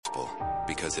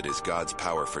because it is God's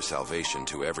power for salvation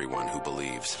to everyone who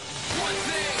believes. One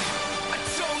thing, I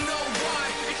don't know why.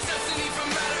 It doesn't even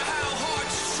matter how hard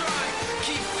you try.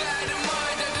 Keep that in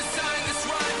mind. I designed this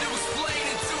rhyme to explain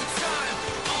it through time.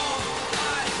 All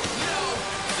I know,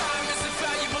 time is a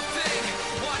valuable thing.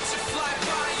 Watch it fly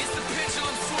by as the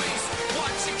pendulum swings.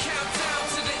 Watch it count down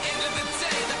to the end of the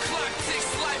day. The clock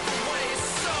takes life away.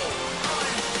 It's so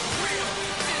unreal.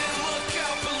 Didn't look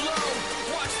out below.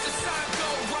 Watch the time go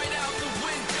right out the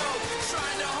window.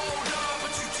 Trying to hold on,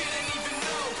 but you didn't even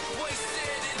know.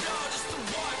 Wasted it all just to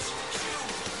watch you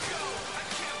go. I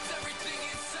kept everything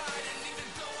inside, and even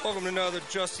though Welcome to another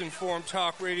Just Informed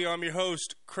Talk Radio. I'm your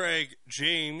host, Craig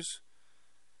James.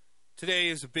 Today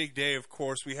is a big day, of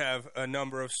course. We have a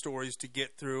number of stories to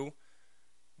get through,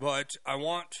 but I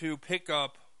want to pick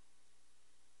up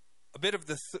a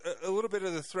little bit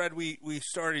of the thread we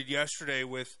started yesterday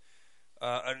with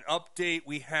an update.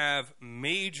 We have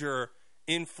major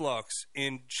influx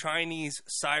in Chinese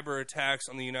cyber attacks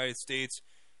on the United States.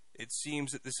 It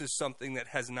seems that this is something that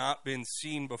has not been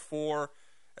seen before,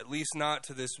 at least not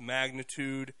to this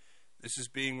magnitude. This is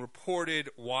being reported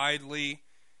widely,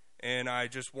 and I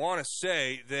just want to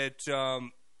say that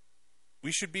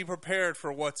we should be prepared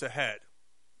for what's ahead.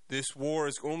 This war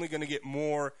is only going to get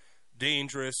more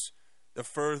dangerous the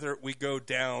further we go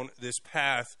down this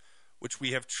path which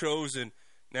we have chosen.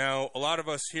 Now, a lot of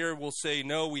us here will say,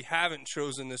 no, we haven't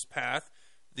chosen this path.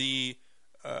 The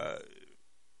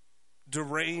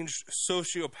deranged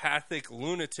sociopathic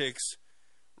lunatics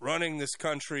running this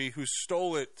country who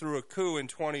stole it through a coup in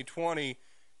 2020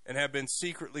 and have been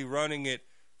secretly running it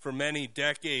for many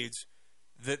decades,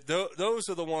 that those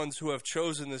are the ones who have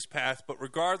chosen this path. But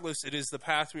regardless, it is the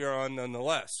path we are on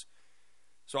nonetheless.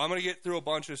 So I'm going to get through a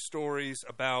bunch of stories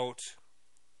about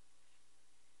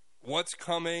what's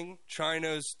coming,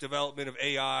 China's development of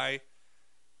AI,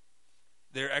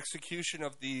 their execution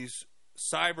of these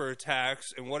cyber attacks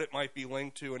and what it might be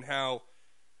linked to, and how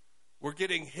we're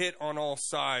getting hit on all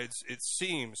sides, it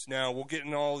seems. Now, we'll get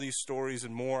into all these stories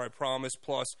and more, I promise.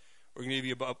 Plus, we're going to give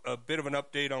you a bit of an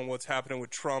update on what's happening with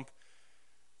Trump.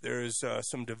 There's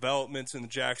some developments in the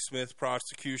Jack Smith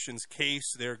prosecution's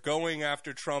case. They're going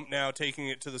after Trump now, taking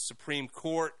it to the Supreme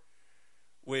Court,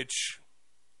 which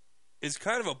is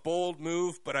kind of a bold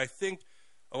move, but I think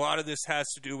a lot of this has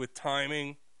to do with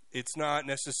timing. It's not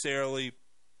necessarily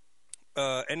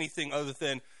anything other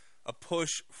than a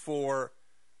push for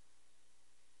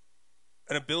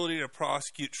an ability to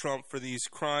prosecute Trump for these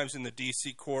crimes in the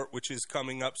D.C. court, which is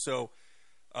coming up. So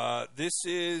this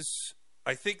is,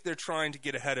 I think they're trying to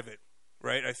get ahead of it,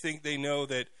 right? I think they know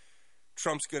that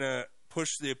Trump's going to push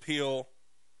the appeal,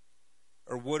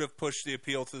 or would have pushed the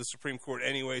appeal to the Supreme Court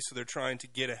anyway, so they're trying to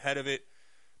get ahead of it.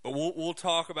 But we'll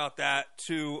talk about that,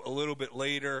 too, a little bit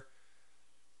later.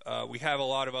 We have a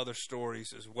lot of other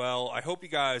stories as well. I hope you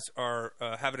guys are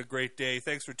having a great day.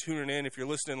 Thanks for tuning in. If you're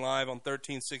listening live on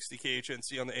 1360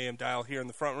 KHNC on the AM dial here in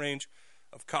the Front Range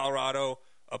of Colorado,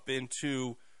 up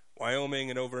into Wyoming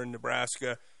and over in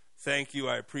Nebraska, thank you.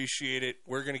 I appreciate it.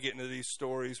 We're going to get into these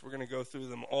stories. We're going to go through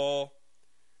them all.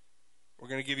 We're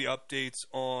going to give you updates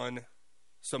on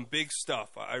some big stuff.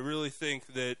 I really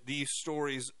think that these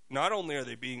stories, not only are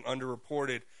they being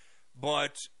underreported,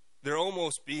 but they're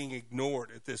almost being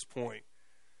ignored at this point.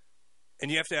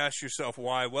 And you have to ask yourself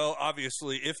why. Well,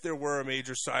 obviously, if there were a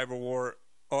major cyber war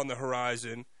on the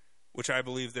horizon, which I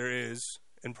believe there is,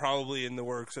 and probably in the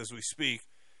works as we speak,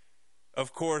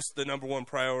 of course, the number one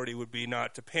priority would be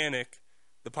not to panic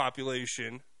the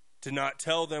population, to not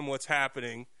tell them what's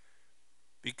happening,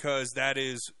 because that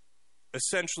is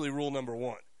essentially rule number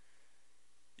one.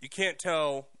 You can't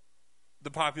tell the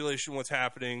population what's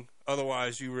happening,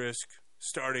 otherwise you risk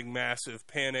starting massive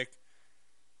panic.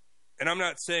 And I'm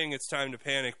not saying it's time to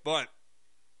panic, but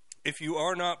if you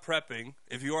are not prepping,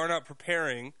 if you are not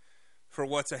preparing for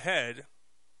what's ahead,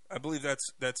 I believe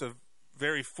that's a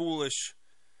very foolish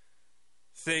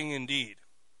thing indeed.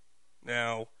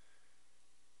 Now,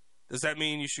 does that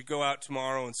mean you should go out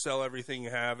tomorrow and sell everything you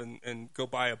have and go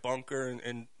buy a bunker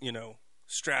and you know,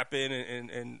 strap in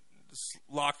and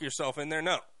lock yourself in there?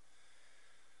 No.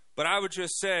 But I would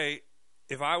just say,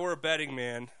 if I were a betting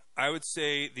man, I would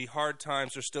say the hard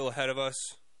times are still ahead of us.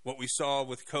 What we saw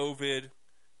with COVID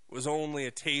was only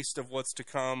a taste of what's to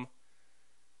come.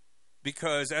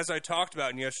 Because as I talked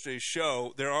about in yesterday's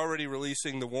show, they're already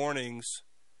releasing the warnings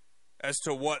as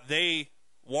to what they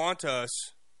want us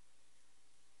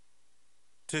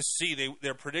to see.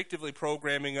 They're predictively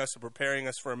programming us and preparing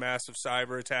us for a massive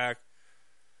cyber attack.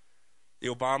 The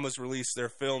Obamas released their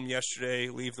film yesterday,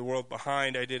 Leave the World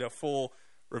Behind. I did a full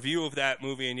review of that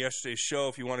movie in yesterday's show.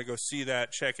 If you want to go see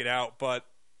that, check it out. But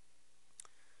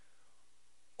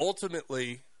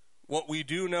ultimately, what we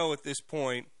do know at this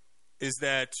point is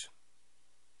that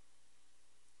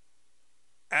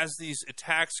as these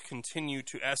attacks continue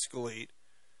to escalate,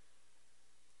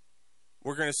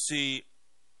 we're going to see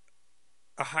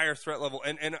a higher threat level.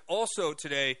 And also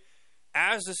today,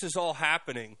 as this is all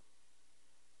happening,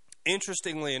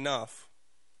 interestingly enough,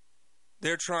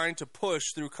 they're trying to push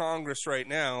through Congress right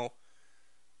now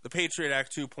the Patriot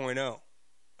Act 2.0,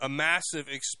 a massive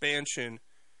expansion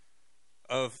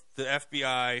of the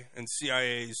FBI and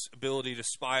CIA's ability to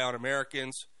spy on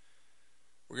Americans.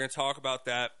 We're going to talk about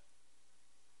that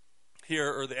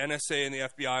here. Or the NSA and the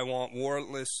FBI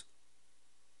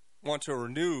want to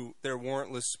renew their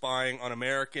warrantless spying on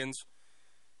Americans,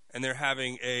 and they're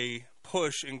having a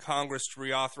push in Congress to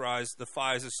reauthorize the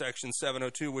FISA Section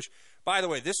 702, which, by the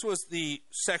way, this was the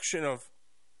section of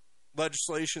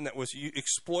legislation that was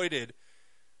exploited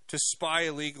to spy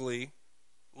legally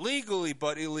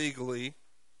but illegally,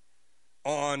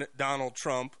 on Donald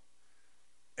Trump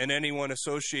and anyone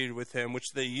associated with him,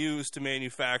 which they used to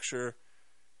manufacture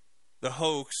the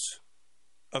hoax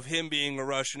of him being a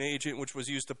Russian agent, which was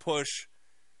used to push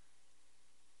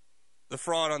the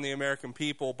fraud on the American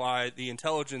people by the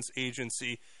intelligence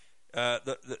agency.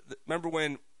 Remember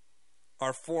when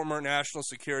our former national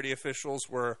security officials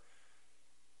were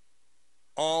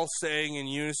all saying in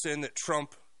unison that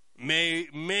Trump may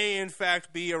in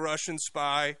fact be a Russian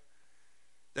spy,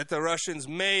 that the Russians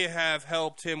may have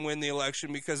helped him win the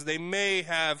election because they may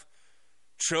have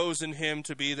chosen him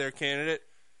to be their candidate?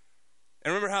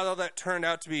 And remember how all that turned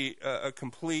out to be a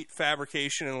complete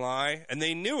fabrication and lie? And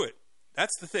they knew it.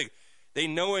 That's the thing. They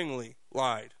knowingly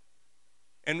lied.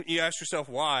 And you ask yourself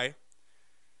why?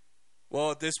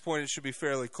 Well, at this point, it should be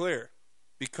fairly clear.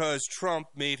 Because Trump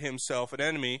made himself an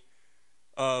enemy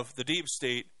of the deep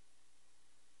state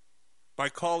by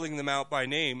calling them out by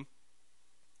name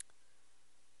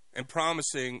and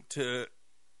promising to,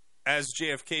 as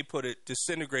JFK put it,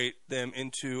 disintegrate them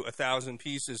into 1,000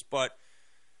 pieces. But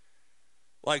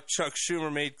like Chuck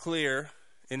Schumer made clear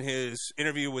in his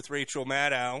interview with Rachel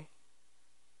Maddow,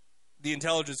 the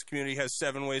intelligence community has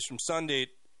 7 ways from Sunday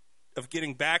of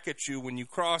getting back at you when you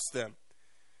cross them.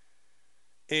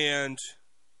 And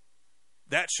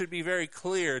that should be very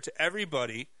clear to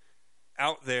everybody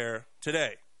out there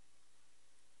today,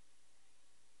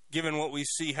 given what we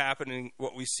see happening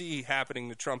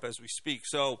to Trump as we speak.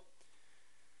 So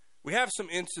we have some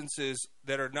instances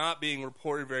that are not being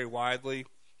reported very widely.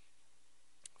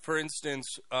 For instance,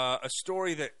 a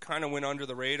story that kind of went under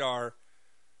the radar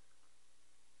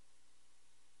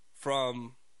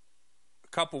from a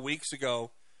couple weeks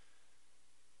ago,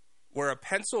 where a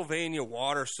Pennsylvania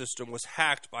water system was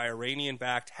hacked by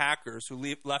Iranian-backed hackers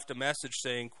who left a message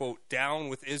saying, quote, "Down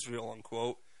with Israel,"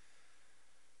 unquote.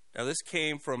 Now, this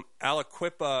came from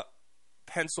Aliquippa,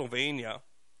 Pennsylvania.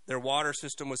 Their water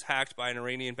system was hacked by an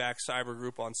Iranian-backed cyber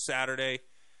group on Saturday.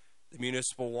 The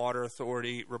Municipal Water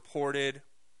Authority reported.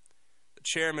 The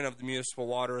chairman of the Municipal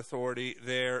Water Authority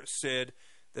there said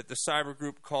that the cyber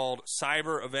group called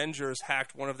Cyber Avengers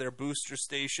hacked one of their booster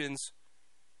stations.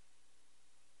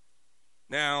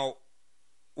 Now,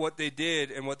 what they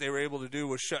did and what they were able to do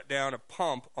was shut down a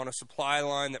pump on a supply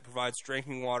line that provides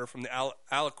drinking water from the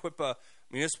Aliquippa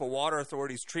Municipal Water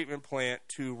Authority's treatment plant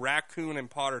to Raccoon and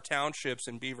Potter Townships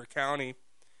in Beaver County.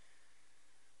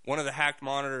 One of the hacked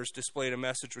monitors displayed a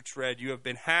message which read, "You have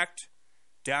been hacked.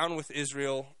 Down with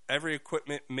Israel. Every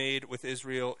equipment made with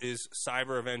Israel is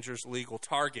Cyber Avengers' legal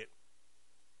target."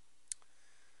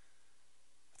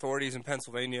 Authorities in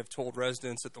Pennsylvania have told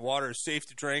residents that the water is safe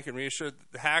to drink and reassured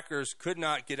that the hackers could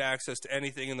not get access to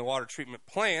anything in the water treatment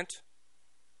plant.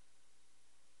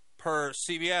 Per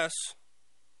CBS,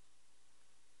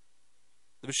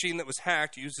 the machine that was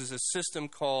hacked uses a system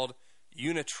called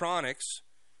Unitronics,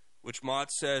 which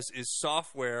Mott says is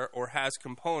software or has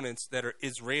components that are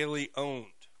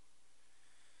Israeli-owned.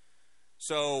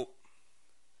 So,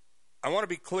 I want to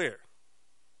be clear.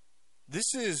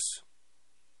 This is,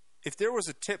 if there was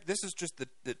a tip, this is just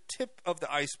the tip of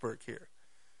the iceberg here.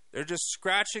 They're just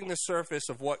scratching the surface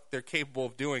of what they're capable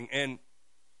of doing. And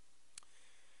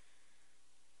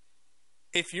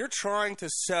if you're trying to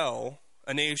sell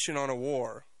a nation on a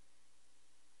war,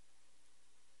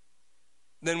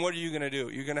 then what are you going to do?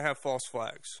 You're going to have false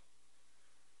flags.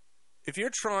 If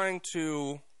you're trying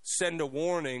to send a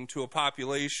warning to a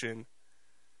population,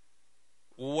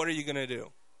 what are you going to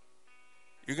do?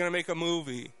 You're going to make a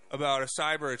movie about a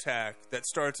cyber attack that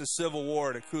starts a civil war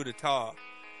and a coup d'etat,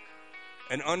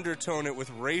 and undertone it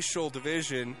with racial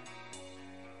division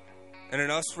and an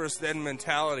us versus them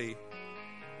mentality,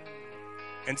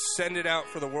 and send it out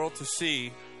for the world to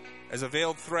see as a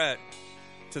veiled threat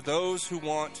to those who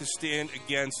want to stand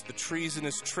against the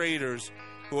treasonous traitors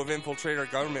who have infiltrated our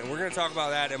government. We're going to talk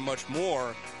about that and much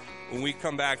more when we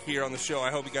come back here on the show.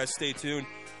 I hope you guys stay tuned.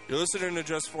 You're listening to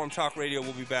Just Form Talk Radio.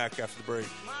 We'll be back after the break.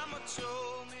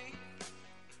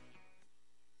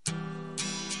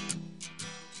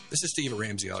 This is Steve at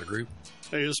Ramsey Auto Group.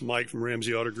 Hey, this is Mike from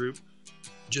Ramsey Auto Group.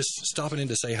 Just stopping in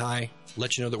to say hi,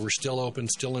 let you know that we're still open,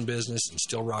 still in business, and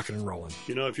still rocking and rolling.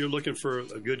 You know, if you're looking for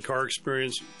a good car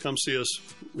experience, come see us.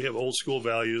 We have old school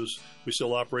values. We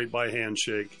still operate by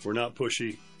handshake. We're not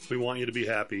pushy. We want you to be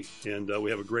happy, and we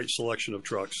have a great selection of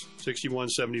trucks.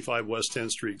 6175 West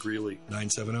 10th Street, Greeley.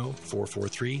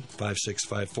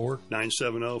 970-443-5654.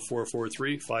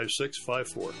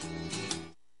 970-443-5654.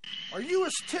 Are you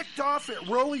as ticked off at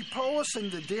Roly Polis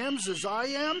and the Dems as I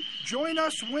am? Join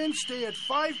us Wednesday at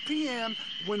 5 p.m.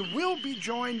 when we'll be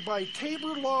joined by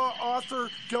Tabor Law author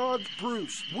Doug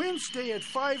Bruce. Wednesday at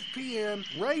 5 p.m.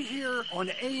 right here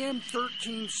on AM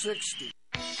 1360.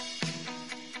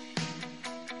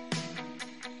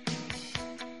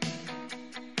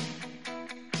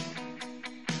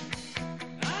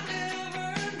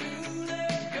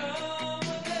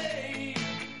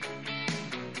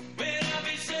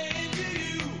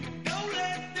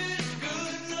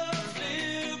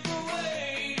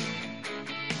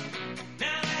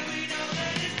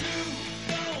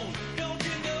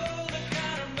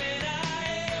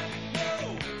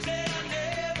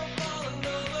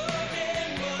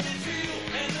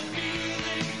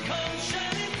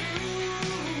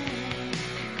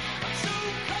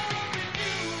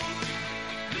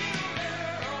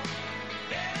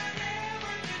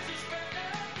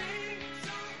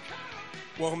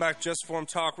 Welcome back to Just Form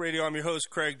Talk Radio. I'm your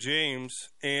host, Craig James,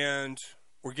 and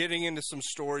we're getting into some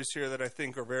stories here that I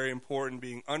think are very important,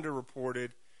 being underreported.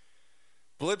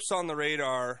 Blips on the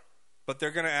radar, but they're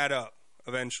going to add up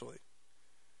eventually.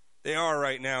 They are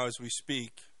right now as we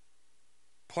speak,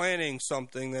 planning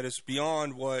something that is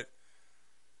beyond what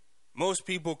most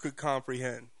people could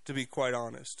comprehend, to be quite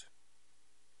honest.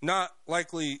 Not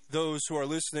likely those who are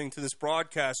listening to this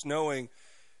broadcast knowing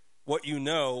what you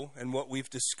know and what we've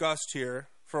discussed here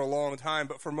for a long time,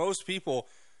 but for most people,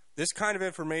 this kind of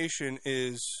information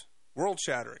is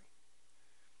world-shattering.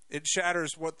 It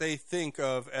shatters what they think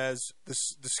of as the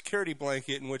security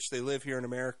blanket in which they live here in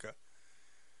America.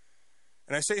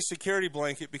 And I say security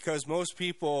blanket because most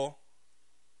people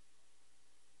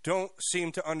don't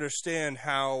seem to understand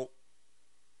how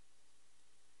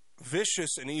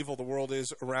vicious and evil the world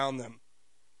is around them.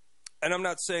 And I'm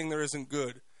not saying there isn't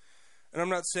good. And I'm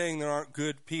not saying there aren't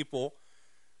good people.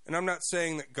 And I'm not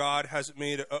saying that God hasn't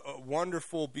made a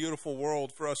wonderful, beautiful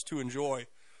world for us to enjoy.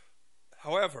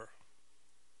 However,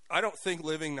 I don't think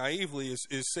living naively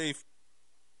is safe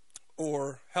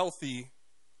or healthy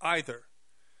either.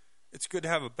 It's good to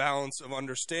have a balance of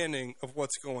understanding of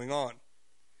what's going on.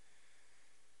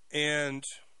 And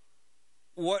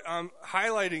what I'm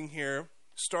highlighting here,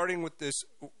 starting with this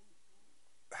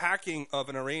hacking of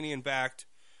an Iranian-backed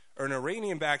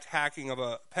hacking of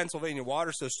a Pennsylvania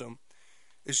water system,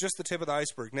 is just the tip of the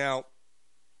iceberg. Now,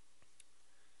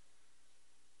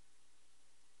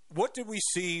 what did we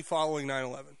see following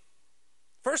 9/11?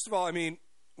 First of all, I mean,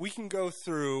 we can go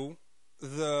through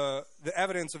the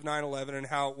evidence of 9/11 and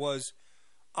how it was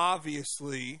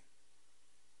obviously,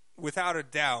 without a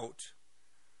doubt,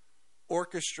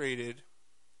 orchestrated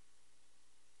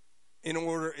in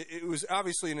order. It was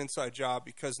obviously an inside job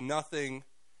because nothing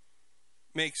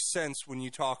makes sense when you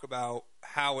talk about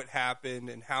how it happened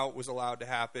and how it was allowed to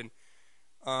happen.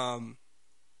 How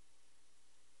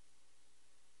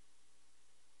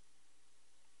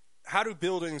do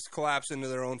buildings collapse into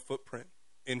their own footprint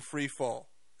in free fall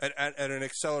at an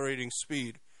accelerating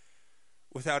speed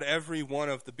without every one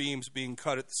of the beams being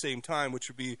cut at the same time, which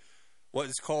would be what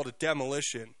is called a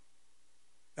demolition?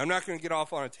 I'm not going to get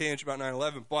off on a tangent about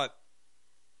 9/11, but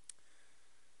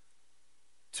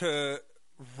to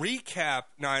recap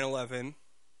 9/11,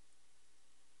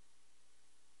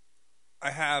 I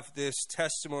have this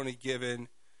testimony given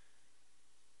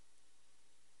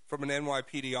from an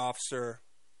NYPD officer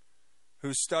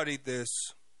who studied this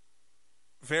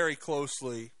very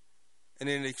closely and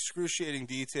in excruciating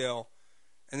detail,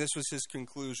 and this was his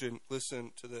conclusion.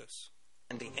 Listen to this.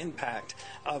 and the impact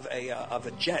of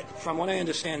a jet. From what I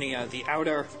understand, the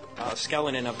outer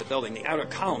skeleton of the building, the outer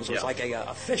columns was like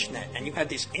a fishnet, and you had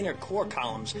these inner core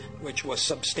columns, which was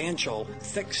substantial,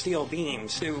 thick steel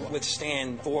beams to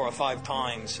withstand 4 or 5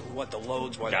 times what the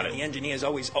loads were. The engineers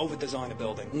always over-design a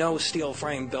building. No steel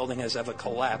frame building has ever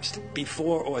collapsed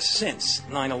before or since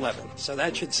 9/11. So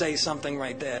that should say something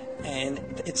right there. And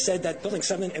it said that Building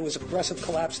 7, it was a progressive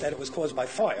collapse, that it was caused by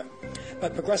fire.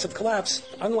 But progressive collapse,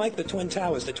 unlike the Twin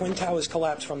Towers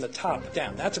collapse from the top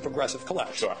down. That's a progressive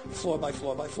collapse. Sure. Floor by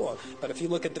floor by floor. But if you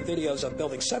look at the videos of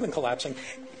Building 7 collapsing,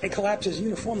 it collapses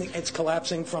uniformly. It's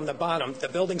collapsing from the bottom. The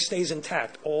building stays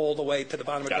intact all the way to the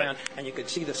bottom of the ground, and you could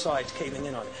see the sides caving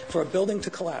in on it. For a building to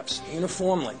collapse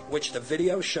uniformly, which the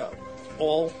video showed,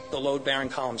 all the load-bearing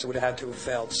columns would have had to have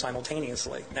failed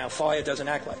simultaneously. Now, fire doesn't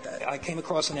act like that. I came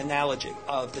across an analogy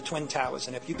of the Twin Towers,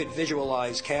 and if you could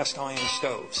visualize cast iron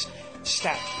stoves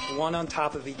stacked one on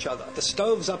top of each other. The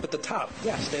stoves up at the top,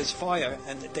 yes, there's fire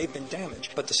and they've been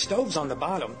damaged, but the stoves on the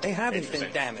bottom, they haven't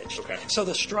been damaged. Okay. So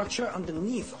the structure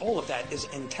underneath all of that is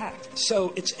intact.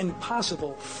 So it's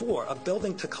impossible for a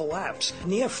building to collapse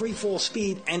near free fall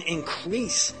speed and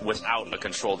increase without a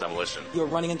controlled demolition. You're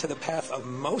running into the path of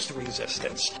most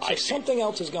resistance. So something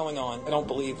else is going on. I don't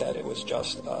believe that it was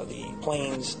just the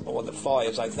planes or the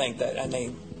fires. I think that, and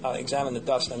they examined the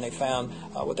dust and they found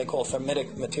what they call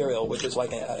thermitic material, which is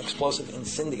like an explosive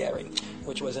incendiary,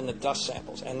 which was in the dust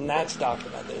samples, and that's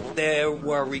documented. There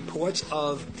were reports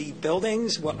of the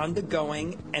buildings were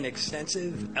undergoing an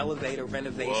extensive elevator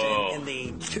renovation in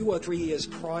the 2 or 3 years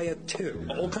prior to.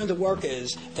 All kinds of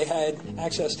workers, they had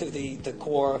access to the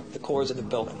cores of the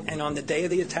building. And on the day of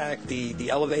the attack, the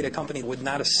elevator company would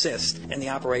not assist in the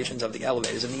operations of the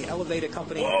elevators. And the elevator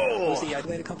company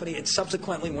it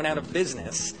subsequently went out of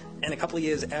business. And a couple of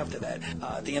years after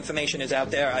that, the information is out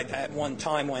there. At one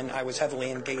time when I was heavily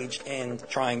engaged in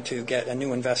trying to get a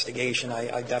new investigation,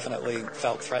 I definitely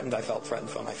felt threatened. I felt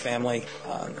threatened for my family,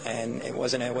 and it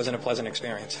wasn't a pleasant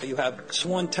experience. You have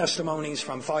sworn testimonies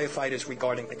from firefighters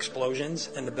regarding explosions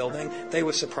in the building. They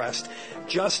were suppressed.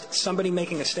 Just somebody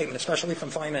making a statement, especially from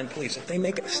firemen and police, if they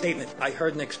make a statement, I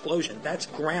heard an explosion, that's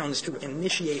grounds to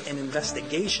initiate an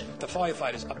investigation. The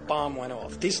firefighters, a bomb went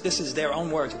off. This is their own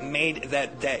words, made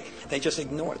that day. They just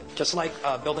ignored it, just like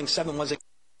Building 7 was.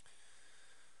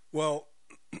 Well,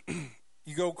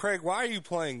 you go, Craig, why are you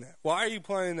playing that? Why are you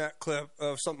playing that clip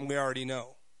of something we already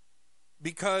know?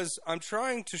 Because I'm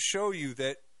trying to show you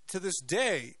that to this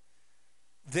day,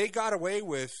 they got away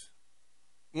with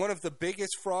one of the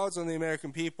biggest frauds on the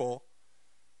American people,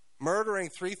 murdering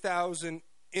 3,000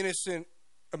 innocent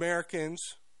Americans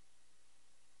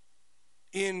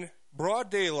in broad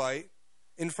daylight,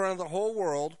 in front of the whole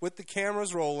world, with the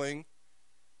cameras rolling.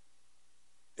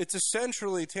 It's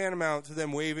essentially tantamount to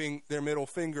them waving their middle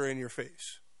finger in your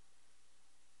face.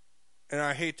 And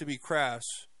I hate to be crass,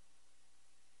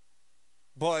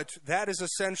 but that is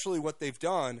essentially what they've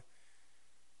done.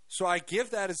 So I give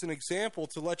that as an example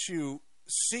to let you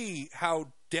see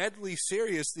how deadly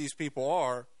serious these people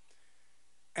are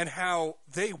and how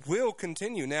they will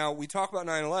continue. Now, we talk about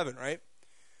 9/11, right?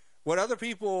 What other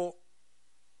people,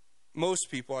 most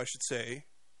people, I should say,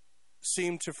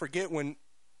 seem to forget when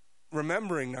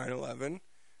remembering 9/11,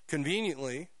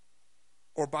 conveniently,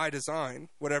 or by design,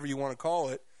 whatever you want to call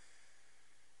it,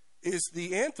 is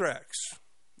the anthrax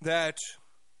that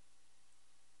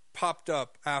popped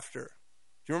up after.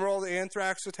 Do you remember all the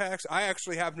anthrax attacks? I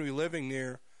actually happen to be living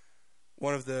near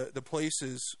one of the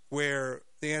places where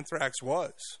the anthrax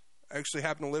was. I actually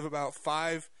happen to live about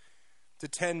 5 to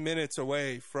 10 minutes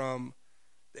away from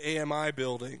the AMI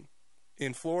building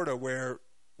in Florida, where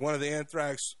one of the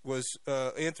anthrax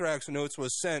notes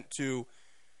was sent to,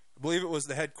 I believe it was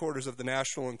the headquarters of the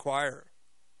National Enquirer.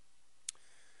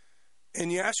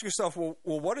 And you ask yourself, well,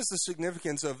 what is the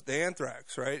significance of the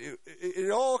anthrax, right? It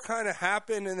all kind of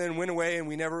happened and then went away, and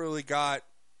we never really got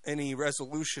any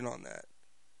resolution on that.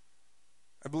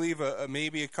 I believe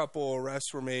maybe a couple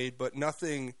arrests were made, but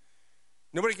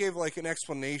nobody gave like an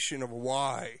explanation of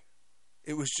why.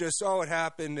 It was just, it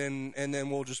happened, and then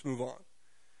we'll just move on.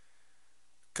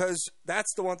 Because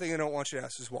that's the one thing I don't want you to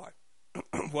ask is why.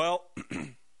 Well,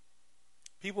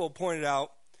 people have pointed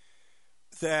out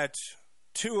that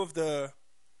 2 of the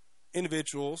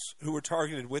individuals who were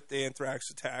targeted with the anthrax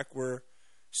attack were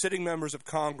sitting members of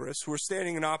Congress who were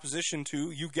standing in opposition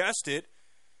to, you guessed it,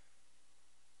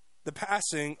 the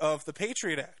passing of the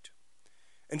Patriot Act.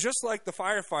 And just like the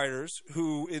firefighters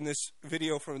who, in this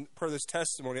video per this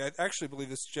testimony, I actually believe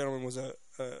this gentleman was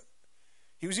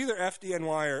he was either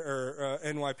FDNY or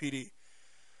NYPD.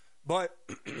 But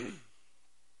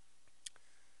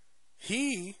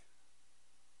he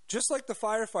just like the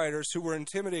firefighters who were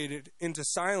intimidated into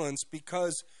silence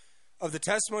because of the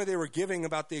testimony they were giving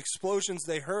about the explosions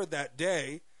they heard that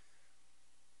day,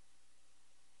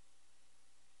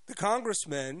 the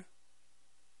congressmen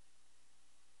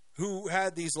who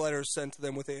had these letters sent to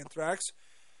them with anthrax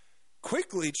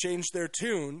quickly changed their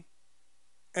tune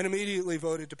and immediately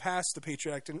voted to pass the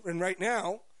Patriot Act. And right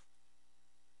now,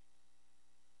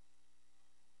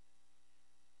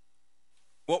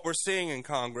 what we're seeing in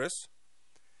Congress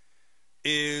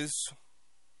is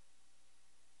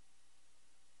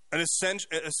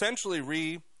essentially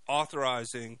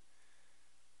reauthorizing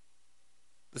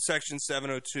the Section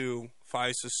 702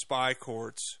 FISA spy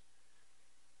courts,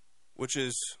 which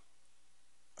is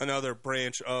another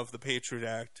branch of the Patriot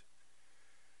Act.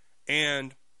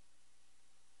 And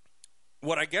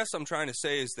what I guess I'm trying to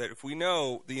say is that if we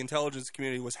know the intelligence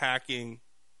community was hacking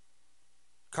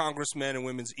congressmen and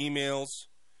women's emails,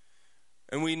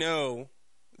 and we know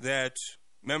that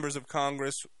members of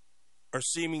Congress are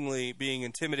seemingly being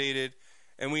intimidated,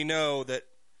 and we know that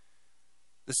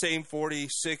the same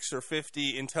 46 or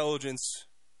 50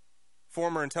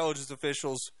 former intelligence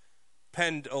officials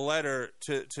penned a letter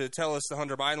to tell us the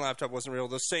Hunter Biden laptop wasn't real,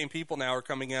 those same people now are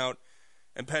coming out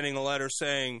and penning a letter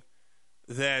saying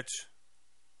that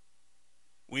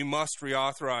we must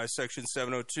reauthorize Section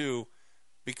 702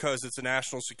 because it's a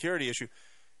national security issue.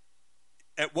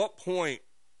 At what point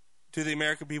do the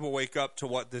American people wake up to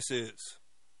what this is?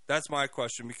 That's my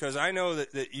question, because I know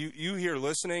that you here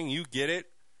listening, you get it,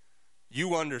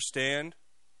 you understand.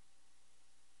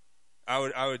 I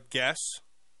would guess,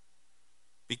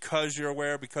 because you're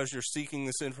aware, because you're seeking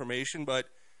this information, but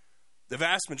the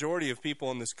vast majority of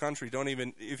people in this country don't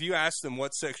even, if you ask them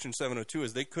what Section 702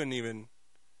 is, they wouldn't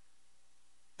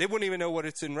even know what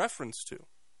it's in reference to.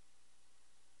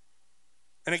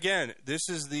 And again, this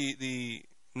is the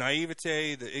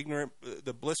naivete,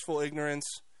 the blissful ignorance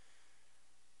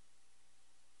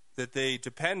that they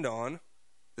depend on,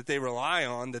 that they rely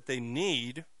on, that they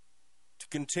need to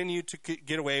continue to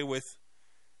get away with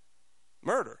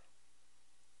murder.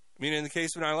 I mean, in the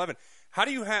case of 9/11, how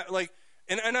do you have,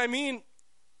 and I mean,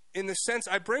 in the sense,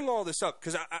 I bring all this up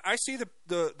because I see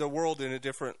the world in a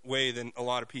different way than a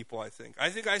lot of people, I think. I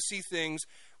see things,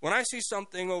 when I see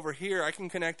something over here, I can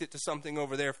connect it to something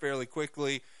over there fairly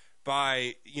quickly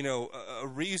by, a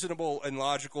reasonable and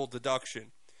logical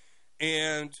deduction.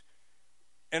 And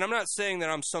I'm not saying that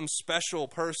I'm some special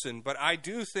person, but I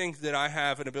do think that I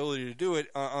have an ability to do it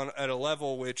at a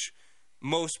level which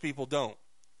most people don't.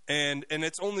 And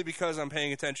it's only because I'm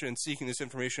paying attention and seeking this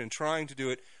information and trying to do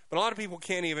it. But a lot of people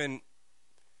can't even,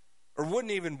 or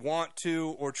wouldn't even want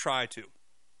to or try to.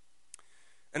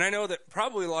 And I know that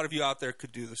probably a lot of you out there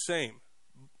could do the same.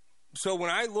 So when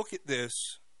I look at this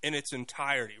in its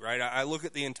entirety, right, I look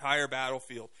at the entire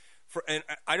battlefield, and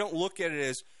I don't look at it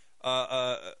as,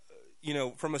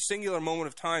 from a singular moment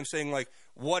of time saying, like,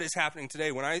 what is happening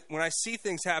today. When I see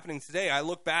things happening today, I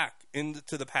look back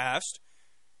into the past,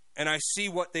 and I see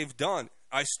what they've done.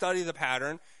 I study the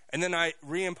pattern, and then I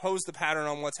reimpose the pattern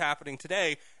on what's happening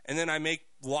today, and then I make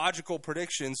logical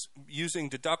predictions using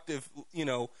deductive,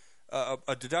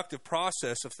 a deductive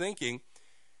process of thinking.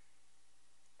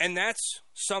 And that's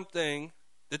something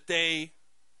that they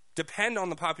depend on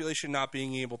the population not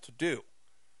being able to do.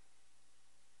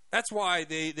 That's why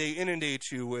they inundate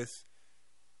you with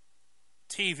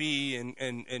TV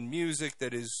and music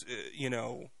that is,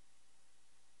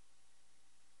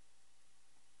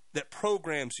 that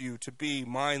programs you to be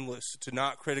mindless, to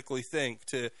not critically think,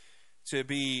 to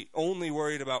be only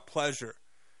worried about pleasure,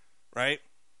 right?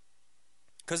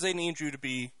 Because they need you to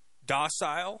be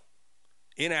docile,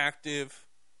 inactive,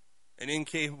 and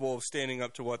incapable of standing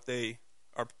up to what they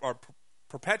are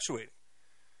perpetuating.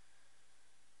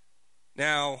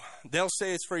 Now, they'll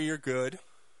say it's for your good,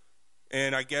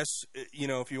 and I guess,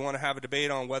 if you want to have a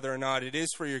debate on whether or not it is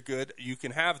for your good, you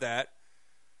can have that.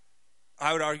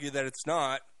 I would argue that it's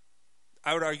not.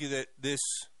 I would argue that this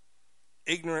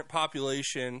ignorant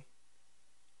population,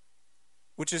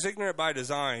 which is ignorant by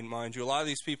design, mind you, a lot of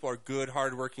these people are good,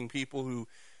 hardworking people who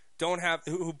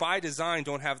by design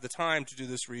don't have the time to do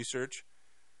this research,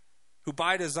 who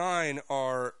by design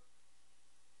are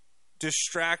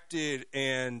distracted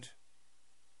and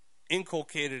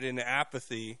inculcated into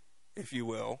apathy, if you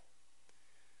will.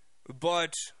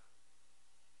 But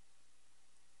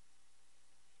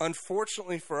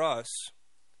unfortunately for us,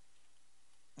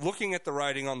 looking at the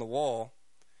writing on the wall,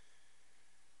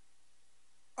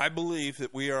 I believe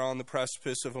that we are on the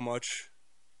precipice of a much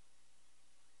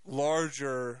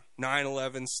larger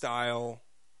 9/11 style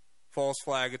false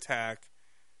flag attack,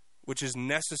 which is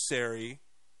necessary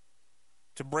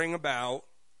to bring about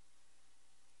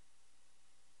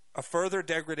a further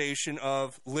degradation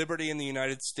of liberty in the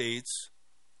United States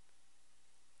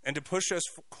and to push us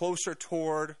closer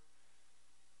toward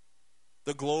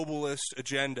the globalist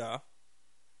agenda.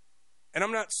 And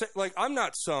I'm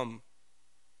not some,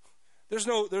 there's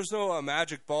no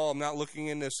magic ball. I'm not looking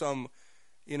into some,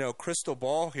 crystal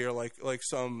ball here like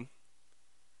some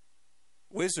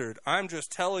wizard. I'm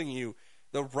just telling you,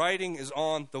 the writing is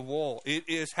on the wall. It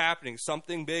is happening.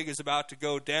 Something big is about to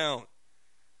go down.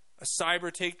 A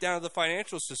cyber takedown of the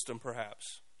financial system,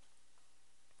 perhaps.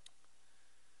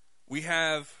 We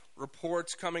have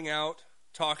reports coming out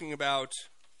talking about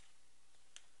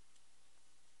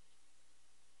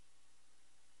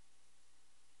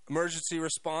emergency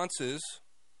responses.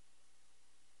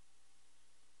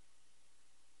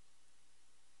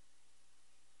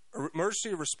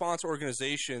 Emergency response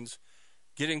organizations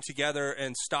getting together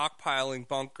and stockpiling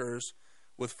bunkers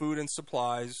with food and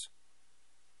supplies.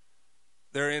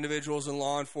 There are individuals in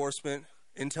law enforcement,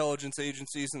 intelligence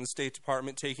agencies, and the State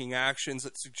Department taking actions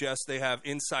that suggest they have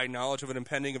inside knowledge of an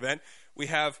impending event. We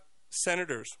have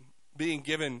senators being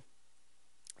given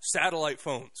satellite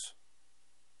phones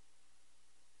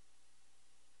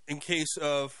in case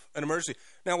of an emergency.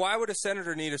 Now, why would a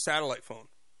senator need a satellite phone?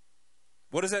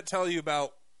 What does that tell you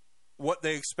about what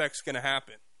they expect is going to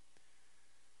happen?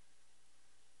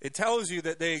 It tells you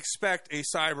that they expect a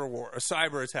cyber war, a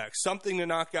cyber attack, something to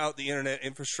knock out the internet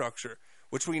infrastructure,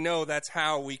 which we know that's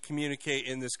how we communicate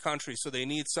in this country. So they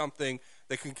need something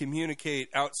that can communicate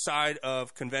outside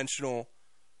of conventional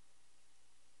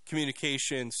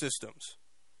communication systems.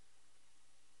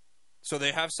 So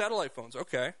they have satellite phones.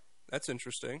 Okay, that's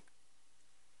interesting.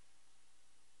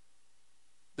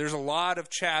 There's a lot of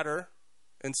chatter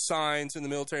and signs in the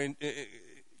military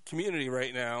community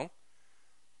right now.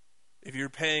 If you're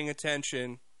paying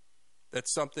attention, that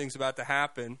something's about to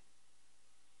happen.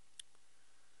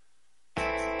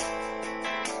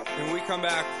 When we come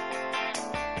back,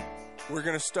 we're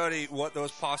going to study what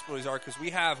those possibilities are, because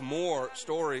we have more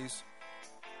stories.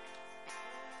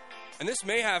 And this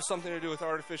may have something to do with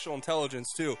artificial intelligence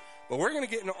too. But we're going to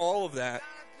get into all of that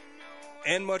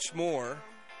and much more.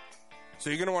 So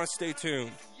you're going to want to stay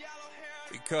tuned,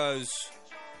 because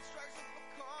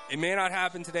it may not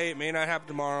happen today, it may not happen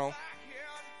tomorrow.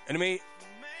 And it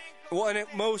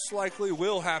most likely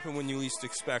will happen when you least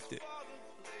expect it.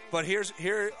 But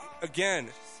here again,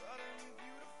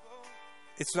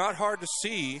 it's not hard to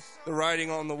see the writing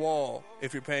on the wall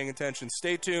if you're paying attention.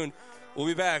 Stay tuned. We'll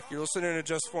be back. You're listening to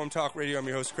Just Informed Talk Radio. I'm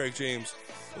your host, Craig James.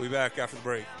 We'll be back after the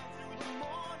break.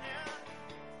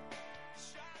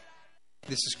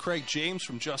 This is Craig James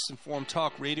from Just Informed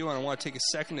Talk Radio, and I want to take a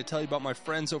second to tell you about my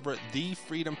friends over at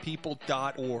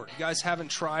thefreedompeople.org. If you guys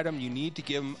haven't tried them, you need to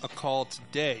give them a call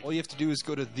today. All you have to do is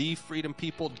go to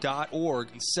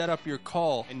thefreedompeople.org and set up your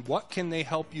call. And what can they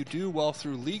help you do? Well,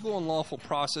 through legal and lawful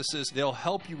processes, they'll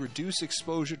help you reduce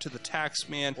exposure to the tax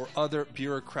man or other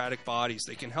bureaucratic bodies.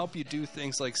 They can help you do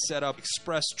things like set up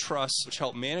express trusts, which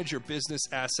help manage your business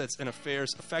assets and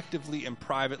affairs effectively and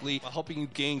privately, while helping you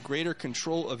gain greater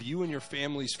control of you and your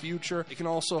family's future. It can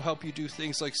also help you do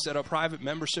things like set up private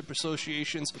membership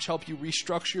associations, which help you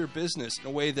restructure your business in a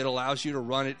way that allows you to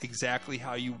run it exactly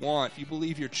how you want. If you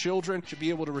believe your children should be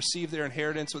able to receive their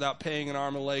inheritance without paying an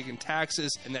arm and a leg in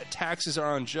taxes, and that taxes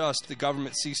are unjust, the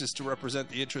government ceases to represent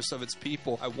the interests of its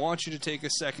people, I want you to take a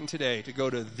second today to go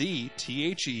to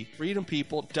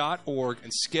freedompeople.org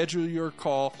and schedule your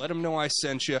call. Let them know I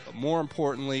sent you, but more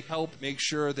importantly, help make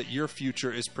sure that your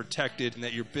future is protected and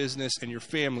that your business and your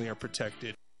family are protected.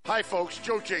 Hi folks,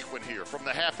 Joe Jaquin here from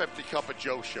the Half Empty Cup of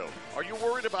Joe show. Are you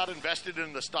worried about investing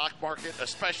in the stock market,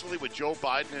 especially with Joe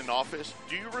Biden in office?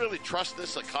 Do you really trust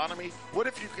this economy? What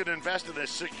if you could invest in a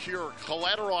secure,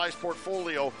 collateralized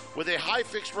portfolio with a high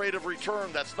fixed rate of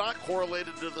return that's not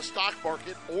correlated to the stock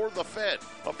market or the Fed?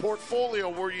 A portfolio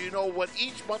where you know what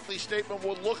each monthly statement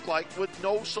will look like with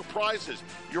no surprises.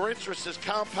 Your interest is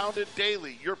compounded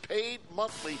daily, you're paid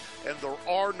monthly, and there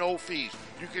are no fees.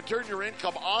 You can turn your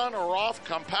income on or off,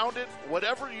 compound it,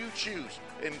 whatever you choose.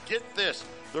 And get this,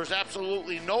 there's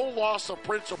absolutely no loss of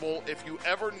principal if you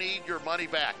ever need your money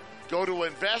back. Go to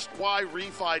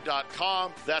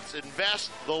investyrefi.com. That's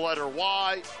invest, the letter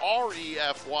Y,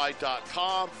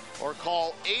 REFY.com, or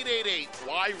call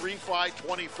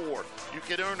 888-YREFI24. You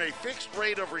can earn a fixed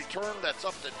rate of return that's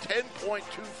up to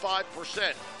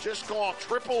 10.25%. Just call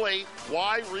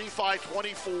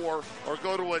 888-YREFI24 or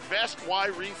go to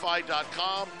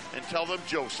investyrefi.com and tell them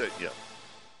Joe sent you.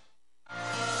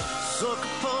 Sucker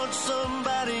punch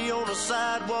somebody on a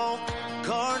sidewalk,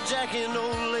 carjacking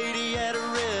old lady at a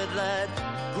red light,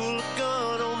 pull a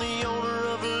gun on the owner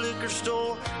of a liquor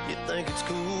store. You think it's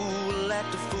cool,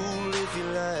 act a fool if you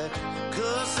like.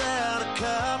 Cuss out a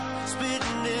cop, spit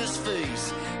in his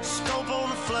face, stomp on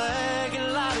the flag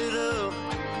and light it up.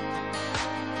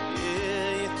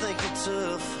 Yeah, you think you're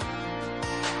tough?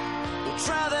 Well,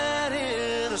 try that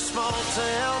in a small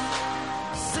town.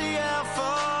 See how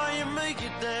far you make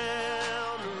it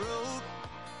down the road.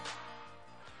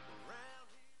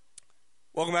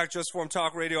 Welcome back to Just Form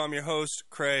Talk Radio. I'm your host,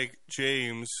 Craig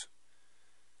James.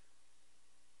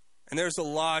 And there's a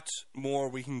lot more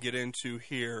we can get into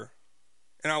here.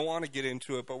 And I want to get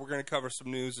into it, but we're going to cover some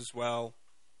news as well.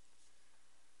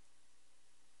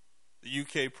 The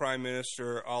UK Prime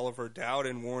Minister Oliver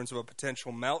Dowden warns of a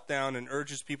potential meltdown and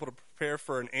urges people to prepare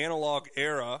for an analog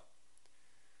era.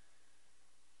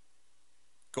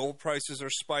 Gold prices are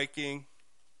spiking.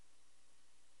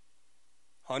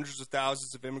 Hundreds of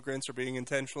thousands of immigrants are being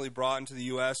intentionally brought into the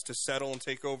U.S. to settle and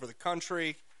take over the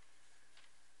country.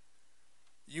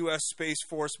 U.S. Space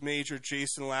Force Major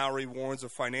Jason Lowry warns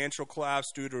of financial collapse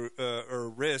due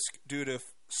to risk due to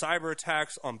cyber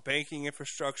attacks on banking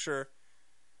infrastructure,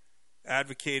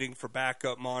 advocating for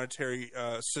backup monetary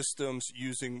systems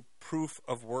using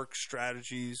proof-of-work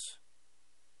strategies,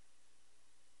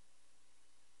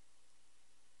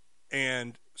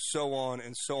 and so on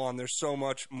and so on. There's so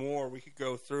much more we could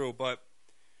go through, but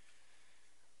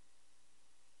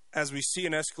as we see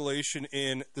an escalation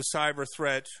in the cyber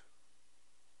threat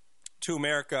to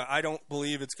America, I don't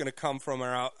believe it's going to come from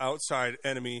our outside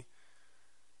enemy.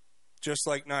 Just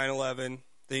like 9/11,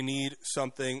 they need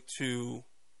something to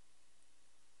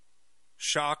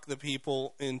shock the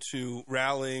people into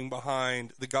rallying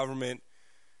behind the government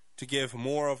to give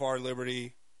more of our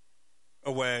liberty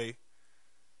away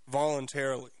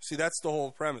voluntarily. See, that's the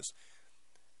whole premise.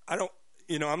 I'm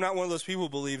not one of those people who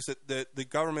believes that the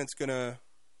government's going to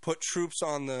put troops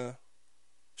on the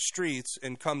streets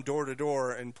and come door to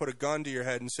door and put a gun to your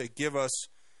head and say, give up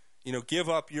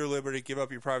your liberty, give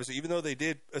up your privacy, even though they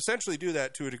did essentially do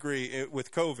that to a degree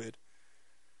with COVID.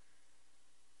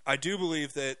 I do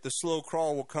believe that the slow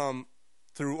crawl will come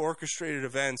through orchestrated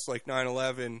events like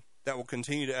 9/11 that will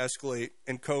continue to escalate,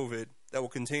 and COVID that will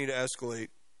continue to escalate.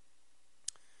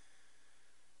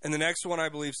 And the next one, I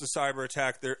believe, is the cyber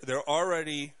attack. They're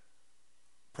already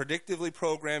predictively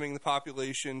programming the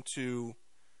population to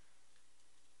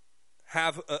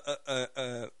have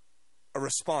a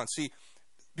response. See,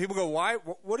 people go, why?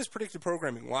 What is predictive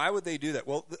programming? Why would they do that?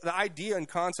 Well, the idea and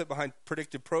concept behind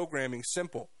predictive programming is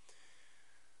simple.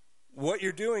 What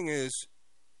you're doing is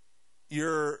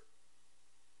you're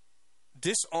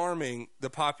disarming the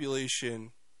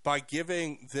population by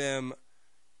giving them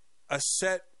a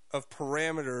set of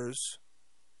parameters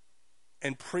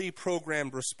and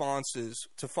pre-programmed responses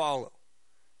to follow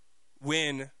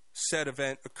when said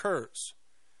event occurs.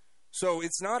 So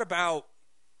it's not about,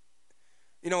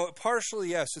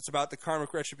 partially, yes, it's about the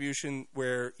karmic retribution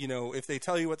where, if they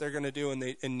tell you what they're going to do and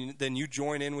then you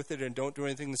join in with it and don't do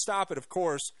anything to stop it, of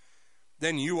course,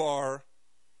 then you are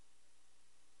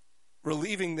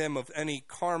relieving them of any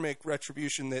karmic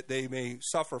retribution that they may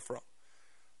suffer from,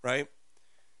 right?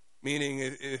 Meaning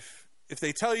if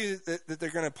they tell you that they're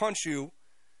going to punch you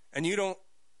and you don't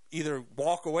either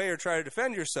walk away or try to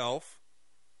defend yourself,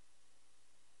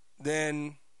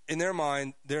 then in their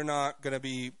mind, they're not going to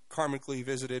be karmically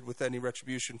visited with any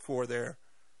retribution for their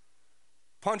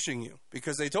punching you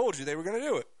because they told you they were going to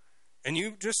do it. And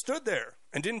you just stood there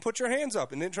and didn't put your hands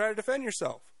up and didn't try to defend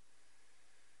yourself.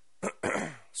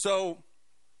 So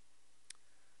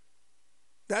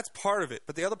that's part of it.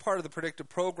 But the other part of the predictive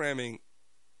programming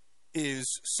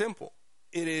is simple.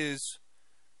 It is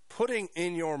putting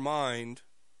in your mind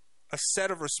a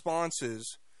set of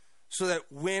responses so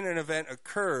that when an event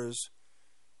occurs,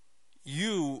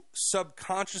 you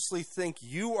subconsciously think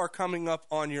you are coming up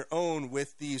on your own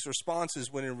with these responses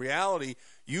when in reality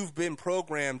you've been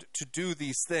programmed to do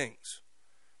these things.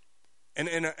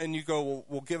 And you go,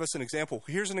 well, give us an example.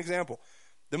 Here's an example.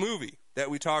 The movie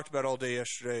that we talked about all day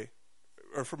yesterday,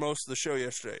 or for most of the show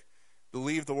yesterday, the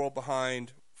Leave the World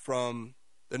Behind, from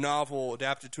the novel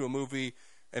adapted to a movie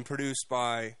and produced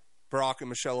by Barack and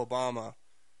Michelle Obama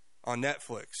on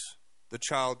Netflix, the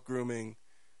child grooming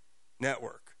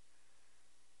network.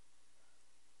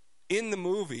 In the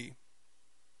movie,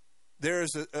 there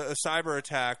is a cyber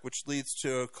attack which leads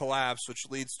to a collapse, which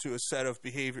leads to a set of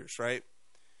behaviors, right?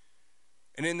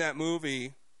 And in that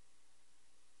movie,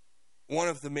 one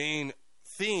of the main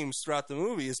themes throughout the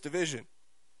movie is division,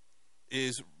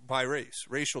 is by race,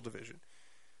 racial division.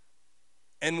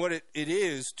 And what it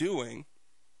is doing,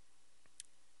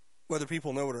 whether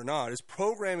people know it or not, is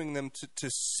programming them to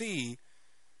see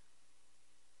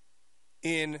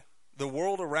in the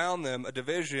world around them a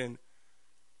division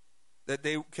that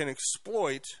they can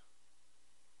exploit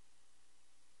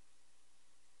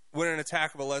when an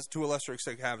attack to a lesser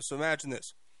extent happens. So imagine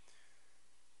this.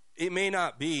 It may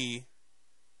not be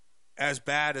as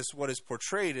bad as what is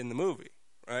portrayed in the movie,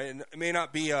 right? And it may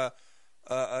not be an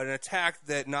attack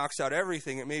that knocks out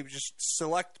everything. It may be just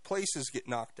select places get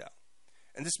knocked out.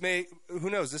 And this may, who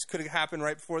knows, this could happen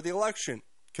right before the election,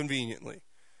 conveniently,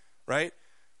 right?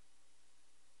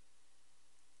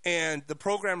 And the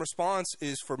program response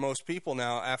is for most people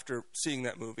now, after seeing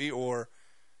that movie or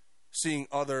seeing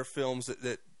other films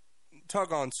that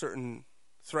tug on certain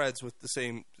threads with the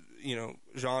same,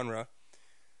 genre,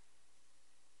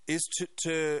 is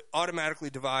to automatically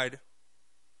divide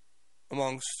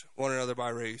amongst one another by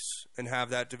race and have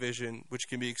that division which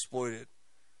can be exploited.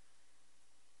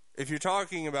 If you're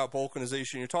talking about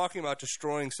balkanization, you're talking about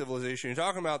destroying civilization, you're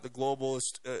talking about the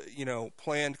globalist,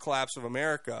 planned collapse of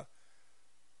America,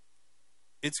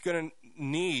 it's going to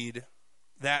need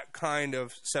that kind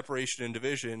of separation and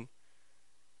division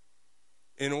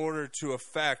in order to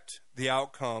affect the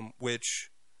outcome which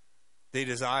they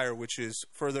desire, which is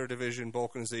further division,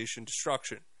 balkanization,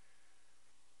 destruction.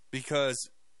 Because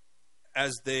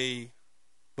as they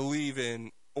believe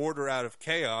in order out of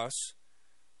chaos,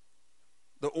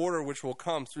 the order which will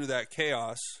come through that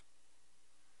chaos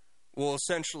will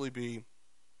essentially be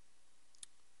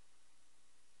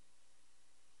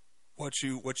what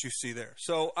you see there.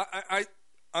 So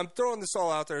I'm throwing this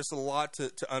all out there. It's a lot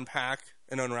to unpack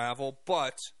and unravel,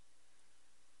 but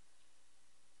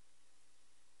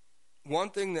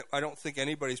one thing that I don't think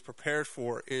anybody's prepared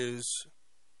for is,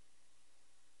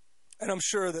 and I'm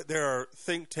sure that there are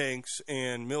think tanks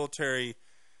and military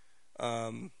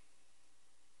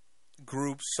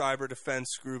groups, cyber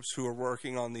defense groups who are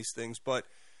working on these things, but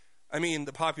I mean,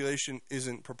 the population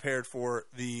isn't prepared for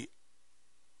the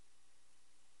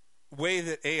way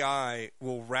that AI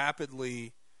will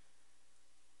rapidly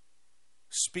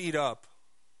speed up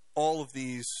all of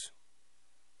these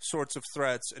sorts of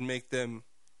threats and make them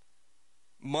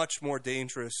much more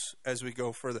dangerous as we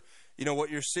go further. What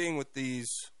you're seeing with these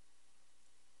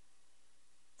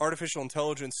artificial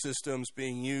intelligence systems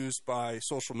being used by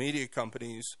social media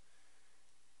companies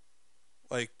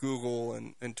like Google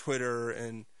and Twitter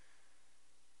and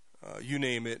you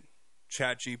name it,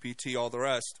 ChatGPT, all the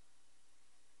rest,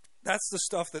 that's the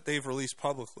stuff that they've released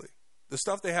publicly. The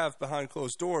stuff they have behind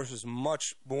closed doors is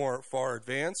much more far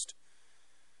advanced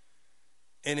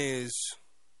and is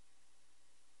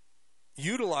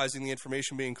utilizing the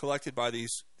information being collected by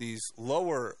these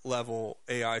lower level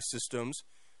AI systems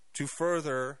to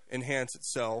further enhance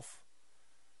itself.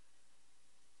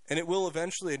 And it will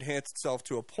eventually enhance itself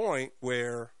to a point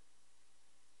where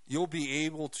you'll be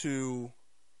able to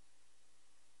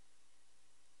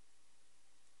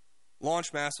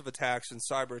launch massive attacks and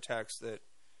cyber attacks that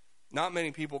not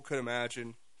many people could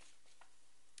imagine.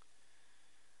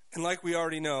 And like we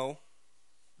already know,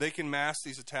 they can mask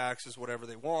these attacks as whatever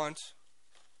they want.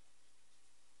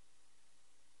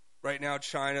 Right now,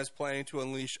 China is planning to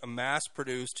unleash a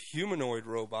mass-produced humanoid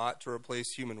robot to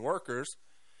replace human workers.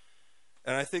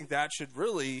 And I think that should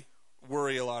really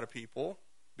worry a lot of people,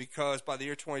 because by the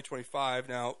year 2025,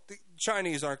 now, the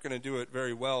Chinese aren't going to do it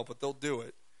very well, but they'll do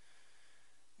it.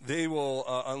 They will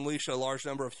unleash a large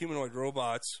number of humanoid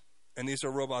robots, and these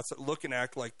are robots that look and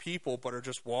act like people, but are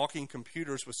just walking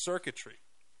computers with circuitry.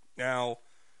 Now,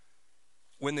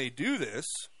 when they do this,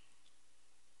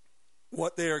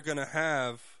 what they are going to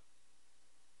have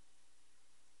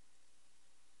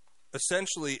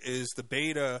essentially is the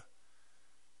beta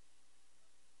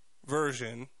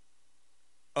version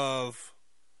of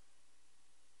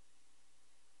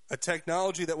a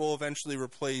technology that will eventually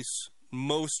replace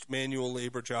most manual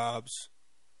labor jobs.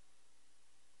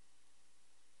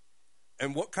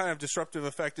 And what kind of disruptive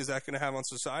effect is that going to have on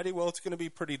society? Well, it's going to be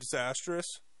pretty disastrous,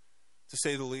 to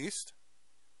say the least.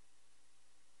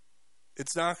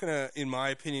 It's not going to, in my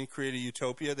opinion, create a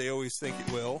utopia. They always think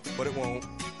it will, but it won't.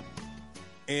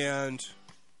 And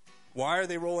why are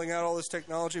they rolling out all this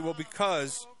technology? Well,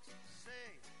 because,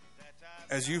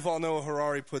 as Yuval Noah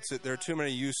Harari puts it, there are too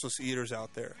many useless eaters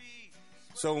out there.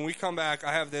 So when we come back,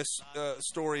 I have this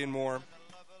story and more.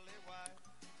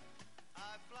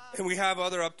 And we have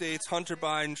other updates, Hunter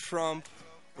Biden, Trump.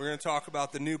 We're going to talk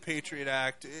about the new Patriot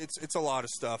Act. It's a lot of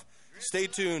stuff. Stay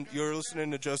tuned. You're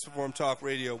listening to Just Reform Talk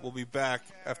Radio. We'll be back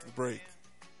after the break.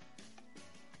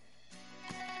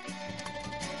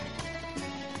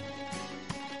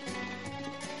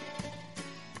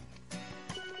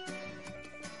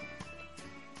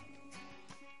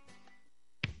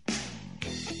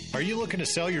 Are Are you looking to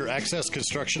sell your access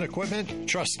construction equipment?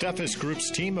 Trust Steffes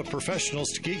Group's team of professionals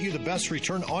to get you the best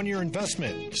return on your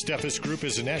investment. Steffes Group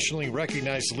is a nationally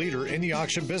recognized leader in the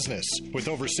auction business with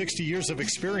over 60 years of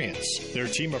experience. Their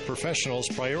team of professionals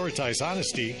prioritize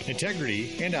honesty,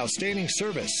 integrity, and outstanding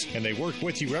service, and they work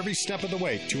with you every step of the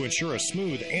way to ensure a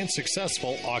smooth and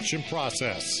successful auction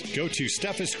process. Go to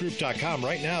SteffesGroup.com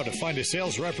right now to find a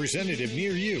sales representative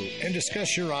near you and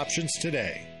discuss your options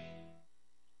today.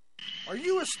 Are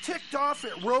you as ticked off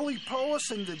at Roly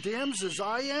Polis and the Dems as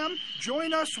I am?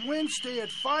 Join us Wednesday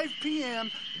at 5 p.m.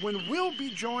 when we'll be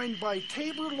joined by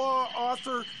Tabor Law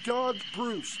author Doug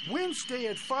Bruce. Wednesday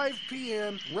at 5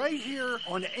 p.m. right here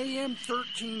on AM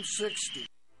 1360.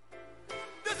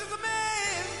 This is a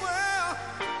man's world.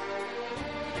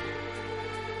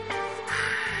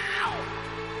 Ow!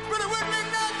 But it wouldn't be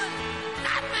nothing.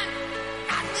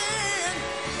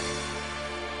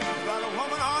 About a woman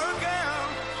or a girl.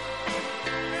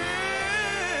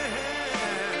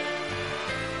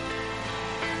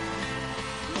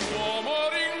 L'uomo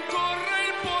rincorre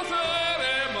il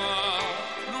potere, ma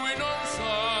lui non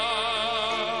sa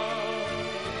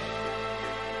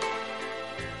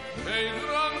che il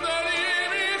grande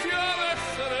limite ad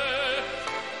essere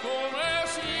come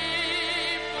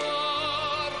si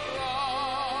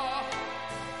parla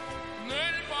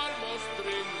nel palmo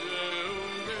stringe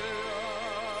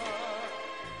un'idea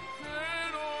che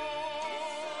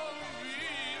non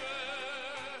vive.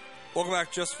 Welcome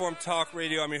back to Just Form Talk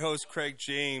Radio. I'm your host, Craig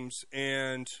James.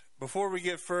 And before we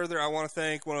get further, I want to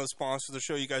thank one of the sponsors of the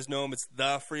show. You guys know them. It's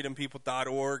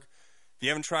thefreedompeople.org. If you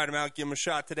haven't tried them out, give them a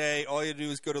shot today. All you do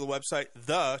is go to the website,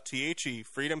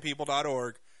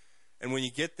 freedompeople.org. And when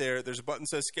you get there, there's a button that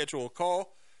says schedule a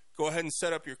call. Go ahead and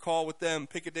set up your call with them.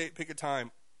 Pick a date, pick a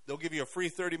time. They'll give you a free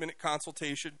 30-minute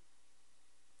consultation.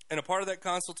 And a part of that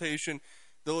consultation,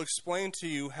 they'll explain to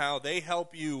you how they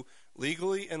help you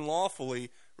legally and lawfully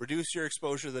reduce your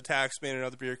exposure to the taxman and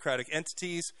other bureaucratic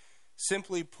entities.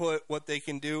 Simply put, what they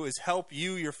can do is help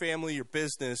you, your family, your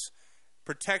business,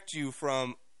 protect you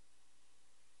from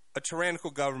a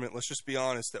tyrannical government, let's just be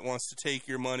honest, that wants to take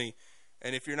your money.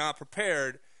 And if you're not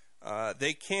prepared,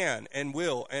 they can and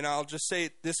will. And I'll just say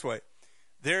it this way.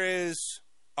 There is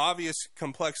obvious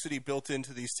complexity built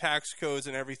into these tax codes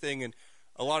and everything, and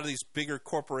a lot of these bigger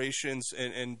corporations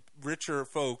and richer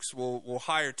folks will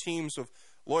hire teams of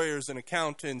lawyers and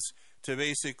accountants to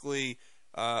basically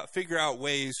figure out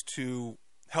ways to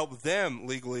help them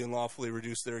legally and lawfully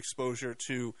reduce their exposure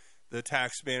to the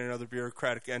taxman and other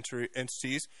bureaucratic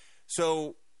entities.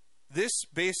 So this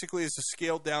basically is a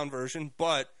scaled-down version,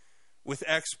 but with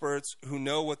experts who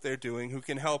know what they're doing, who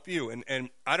can help you. And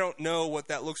I don't know what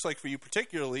that looks like for you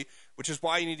particularly, which is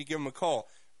why you need to give them a call.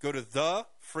 Go to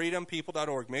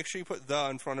thefreedompeople.org. Make sure you put the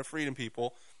in front of Freedom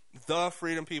People.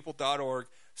 Thefreedompeople.org.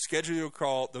 Schedule your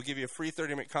call. They'll give you a free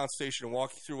 30-minute consultation and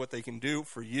walk you through what they can do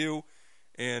for you.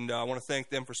 And I want to thank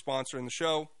them for sponsoring the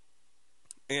show.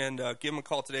 And give them a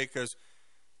call today because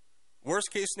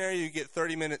worst case scenario, you get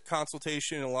 30-minute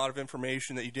consultation and a lot of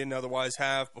information that you didn't otherwise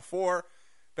have before.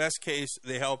 Best case,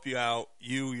 they help you out,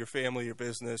 you, your family, your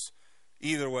business.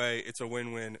 Either way, it's a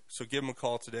win-win. So give them a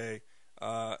call today.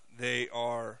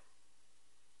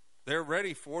 They're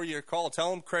ready for your call.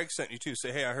 Tell them Craig sent you too.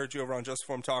 Say, hey, I heard you over on Just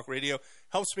Form Talk Radio.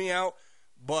 Helps me out,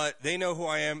 but they know who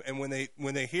I am, and when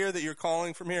they hear that you're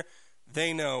calling from here,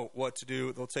 they know what to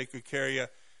do. They'll take good care of you.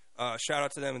 Shout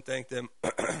out to them and thank them.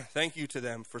 Thank you to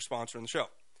them for sponsoring the show.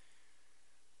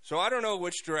 So I don't know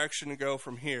which direction to go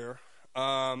from here.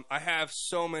 I have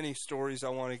so many stories I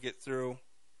want to get through.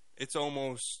 It's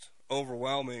almost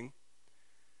overwhelming.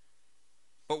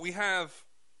 But we have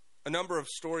a number of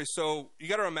stories. So you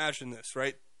got to imagine this,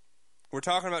 right? We're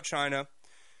talking about China.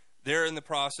 They're in the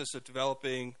process of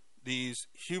developing these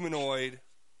humanoid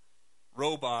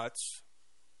robots,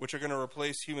 which are going to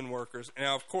replace human workers. And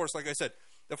now, of course, like I said,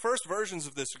 the first versions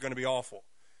of this are going to be awful,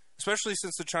 especially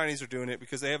since the Chinese are doing it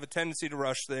because they have a tendency to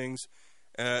rush things,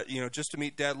 just to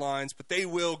meet deadlines. But they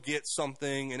will get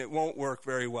something, and it won't work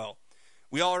very well.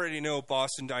 We already know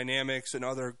Boston Dynamics and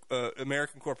other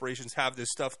American corporations have this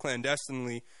stuff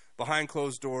clandestinely behind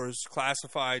closed doors,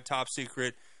 classified, top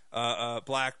secret,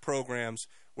 black programs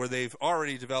where they've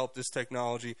already developed this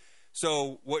technology.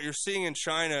 So what you're seeing in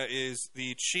China is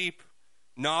the cheap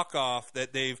knockoff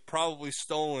that they've probably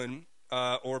stolen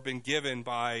or been given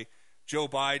by Joe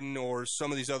Biden or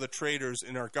some of these other traitors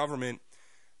in our government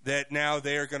that now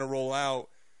they are going to roll out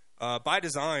by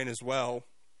design as well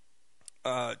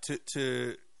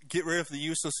to get rid of the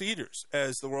useless eaters,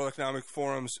 as the World Economic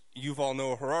Forum's Yuval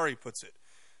Noah Harari puts it.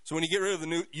 So when you get rid of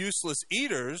the useless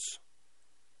eaters,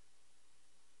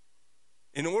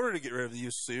 in order to get rid of the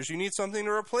useless leaders, you need something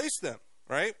to replace them,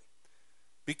 right?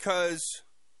 Because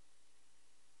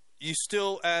you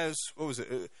still, as, what was it?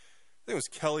 I think it was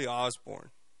Kelly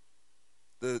Osbourne,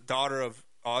 the daughter of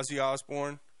Ozzy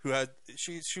Osbourne, who had,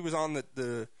 she was on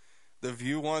the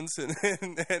View once, and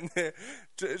they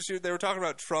were talking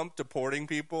about Trump deporting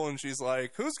people, and she's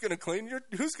like, who's gonna clean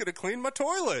my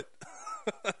toilet?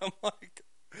 I'm like,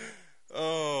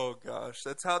 oh gosh,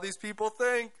 that's how these people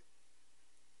think.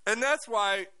 And that's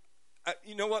why,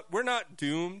 you know what, we're not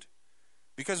doomed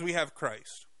because we have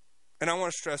Christ. And I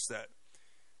want to stress that.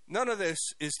 None of this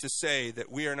is to say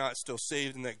that we are not still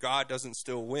saved and that God doesn't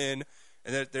still win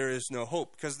and that there is no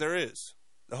hope, because there is.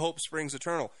 The hope springs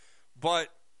eternal. But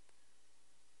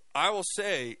I will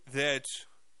say that,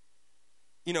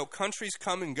 you know, countries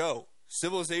come and go.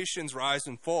 Civilizations rise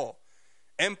and fall.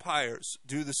 Empires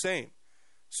do the same.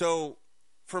 So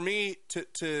for me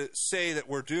to say that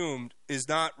we're doomed is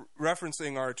not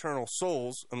referencing our eternal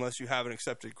souls, unless you haven't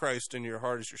accepted Christ in your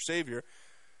heart as your Savior,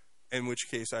 in which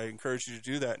case I encourage you to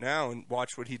do that now and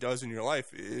watch what he does in your life.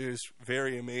 It is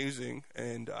very amazing,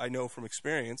 and I know from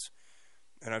experience,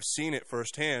 and I've seen it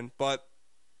firsthand, but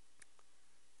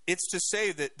it's to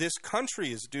say that this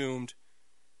country is doomed,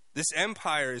 this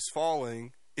empire is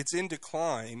falling, it's in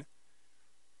decline,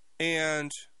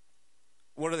 and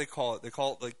what do they call it? They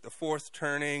call it like the fourth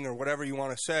turning or whatever you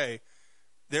want to say.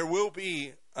 There will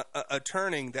be a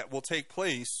turning that will take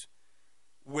place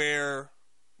where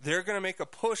they're going to make a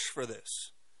push for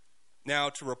this. Now,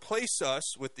 to replace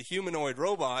us with the humanoid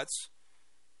robots,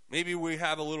 maybe we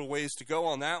have a little ways to go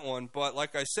on that one, but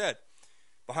like I said,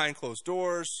 behind closed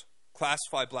doors,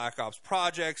 classified black ops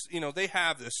projects, you know, they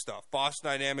have this stuff. Boston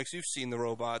Dynamics, you've seen the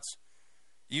robots.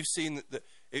 You've seen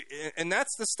and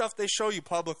that's the stuff they show you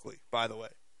publicly, by the way.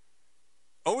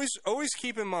 Always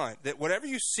keep in mind that whatever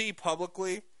you see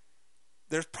publicly,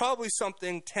 there's probably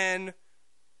something 10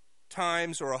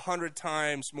 times or 100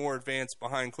 times more advanced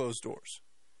behind closed doors.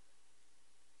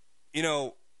 You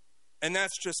know, and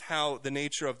that's just how the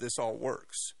nature of this all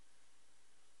works.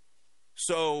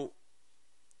 So,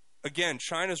 again,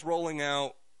 China's rolling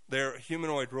out their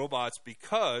humanoid robots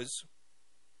because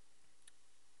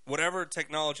whatever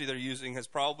technology they're using has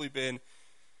probably been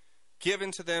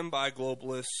given to them by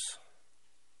globalists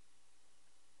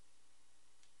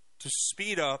to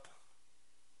speed up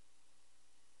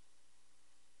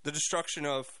the destruction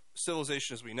of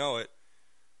civilization as we know it.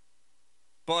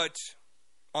 But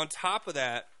on top of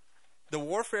that, the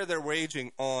warfare they're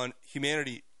waging on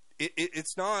humanity,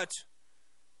 it's not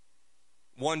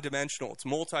one-dimensional. It's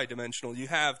multi-dimensional. You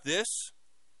have this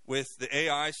with the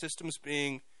AI systems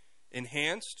being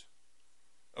enhanced,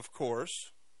 of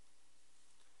course.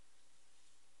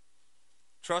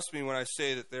 Trust me when I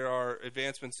say that there are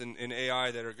advancements in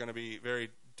AI that are going to be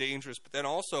very dangerous. But then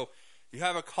also, you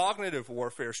have a cognitive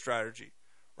warfare strategy,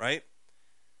 right?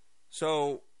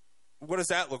 So what does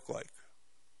that look like?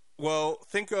 Well,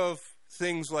 think of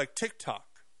things like TikTok,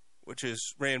 which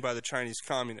is ran by the Chinese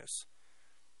communists.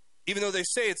 Even though they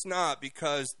say it's not,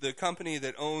 because the company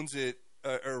that owns it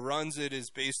or runs it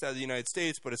is based out of the United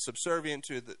States, but it's subservient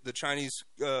to the Chinese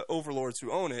overlords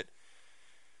who own it.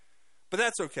 But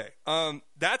that's okay.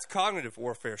 That's cognitive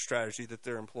warfare strategy that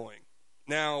they're employing.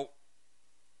 Now,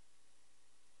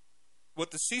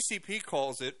 what the CCP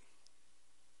calls it,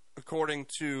 according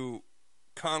to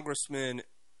Congressman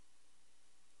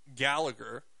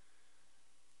Gallagher,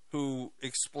 who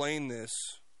explained this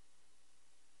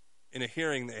in a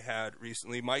hearing they had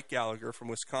recently, Mike Gallagher from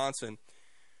Wisconsin,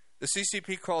 the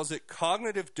CCP calls it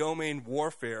cognitive domain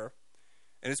warfare,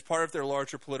 and it's part of their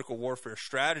larger political warfare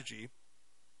strategy.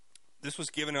 This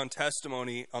was given on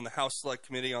testimony on the House Select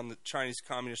Committee on the Chinese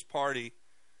Communist Party.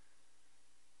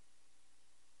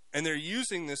 And they're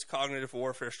using this cognitive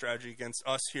warfare strategy against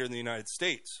us here in the United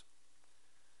States.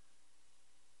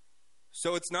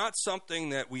 So it's not something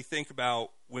that we think about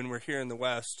when we're here in the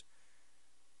West,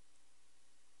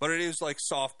 but it is like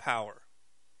soft power.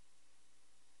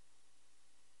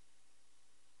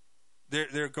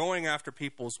 They're going after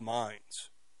people's minds.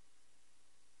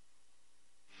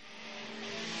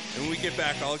 And when we get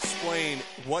back, I'll explain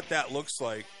what that looks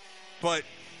like. But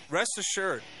rest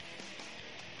assured,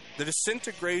 the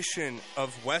disintegration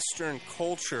of Western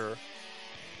culture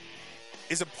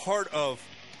is a part of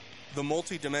the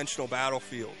multidimensional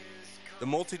battlefield, the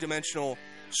multidimensional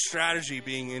strategy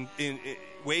being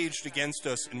waged against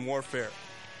us in warfare,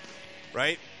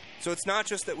 right? So it's not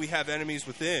just that we have enemies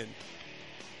within.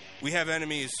 We have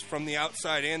enemies from the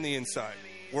outside and the inside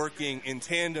working in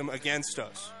tandem against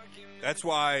us. That's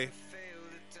why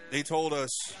they told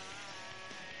us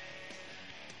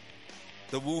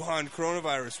the Wuhan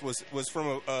coronavirus was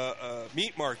from a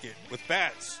meat market with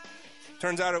bats.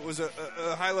 Turns out it was a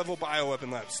high-level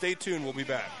bioweapon lab. Stay tuned. We'll be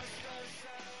back.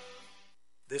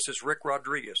 This is Rick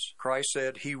Rodriguez. Christ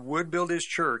said he would build his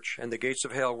church and the gates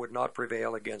of hell would not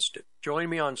prevail against it. Join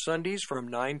me on Sundays from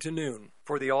 9 to noon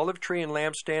for the Olive Tree and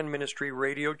Lampstand Ministry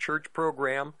Radio Church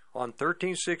program on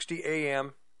 1360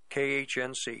 AM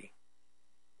KHNC.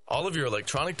 All of your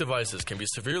electronic devices can be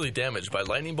severely damaged by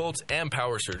lightning bolts and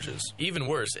power surges. Even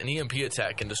worse, an EMP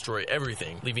attack can destroy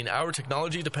everything, leaving our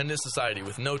technology-dependent society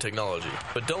with no technology.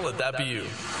 But don't let that be you.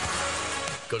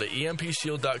 Go to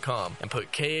EMPShield.com and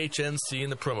put KHNC in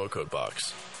the promo code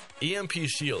box. EMP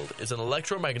Shield is an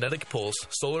electromagnetic pulse,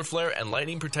 solar flare, and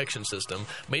lightning protection system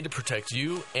made to protect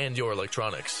you and your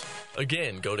electronics.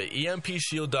 Again, go to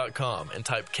EMPShield.com and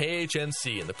type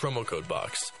KHNC in the promo code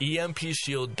box.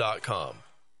 EMPShield.com.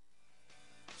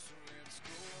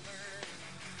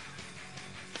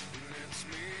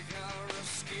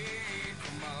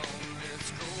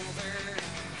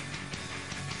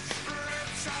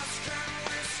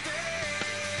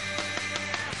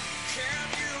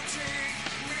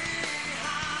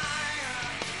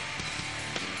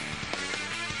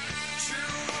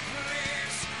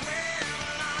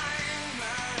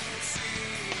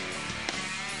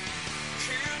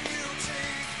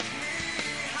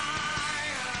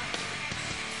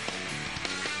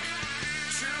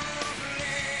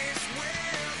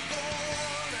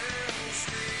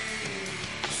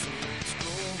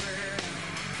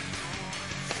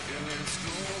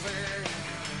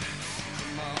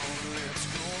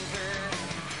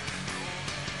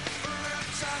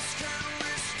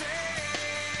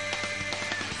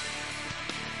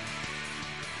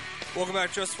 Welcome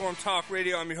back, Just Form Talk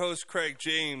Radio. I'm your host, Craig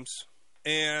James,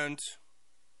 and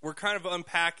we're kind of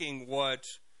unpacking what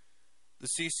the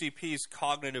CCP's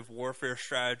cognitive warfare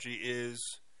strategy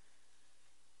is.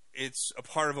 It's a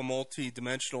part of a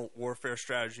multi-dimensional warfare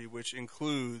strategy, which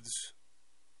includes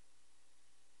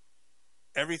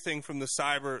everything from the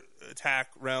cyber attack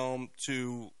realm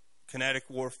to kinetic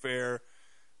warfare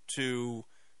to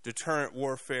deterrent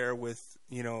warfare with,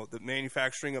 the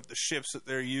manufacturing of the ships that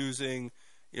they're using,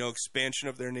 expansion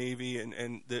of their Navy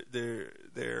and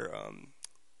their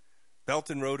Belt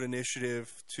and Road Initiative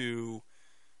to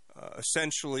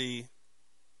essentially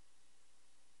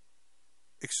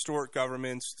extort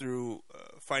governments through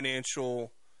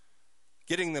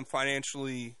getting them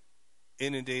financially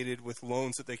inundated with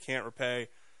loans that they can't repay.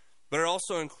 But it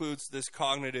also includes this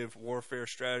cognitive warfare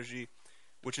strategy,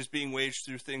 which is being waged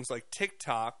through things like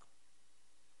TikTok.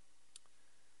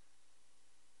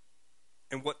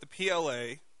 And what the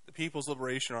PLA, the People's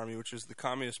Liberation Army, which is the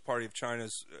Communist Party of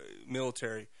China's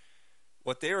military,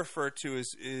 what they refer to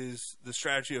is the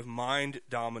strategy of mind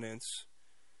dominance,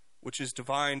 which is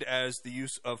defined as the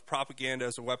use of propaganda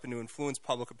as a weapon to influence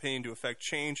public opinion to affect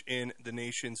change in the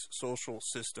nation's social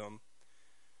system.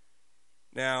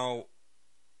 Now,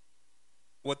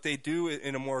 what they do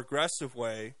in a more aggressive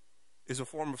way is a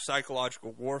form of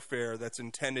psychological warfare that's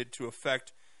intended to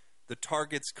affect the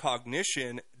target's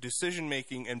cognition,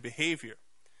 decision-making, and behavior.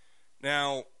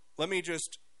 Now, let me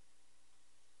just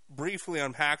briefly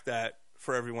unpack that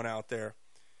for everyone out there.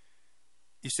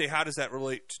 You say, how does that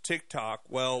relate to TikTok?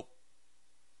 Well,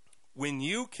 when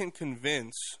you can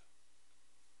convince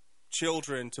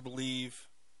children to believe,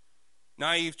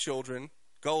 naive children,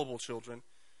 gullible children,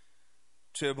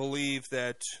 to believe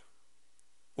that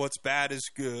what's bad is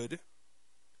good,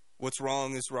 what's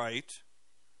wrong is right,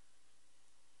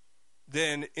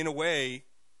 then in a way,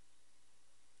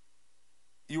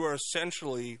 you are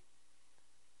essentially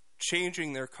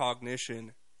changing their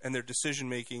cognition and their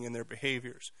decision-making and their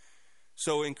behaviors.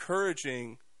 So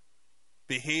encouraging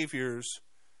behaviors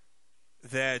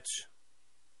that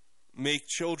make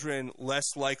children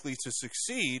less likely to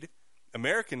succeed,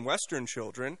 American Western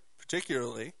children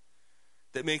particularly,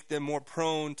 that make them more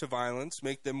prone to violence,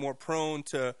 make them more prone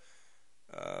to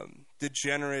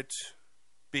degenerate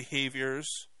behaviors,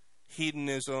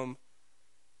 hedonism,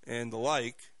 and the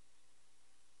like,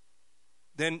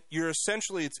 then you're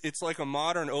essentially, it's like a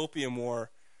modern opium war,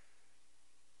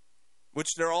 which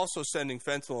they're also sending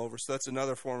fentanyl over, so that's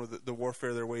another form of the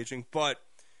warfare they're waging. But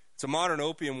it's a modern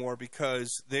opium war because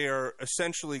they are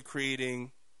essentially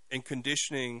creating and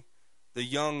conditioning the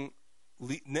young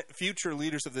future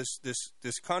leaders of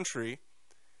this country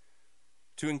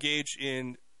to engage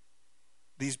in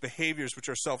these behaviors which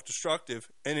are self-destructive,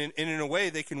 and in a way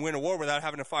they can win a war without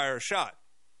having to fire a shot,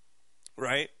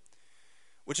 right?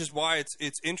 Which is why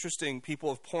it's interesting. People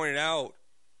have pointed out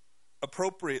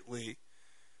appropriately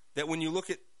that when you look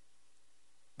at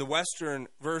the Western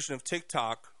version of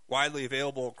TikTok, widely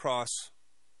available across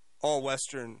all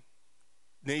Western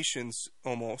nations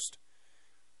almost.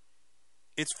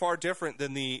 It's far different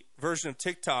than the version of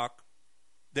TikTok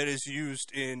that is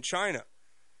used in China.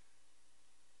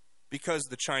 Because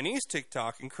the Chinese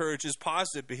TikTok encourages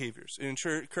positive behaviors. It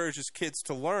encourages kids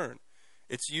to learn.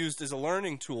 It's used as a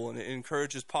learning tool, and it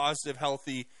encourages positive,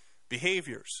 healthy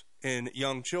behaviors in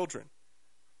young children.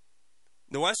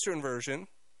 The Western version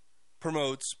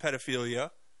promotes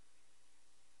pedophilia,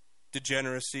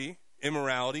 degeneracy,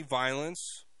 immorality,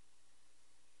 violence,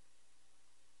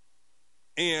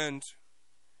 and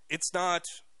it's not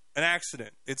an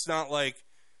accident. It's not like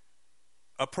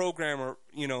a programmer,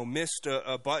 missed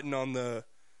a button on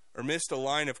or missed a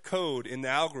line of code in the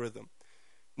algorithm.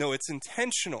 No, it's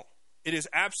intentional. It is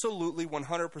absolutely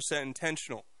 100%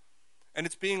 intentional. And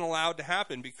it's being allowed to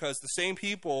happen because the same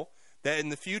people that in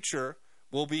the future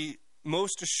will be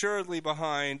most assuredly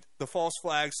behind the false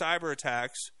flag cyber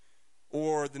attacks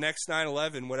or the next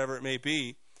 9/11, whatever it may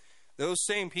be, those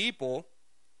same people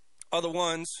are the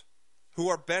ones who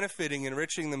are benefiting and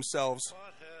enriching themselves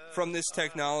from this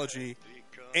technology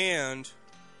and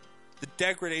the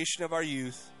degradation of our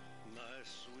youth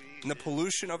and the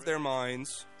pollution of their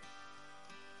minds.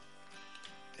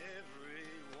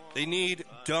 They need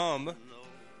dumb,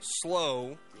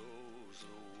 slow,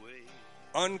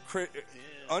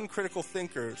 uncritical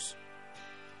thinkers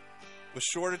with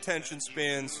short attention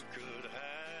spans,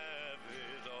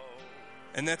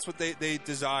 and that's what they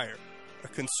desire, a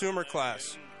consumer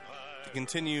class to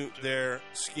continue their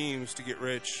schemes to get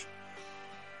rich.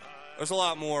 There's a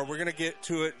lot more. We're going to get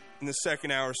to it in the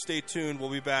second hour. Stay tuned. We'll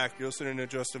be back. You're listening to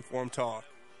Just Informed Talk.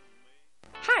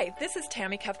 Hi, this is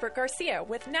Tammy Cuthbert Garcia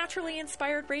with Naturally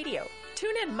Inspired Radio.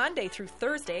 Tune in Monday through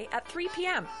Thursday at 3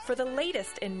 p.m. for the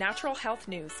latest in natural health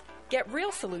news. Get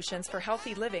real solutions for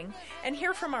healthy living and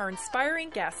hear from our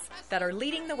inspiring guests that are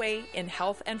leading the way in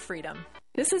health and freedom.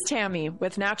 This is Tammy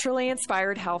with Naturally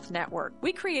Inspired Health Network.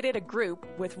 We created a group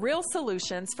with real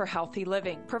solutions for healthy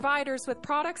living. Providers with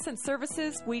products and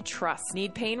services we trust.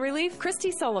 Need pain relief?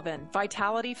 Christy Sullivan,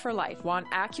 Vitality for Life.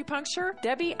 Want acupuncture?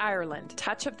 Debbie Ireland,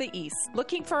 Touch of the East.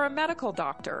 Looking for a medical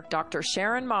doctor? Dr.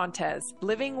 Sharon Montez,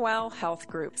 Living Well Health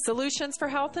Group. Solutions for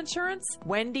health insurance?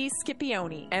 Wendy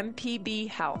Scipione, MPB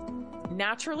Health.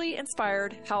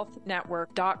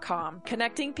 NaturallyInspiredHealthNetwork.com.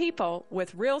 Connecting people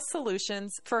with real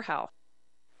solutions for health.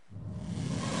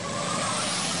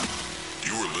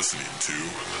 You are listening to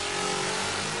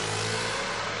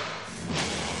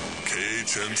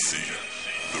KHNC,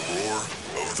 the roar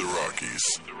of the Rockies.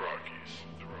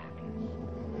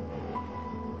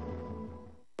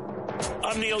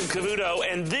 I'm Neil Cavuto,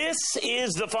 and this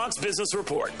is the Fox Business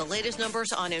Report. The latest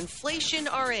numbers on inflation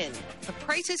are in. The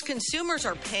prices consumers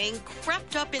are paying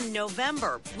crept up in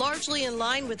November, largely in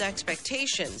line with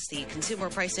expectations. The Consumer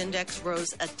Price Index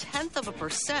rose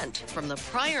 0.1% from the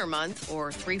prior month,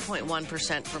 or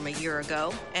 3.1% from a year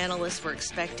ago. Analysts were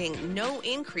expecting no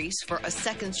increase for a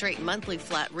second straight monthly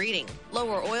flat reading.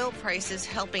 Lower oil prices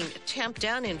helping tamp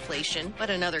down inflation, but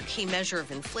another key measure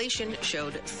of inflation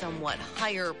showed somewhat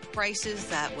higher prices.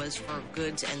 That was for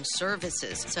goods and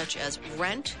services, such as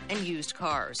rent and used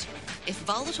cars. If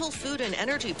volatile food and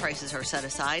energy prices are set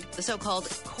aside, the so-called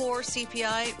core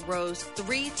CPI rose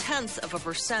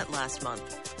 0.3% last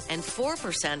month and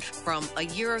 4% from a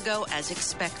year ago as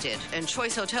expected. And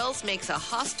Choice Hotels makes a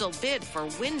hostile bid for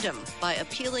Wyndham by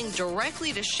appealing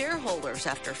directly to shareholders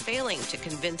after failing to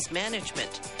convince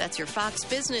management. That's your Fox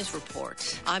Business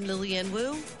Report. I'm Lillian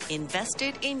Wu,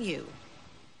 invested in you.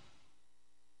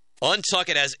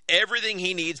 Untuckit has everything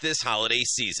he needs this holiday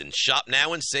season. Shop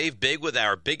now and save big with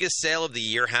our biggest sale of the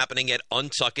year happening at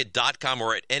Untuckit.com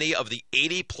or at any of the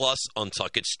 80-plus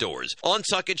Untuckit stores.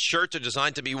 Untuckit shirts are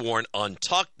designed to be worn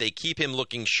untucked. They keep him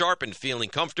looking sharp and feeling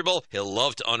comfortable. He'll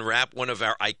love to unwrap one of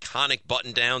our iconic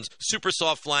button-downs, super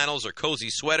soft flannels, or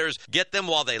cozy sweaters. Get them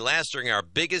while they last during our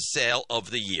biggest sale of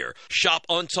the year. Shop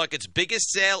Untuckit's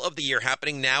biggest sale of the year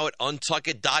happening now at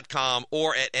Untuckit.com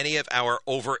or at any of our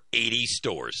over 80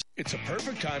 stores. It's a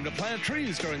perfect time to plant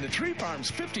trees during the Tree Farm's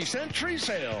 50-cent tree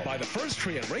sale. Buy the first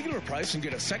tree at regular price and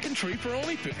get a second tree for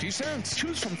only 50 cents.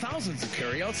 Choose from thousands of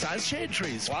carry-out size shade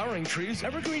trees, flowering trees,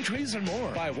 evergreen trees, and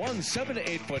more. Buy one 7 to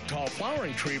 8 foot tall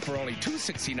flowering tree for only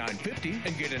 $269.50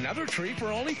 and get another tree for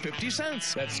only 50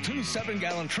 cents. That's 2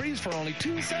 7-gallon trees for only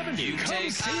 $2.70. You Come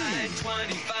take see.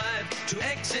 I-25 to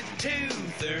exit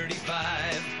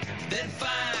 235, then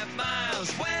 5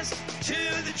 miles west to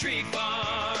the Tree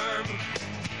Farm.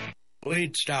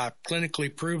 Bleed Stop, clinically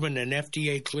proven and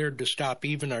FDA cleared to stop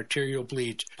even arterial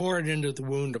bleeds. Pour it into the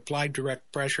wound, apply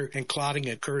direct pressure, and clotting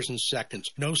occurs in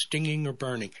seconds. No stinging or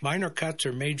burning. Minor cuts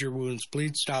or major wounds,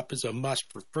 Bleed Stop is a must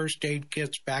for first aid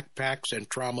kits, backpacks, and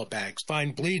trauma bags.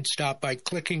 Find Bleed Stop by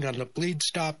clicking on the Bleed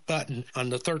Stop button on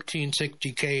the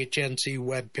 1360 KHNC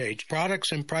webpage.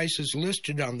 Products and prices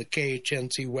listed on the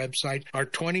KHNC website are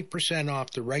 20% off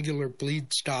the regular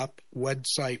Bleed Stop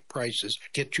website prices.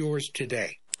 Get yours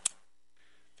today.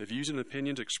 The views and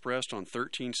opinions expressed on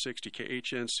 1360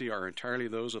 KHNC are entirely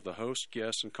those of the host,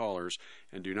 guests, and callers,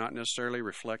 and do not necessarily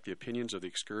reflect the opinions of the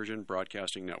Excursion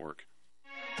Broadcasting Network.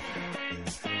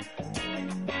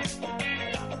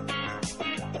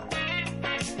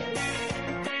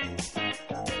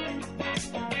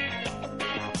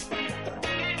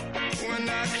 When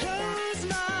I close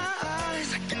my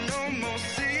eyes, I can almost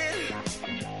see it.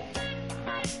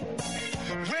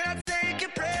 When I take a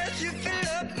breath, you fill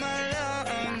up my lungs.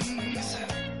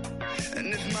 And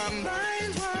if my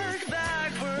mind works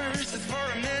backwards just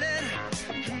for a minute,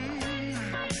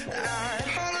 I'd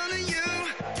hold on to you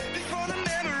before the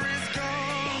memory's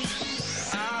gone.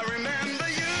 I remember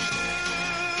you,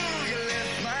 you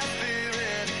lift my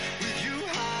spirit. With you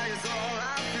high is all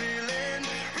I'm feeling.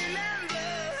 Remember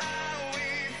how we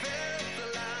felt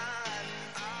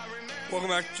alive. Welcome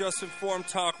back to Just Informed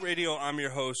Talk Radio. I'm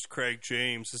your host, Craig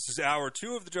James. This is hour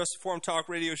 2 of the Just Informed Talk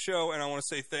Radio show, and I want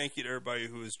to say thank you to everybody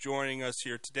who is joining us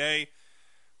here today.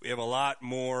 We have a lot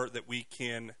more that we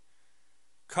can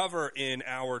cover in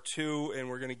hour 2, and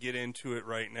we're going to get into it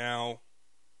right now.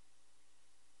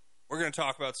 We're going to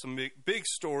talk about some big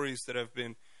stories that have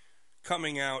been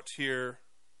coming out here,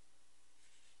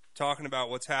 talking about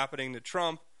what's happening to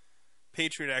Trump,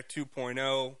 Patriot Act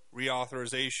 2.0,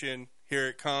 reauthorization, here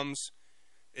it comes.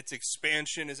 Its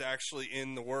expansion is actually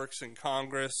in the works in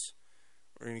Congress.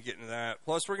 We're going to get into that.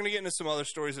 Plus, we're going to get into some other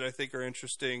stories that I think are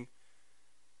interesting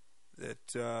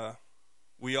that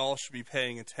we all should be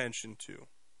paying attention to.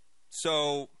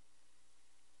 So,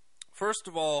 first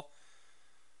of all,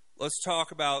 let's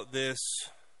talk about this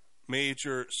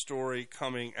major story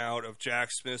coming out of Jack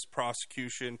Smith's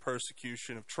persecution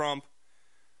of Trump.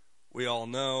 We all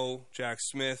know Jack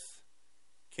Smith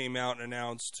came out and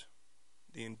announced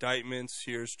the indictments.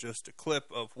 Here's just a clip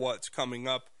of what's coming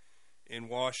up in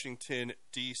Washington,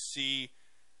 D.C.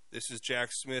 This is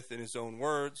Jack Smith in his own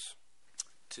words.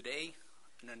 Today,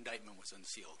 an indictment was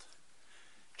unsealed,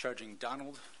 charging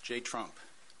Donald J. Trump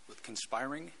with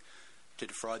conspiring to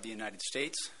defraud the United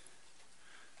States,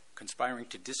 conspiring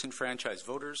to disenfranchise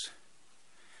voters,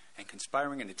 and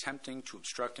conspiring and attempting to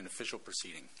obstruct an official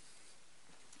proceeding.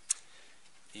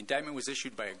 The indictment was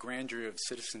issued by a grand jury of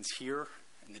citizens here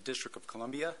in the District of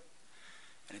Columbia,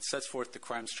 and it sets forth the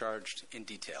crimes charged in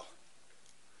detail.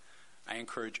 I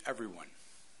encourage everyone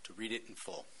to read it in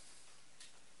full.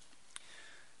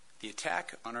 The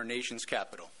attack on our nation's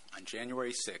capital on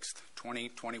January 6,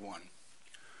 2021,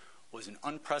 was an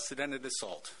unprecedented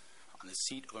assault on the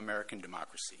seat of American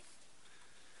democracy.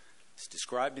 As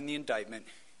described in the indictment,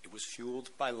 it was fueled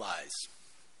by lies.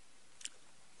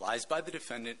 Lies by the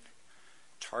defendant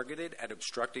targeted at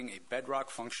obstructing a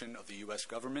bedrock function of the U.S.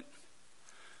 government,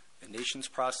 the nation's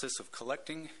process of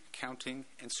collecting, counting,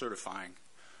 and certifying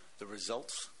the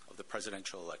results of the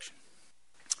presidential election.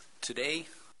 Today,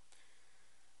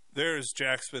 there's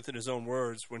Jack Smith in his own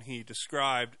words when he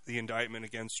described the indictment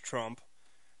against Trump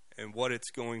and what it's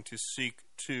going to seek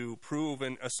to prove.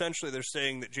 And essentially they're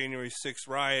saying that January 6th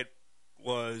riot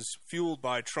was fueled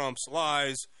by Trump's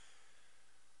lies,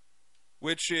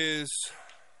 which is...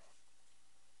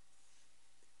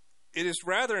 It is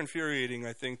rather infuriating,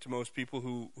 I think, to most people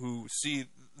who see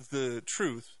the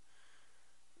truth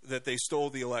that they stole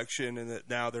the election and that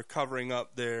now they're covering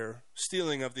up their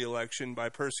stealing of the election by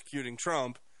persecuting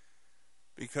Trump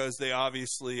because they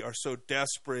obviously are so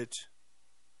desperate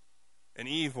and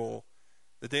evil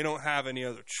that they don't have any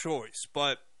other choice.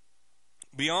 But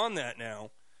beyond that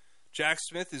now, Jack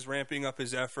Smith is ramping up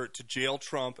his effort to jail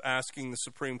Trump, asking the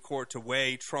Supreme Court to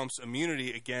weigh Trump's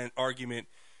immunity argument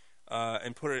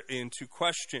and put it into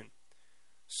question.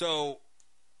 So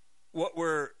what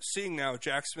we're seeing now,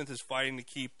 Jack Smith is fighting to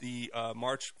keep the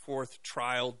March 4th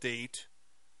trial date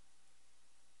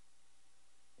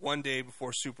one day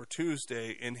before Super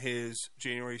Tuesday in his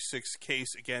January 6th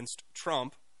case against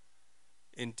Trump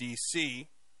in D.C.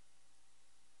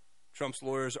 Trump's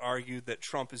lawyers argued that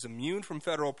Trump is immune from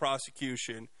federal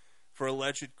prosecution for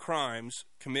alleged crimes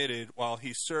committed while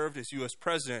he served as U.S.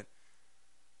 president.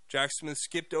 Jack Smith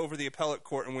skipped over the appellate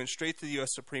court and went straight to the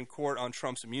U.S. Supreme Court on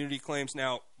Trump's immunity claims.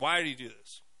 Now, why did he do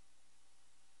this?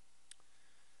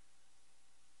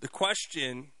 The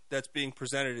question that's being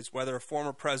presented is whether a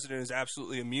former president is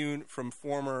absolutely immune from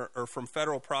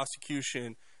federal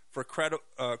prosecution for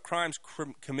crimes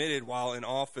committed while in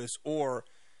office, or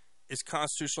is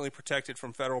constitutionally protected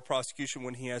from federal prosecution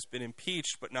when he has been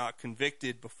impeached but not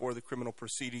convicted before the criminal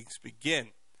proceedings begin.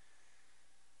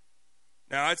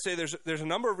 Now, I'd say there's a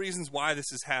number of reasons why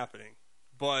this is happening,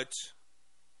 but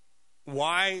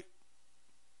why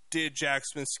did Jack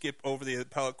Smith skip over the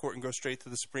appellate court and go straight to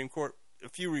the Supreme Court? A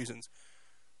few reasons.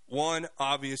 One,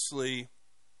 obviously,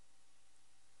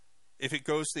 if it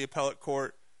goes to the appellate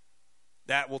court,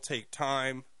 that will take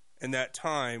time, and that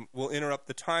time will interrupt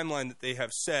the timeline that they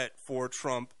have set for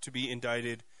Trump to be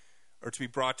indicted or to be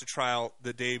brought to trial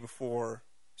the day before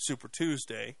Super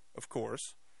Tuesday, of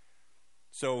course.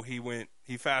 So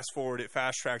he fast-forwarded,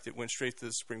 fast-tracked it, went straight to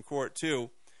the Supreme Court, too.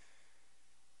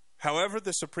 However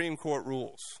the Supreme Court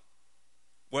rules,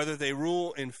 whether they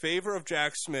rule in favor of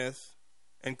Jack Smith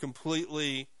and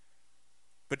completely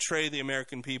betray the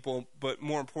American people, but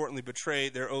more importantly, betray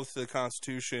their oath to the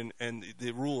Constitution and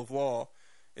the rule of law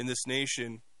in this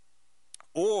nation,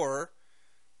 or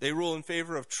they rule in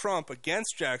favor of Trump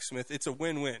against Jack Smith, it's a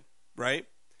win-win, right?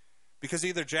 Because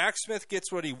either Jack Smith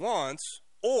gets what he wants,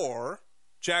 or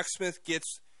Jack Smith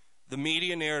gets the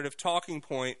media narrative talking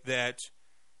point that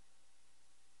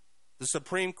the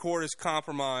Supreme Court is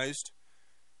compromised,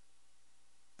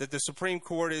 that the Supreme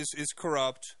Court is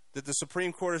corrupt, that the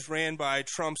Supreme Court is ran by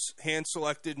Trump's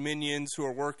hand-selected minions who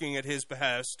are working at his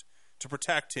behest to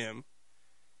protect him,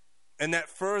 and that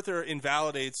further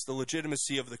invalidates the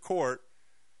legitimacy of the court,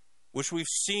 which we've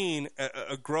seen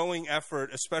a growing effort,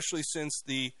 especially since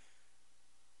the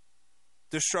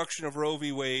destruction of Roe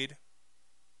v. Wade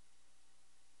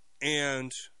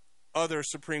and other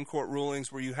Supreme Court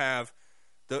rulings where you have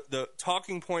the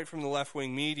talking point from the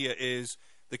left-wing media is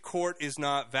the court is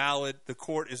not valid,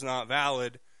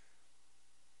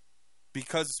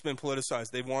 because it's been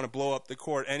politicized. They want to blow up the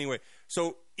court anyway.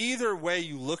 So either way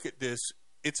you look at this,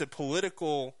 it's a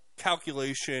political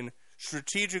calculation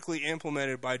strategically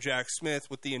implemented by Jack Smith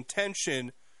with the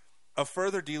intention of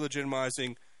further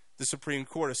delegitimizing the Supreme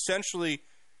Court. Essentially,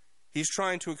 he's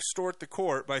trying to extort the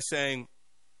court by saying,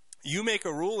 you make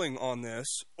a ruling on this,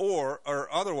 or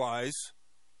otherwise,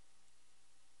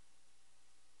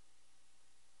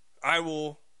 I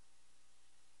will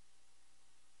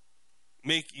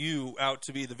make you out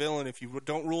to be the villain if you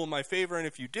don't rule in my favor, and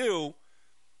if you do,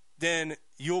 then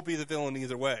you'll be the villain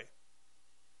either way.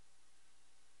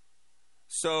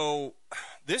 So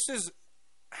this is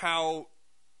how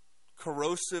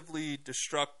corrosively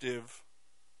destructive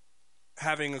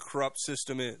having a corrupt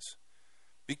system is,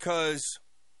 because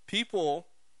people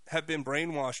have been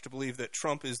brainwashed to believe that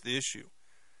Trump is the issue,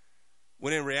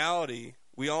 when in reality,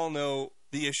 we all know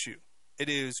the issue. It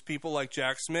is people like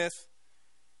Jack Smith,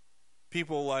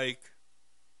 people like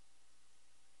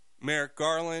Merrick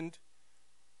Garland,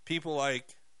 people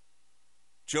like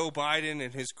Joe Biden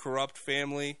and his corrupt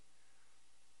family,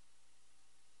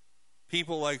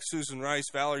 people like Susan Rice,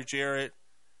 Valerie Jarrett,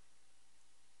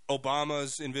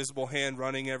 Obama's invisible hand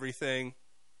running everything.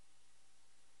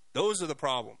 Those are the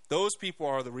problem. Those people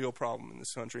are the real problem in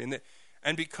this country.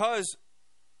 And because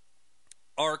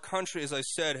our country, as I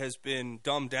said, has been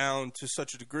dumbed down to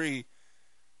such a degree,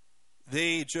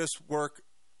 they just work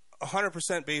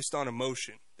 100% based on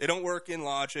emotion. They don't work in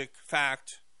logic,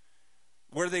 fact.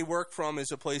 Where they work from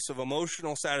is a place of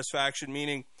emotional satisfaction,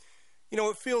 meaning, you know,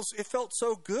 it felt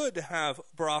so good to have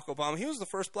Barack Obama. He was the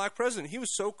first black president. He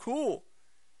was so cool.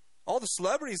 All the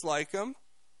celebrities like him.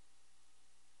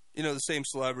 You know, the same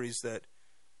celebrities that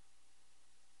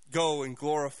go and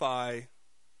glorify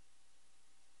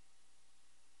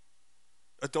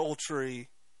adultery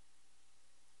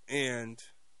and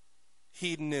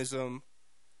hedonism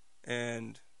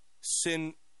and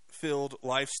sin-filled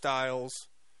lifestyles,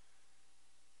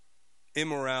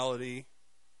 immorality,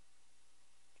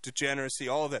 degeneracy,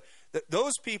 all of that.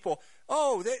 Those people,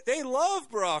 they love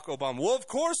Barack Obama. Well, of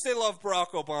course they love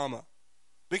Barack Obama,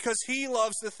 because he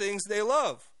loves the things they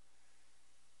love.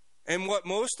 And what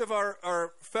most of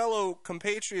our fellow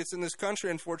compatriots in this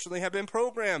country, unfortunately, have been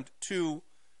programmed to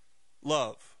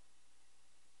love.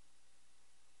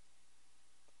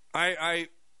 I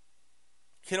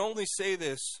can only say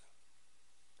this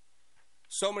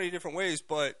so many different ways,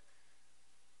 but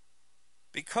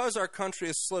because our country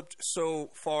has slipped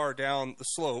so far down the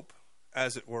slope,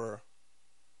 as it were,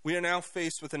 we are now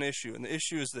faced with an issue. And the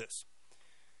issue is this,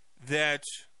 that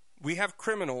we have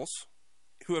criminals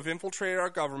who have infiltrated our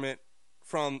government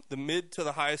from the mid to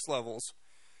the highest levels,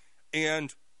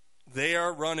 and they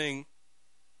are running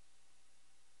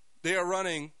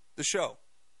the show.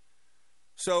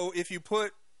 So if you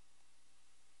put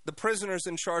the prisoners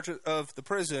in charge of the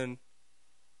prison,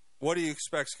 what do you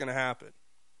expect is going to happen?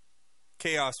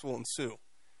 Chaos will ensue.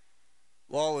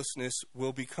 Lawlessness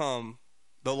will become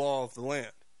the law of the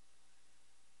land.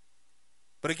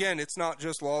 But again, it's not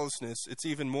just lawlessness. It's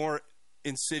even more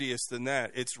insidious than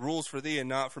that. It's rules for thee and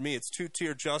not for me. It's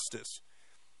two-tier justice.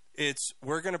 It's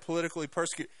we're going to politically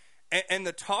persecute. And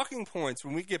the talking points,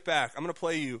 when we get back, I'm going to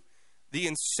play you the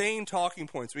insane talking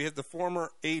points. We have the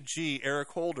former AG, Eric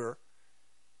Holder,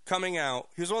 coming out.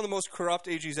 He was one of the most corrupt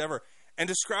AGs ever, and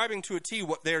describing to a T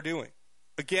what they're doing.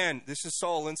 Again, this is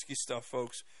Saul Alinsky stuff,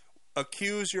 folks.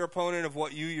 Accuse your opponent of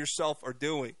what you yourself are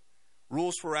doing.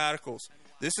 Rules for radicals.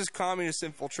 This is communist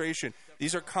infiltration.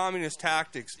 These are communist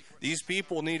tactics. These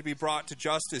people need to be brought to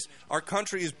justice. Our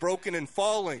country is broken and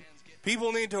falling.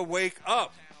 People need to wake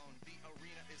up.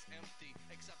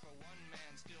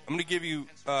 I'm going to give you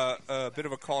a bit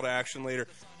of a call to action later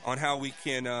on how we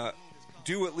can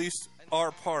do at least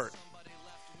our part.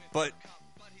 But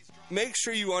make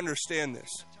sure you understand this.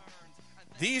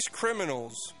 These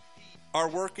criminals are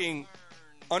working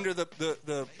under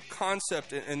the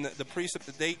concept and the precept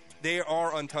that they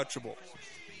are untouchable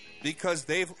because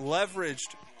they've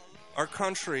leveraged our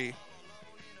country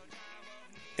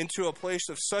into a place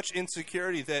of such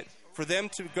insecurity that for them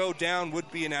to go down would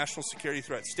be a national security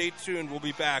threat. Stay tuned. We'll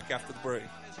be back after the break.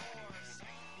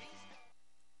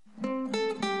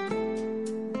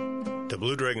 The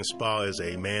Blue Dragon Spa is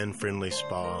a man-friendly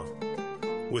spa,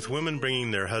 with women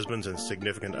bringing their husbands and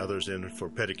significant others in for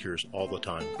pedicures all the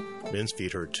time. Men's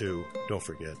feet hurt too, don't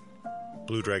forget.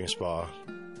 Blue Dragon Spa,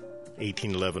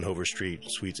 1811 Hover Street,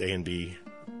 Suites A and B,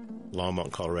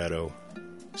 Longmont, Colorado,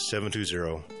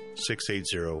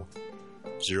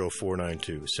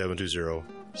 720-680-0492,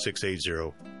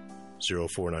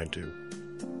 720-680-0492.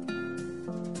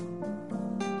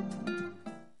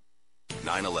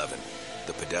 9/11,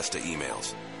 the Podesta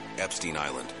emails, Epstein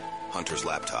Island, Hunter's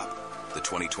laptop, the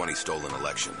 2020 stolen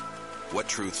election. What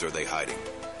truths are they hiding?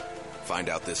 Find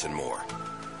out this and more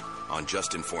on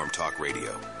Just Informed Talk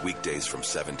Radio, weekdays from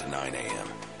 7 to 9 a.m.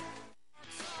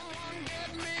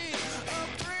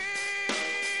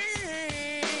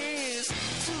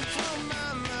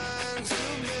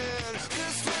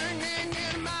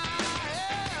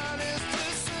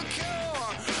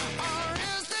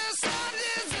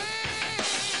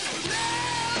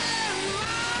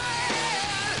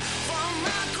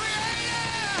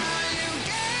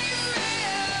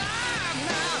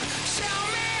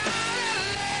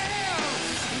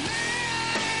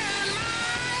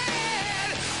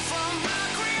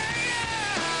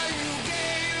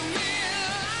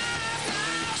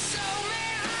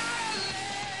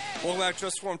 Welcome back to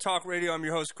Just Informed Talk Radio. I'm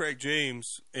your host, Craig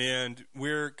James, and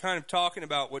we're kind of talking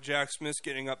about what Jack Smith's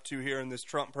getting up to here in this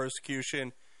Trump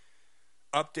persecution,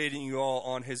 updating you all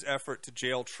on his effort to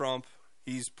jail Trump.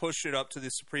 He's pushed it up to the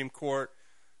Supreme Court,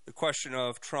 the question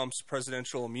of Trump's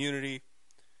presidential immunity,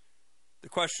 the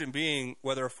question being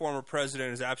whether a former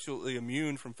president is absolutely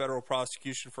immune from federal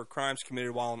prosecution for crimes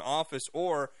committed while in office,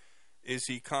 or is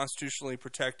he constitutionally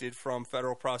protected from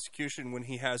federal prosecution when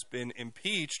he has been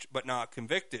impeached but not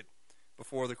convicted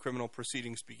before the criminal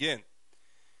proceedings begin?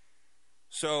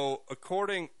 So,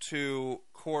 according to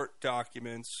court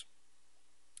documents,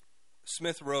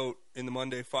 Smith wrote in the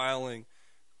Monday filing,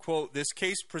 quote, "This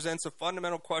case presents a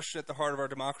fundamental question at the heart of our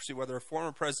democracy, whether a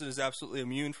former president is absolutely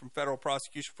immune from federal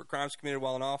prosecution for crimes committed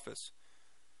while in office."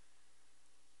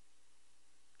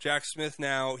 Jack Smith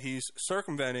now, he's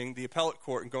circumventing the appellate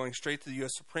court and going straight to the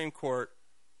U.S. Supreme Court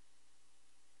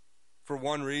for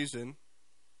one reason.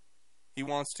 He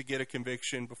wants to get a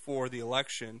conviction before the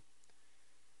election.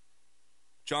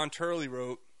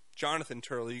 Jonathan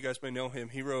Turley, you guys may know him,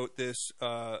 he wrote this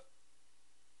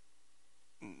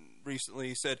recently.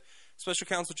 He said, Special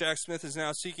Counsel Jack Smith is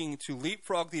now seeking to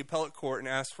leapfrog the appellate court and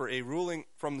ask for a ruling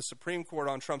from the Supreme Court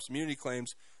on Trump's immunity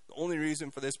claims. The only reason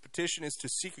for this petition is to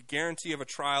seek a guarantee of a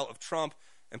trial of Trump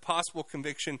and possible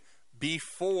conviction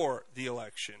before the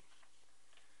election.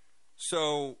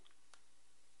 So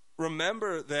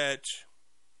remember that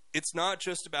it's not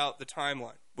just about the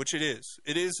timeline, which it is.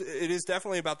 It is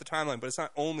definitely about the timeline, but it's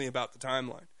not only about the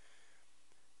timeline.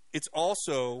 It's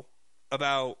also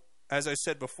about, as I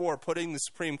said before, putting the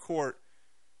Supreme Court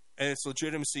and its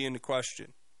legitimacy into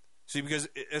question. See, because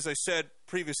as I said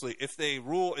previously, if they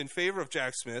rule in favor of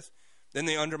Jack Smith, then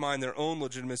they undermine their own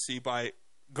legitimacy by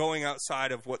going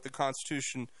outside of what the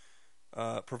Constitution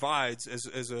provides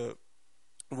as a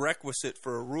requisite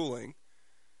for a ruling,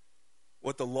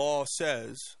 what the law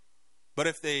says. But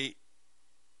if they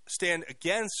stand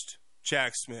against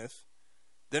Jack Smith,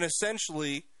 then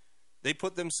essentially they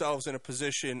put themselves in a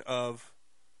position of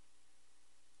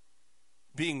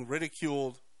being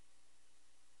ridiculed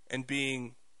and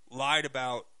being lied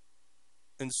about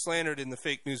and slandered in the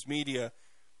fake news media,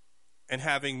 and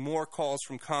having more calls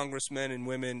from congressmen and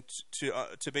women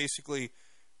to basically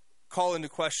call into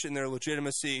question their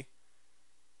legitimacy,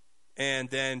 and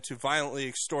then to violently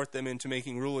extort them into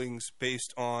making rulings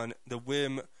based on the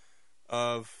will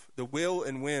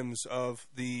and whims of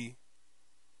the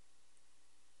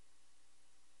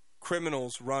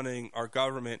criminals running our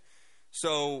government.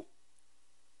 So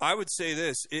I would say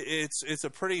this, it's a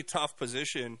pretty tough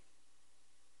position.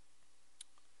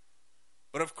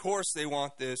 But of course they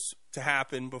want this to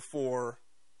happen before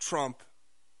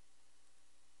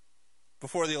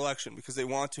the election, because they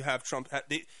want to have Trump,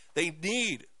 they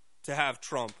need to have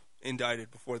Trump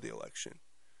indicted before the election.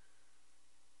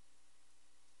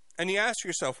 And you ask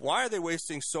yourself, why are they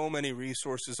wasting so many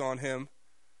resources on him?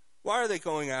 Why are they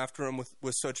going after him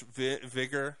with such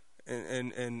vigor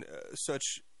and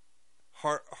such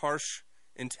harsh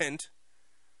intent?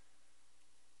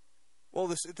 Well,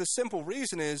 the simple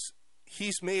reason is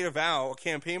he's made a vow, a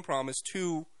campaign promise,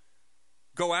 to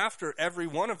go after every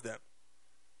one of them.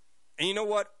 And you know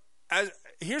what?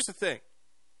 Here's the thing.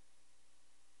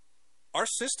 Our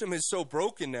system is so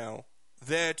broken now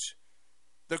that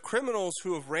the criminals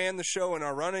who have ran the show and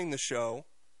are running the show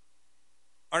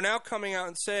are now coming out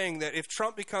and saying that if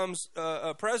Trump becomes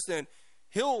a president,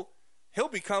 he'll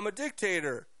become a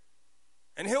dictator.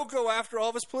 And he'll go after all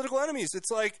of his political enemies.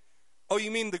 It's like, oh,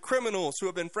 you mean the criminals who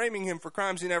have been framing him for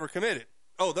crimes he never committed?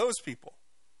 Oh, those people.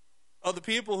 Oh, the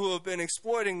people who have been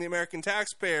exploiting the American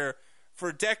taxpayer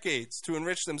for decades to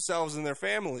enrich themselves and their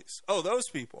families. Oh, those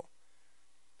people.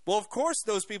 Well, of course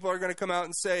those people are going to come out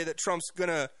and say that Trump's going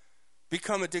to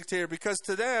become a dictator, because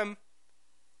to them,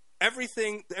 every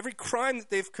crime that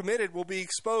they've committed will be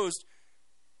exposed,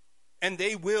 and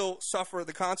they will suffer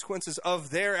the consequences of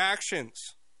their actions.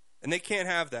 And they can't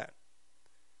have that.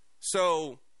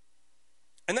 So,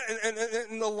 and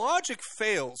the logic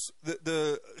fails,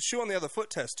 the shoe on the other foot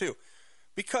test too.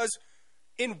 Because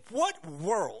in what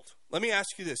world, let me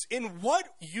ask you this, in what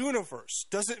universe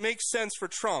does it make sense for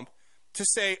Trump to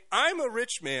say, I'm a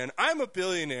rich man, I'm a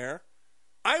billionaire,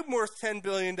 I'm worth $10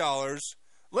 billion,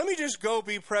 let me just go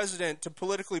be president to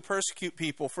politically persecute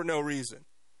people for no reason?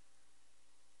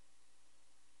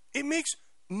 It makes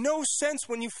no sense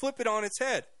when you flip it on its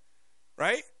head,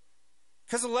 right?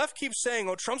 Because the left keeps saying,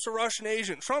 oh, Trump's a Russian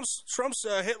agent, Trump's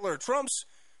Hitler, Trump's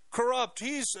corrupt,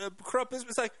 he's corrupt.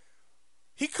 It's like,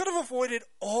 he could have avoided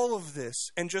all of this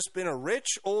and just been a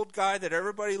rich old guy that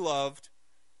everybody loved.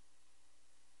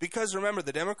 Because remember,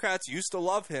 the Democrats used to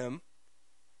love him.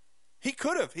 He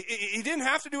could have. He didn't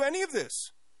have to do any of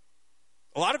this.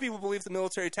 A lot of people believe the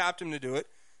military tapped him to do it.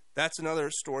 That's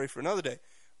another story for another day.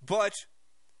 But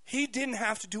he didn't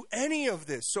have to do any of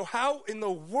this. So how in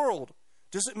the world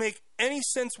does it make any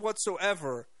sense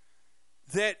whatsoever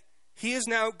that he is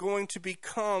now going to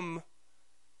become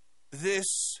this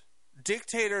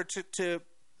dictator to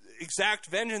exact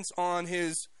vengeance on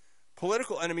his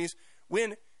political enemies,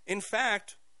 when, in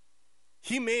fact,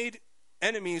 he made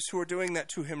enemies who are doing that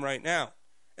to him right now?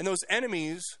 And those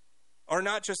enemies are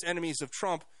not just enemies of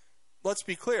Trump. Let's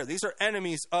be clear. These are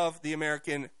enemies of the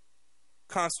American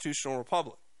constitutional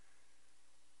republic.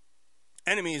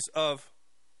 Enemies of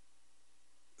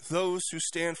those who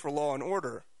stand for law and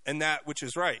order and that which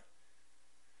is right.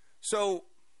 So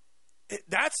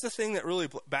that's the thing that really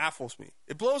baffles me.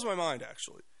 It blows my mind,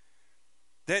 actually,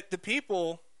 that the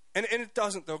people, and it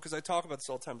doesn't, though, because I talk about this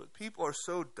all the time, but people are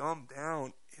so dumbed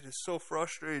down. It is so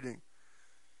frustrating.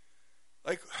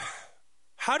 Like,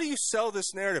 how do you sell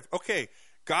this narrative? Okay,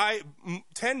 guys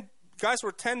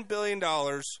worth $10 billion,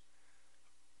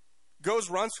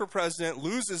 runs for president,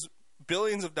 loses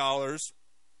billions of dollars,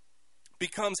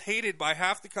 becomes hated by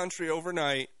half the country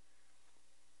overnight,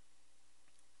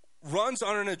 runs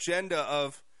on an agenda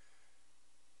of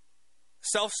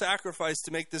self-sacrifice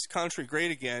to make this country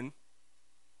great again,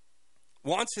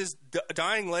 wants his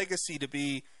dying legacy to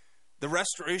be the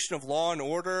restoration of law and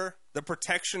order, the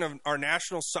protection of our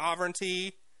national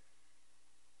sovereignty,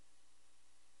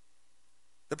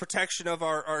 the protection of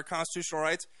our constitutional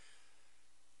rights.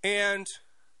 And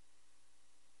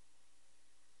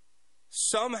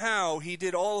somehow he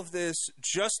did all of this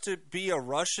just to be a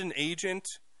Russian agent,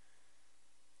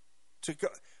 to go,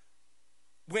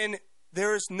 when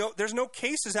there's no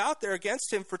cases out there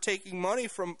against him for taking money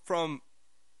from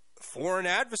foreign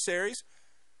adversaries.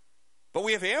 But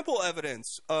we have ample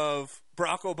evidence of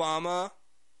Barack Obama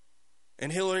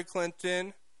and Hillary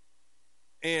Clinton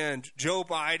and Joe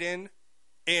Biden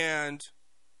and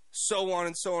so on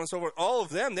and so on and so forth. All of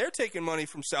them, they're taking money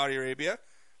from Saudi Arabia.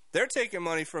 They're taking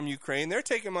money from Ukraine. They're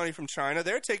taking money from China.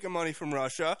 They're taking money from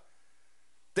Russia.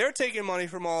 They're taking money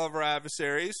from all of our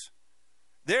adversaries.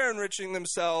 They're enriching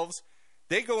themselves.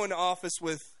 They go into office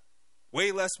with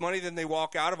way less money than they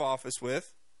walk out of office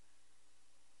with.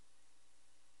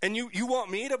 And you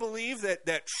want me to believe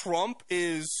that Trump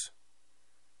is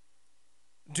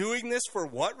doing this for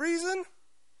what reason?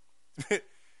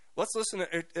 Let's listen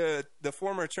to the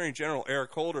former Attorney General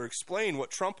Eric Holder explain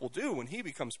what Trump will do when he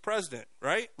becomes president,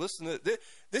 right? Listen to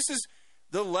this. Is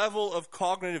the level of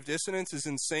cognitive dissonance is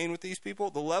insane with these people.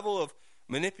 The level of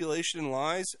manipulation and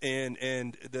lies and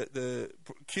the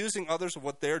accusing others of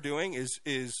what they're doing is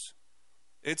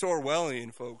it's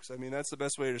Orwellian, folks. I mean, that's the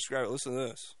best way to describe it. Listen to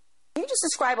this. Can you just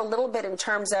describe a little bit in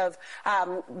terms of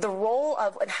the role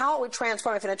of and how it would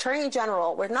transform if an attorney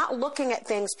general, we're not looking at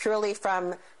things purely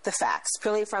from the facts,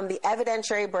 purely from the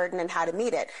evidentiary burden and how to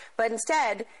meet it, but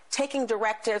instead taking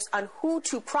directives on who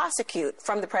to prosecute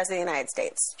from the President of the United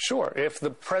States? Sure. If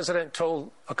the President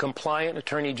told a compliant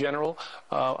attorney general,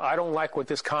 I don't like what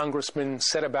this congressman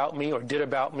said about me or did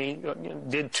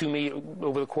to me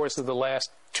over the course of the last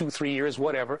 2-3 years,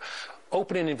 whatever,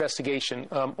 open an investigation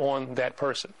on that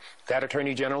person. That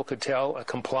attorney general could tell a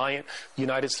compliant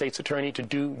United States attorney to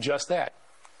do just that.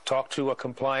 Talk to a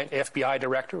compliant FBI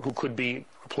director who could be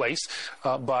replaced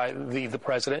by the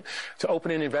president to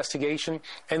open an investigation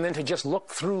and then to just look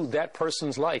through that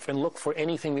person's life and look for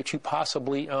anything that you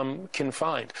possibly can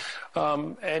find.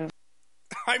 And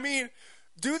I mean,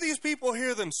 do these people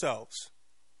hear themselves?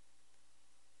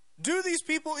 Do these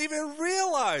people even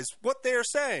realize what they are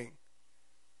saying?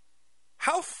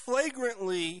 How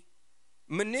flagrantly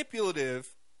manipulative,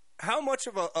 how much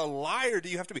of a liar do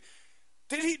you have to be?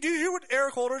 Do you hear what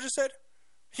Eric Holder just said?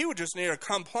 He would just need a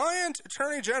compliant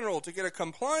attorney general to get a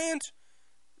compliant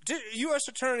U.S.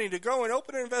 attorney to go and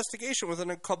open an investigation with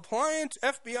a compliant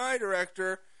FBI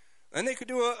director, and they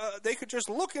could they could just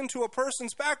look into a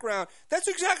person's background. That's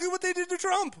exactly what they did to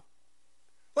Trump.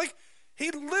 Like, he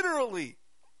literally,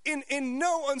 in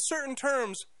no uncertain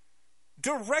terms,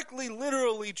 directly,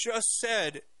 literally just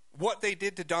said what they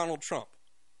did to Donald Trump.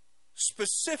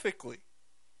 Specifically.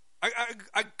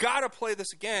 I gotta play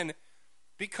this again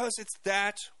because it's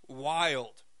that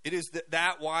wild. It is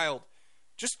that wild.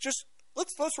 Just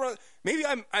let's run. Maybe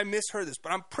I misheard this,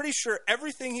 but I'm pretty sure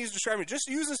everything he's describing. Just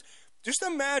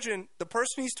imagine the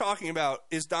person he's talking about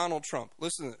is Donald Trump.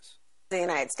 Listen to this. The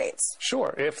United States.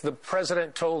 Sure. If the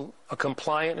president told a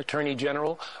compliant attorney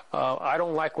general, I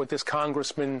don't like what this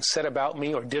congressman said about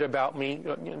me or did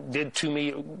to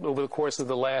me over the course of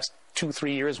the last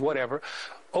 2-3 years, whatever,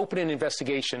 open an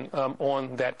investigation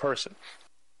on that person.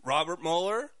 Robert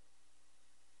Mueller,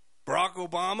 Barack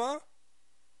Obama,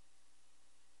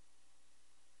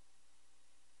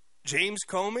 James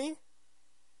Comey,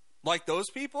 like those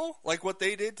people, like what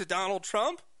they did to Donald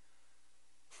Trump.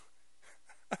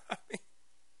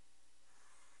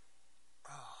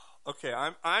 Okay,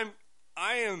 I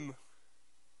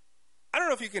don't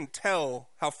know if you can tell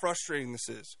how frustrating this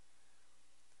is,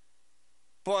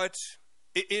 but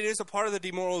it is a part of the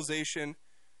demoralization.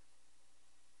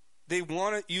 They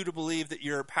want you to believe that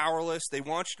you're powerless. They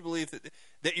want you to believe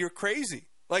that you're crazy.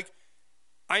 Like,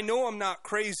 I know I'm not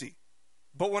crazy,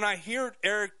 but when I hear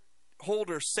Eric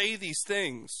Holder say these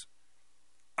things,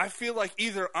 I feel like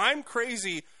either I'm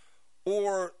crazy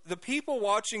or the people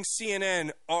watching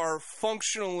CNN are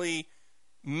functionally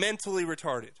mentally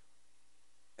retarded.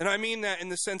 And I mean that in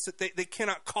the sense that they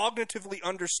cannot cognitively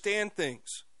understand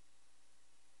things.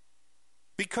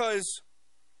 Because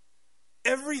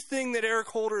everything that Eric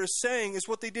Holder is saying is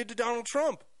what they did to Donald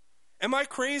Trump. Am I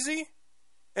crazy?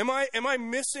 Am I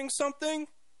missing something?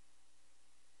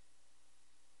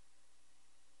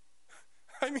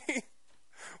 I mean,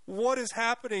 what is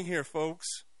happening here, folks?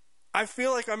 I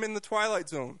feel like I'm in the Twilight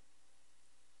Zone.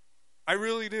 I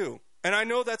really do. And I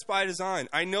know that's by design.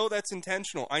 I know that's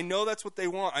intentional. I know that's what they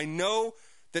want. I know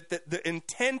that the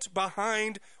intent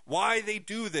behind why they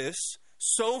do this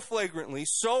so flagrantly,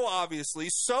 so obviously,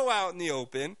 so out in the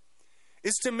open,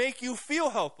 is to make you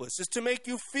feel helpless, is to make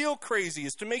you feel crazy,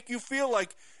 is to make you feel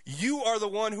like you are the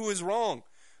one who is wrong.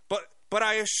 But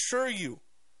I assure you,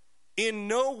 in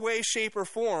no way, shape, or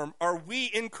form are we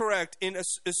incorrect in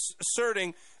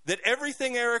asserting that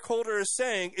everything Eric Holder is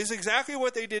saying is exactly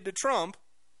what they did to Trump,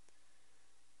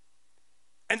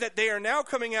 and that they are now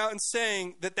coming out and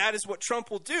saying that that is what Trump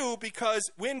will do, because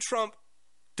when Trump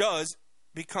does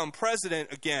become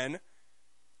president again,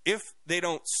 if they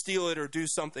don't steal it or do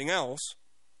something else,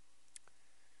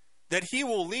 that he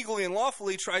will legally and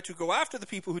lawfully try to go after the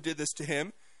people who did this to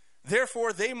him.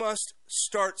 Therefore, they must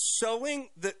start sowing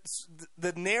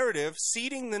the narrative,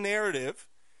 seeding the narrative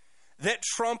that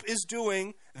Trump is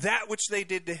doing that which they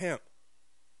did to him.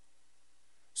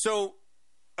 So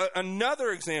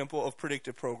another example of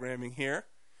predictive programming here,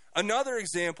 another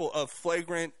example of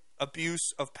flagrant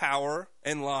abuse of power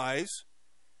and lies.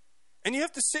 And you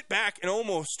have to sit back and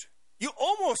almost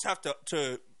have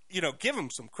to give him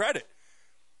some credit.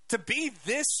 To be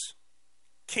this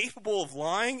capable of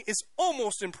lying is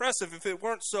almost impressive if it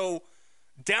weren't so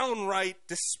downright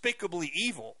despicably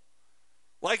evil.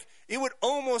 Like, it would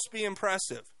almost be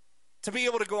impressive to be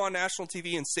able to go on national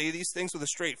TV and say these things with a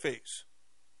straight face.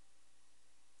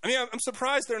 I mean, I'm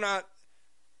surprised they're not...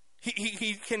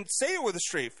 He can say it with a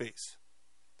straight face.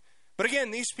 But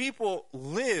again, these people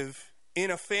live in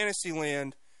a fantasy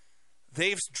land.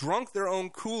 They've drunk their own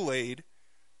Kool-Aid.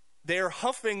 They're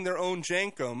huffing their own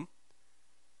jankum.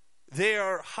 They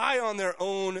are high on their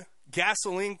own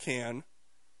gasoline can.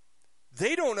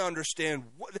 They don't understand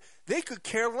what... They could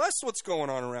care less what's going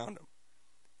on around them.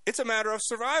 It's a matter of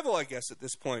survival, I guess, at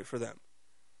this point for them.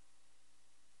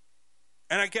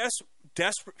 And I guess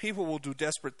desperate people will do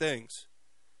desperate things.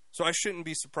 So I shouldn't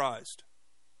be surprised.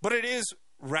 But it is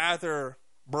rather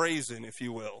brazen, if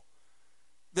you will,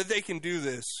 that they can do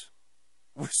this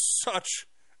with such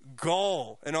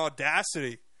gall and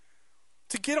audacity.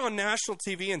 To get on national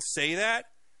TV and say that,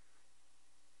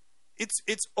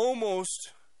 it's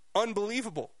almost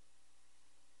unbelievable.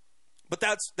 But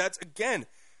that's again,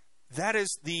 that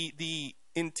is the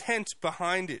intent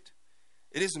behind it.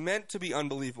 It is meant to be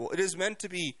unbelievable. It is meant to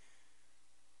be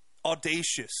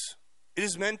audacious. It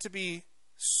is meant to be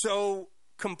so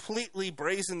completely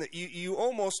brazen that you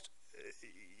almost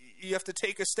you have to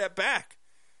take a step back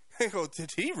and go,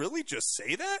 did he really just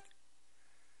say that?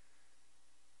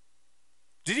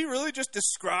 Did he really just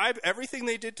describe everything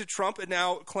they did to Trump and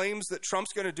now claims that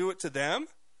Trump's going to do it to them?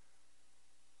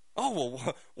 Oh,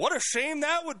 well, what a shame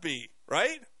that would be,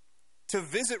 right? To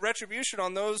visit retribution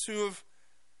on those who have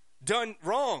done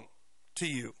wrong to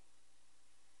you.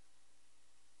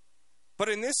 But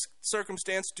in this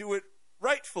circumstance, do it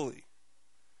rightfully.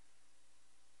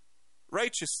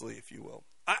 Righteously, if you will.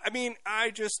 I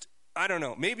don't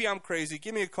know. Maybe I'm crazy.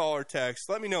 Give me a call or text.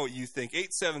 Let me know what you think.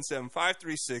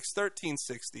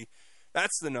 877-536-1360.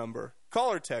 That's the number.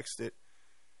 Call or text it.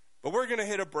 But we're going to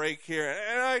hit a break here.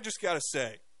 And I just got to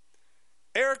say,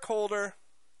 Eric Holder,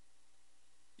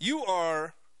 you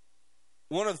are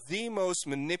one of the most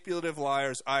manipulative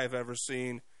liars I have ever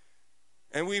seen.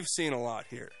 And we've seen a lot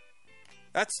here.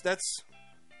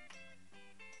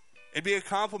 It'd be a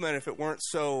compliment if it weren't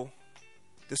so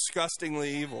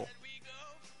disgustingly evil.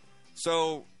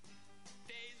 So,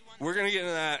 we're going to get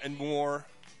into that and more.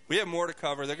 We have more to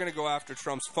cover. They're going to go after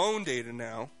Trump's phone data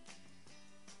now.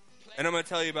 And I'm going to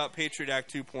tell you about Patriot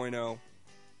Act 2.0.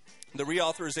 The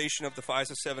reauthorization of the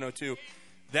FISA 702.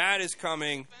 That is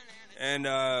coming. And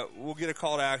we'll get a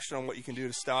call to action on what you can do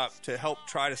to help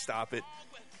try to stop it.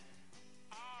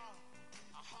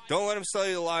 Don't let them sell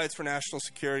you the lie. It's for national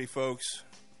security, folks.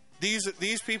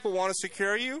 These people want to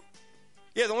secure you?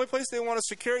 Yeah, the only place they want to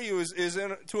secure you is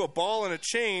to a ball and a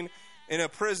chain in a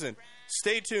prison.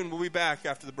 Stay tuned. We'll be back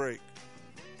after the break.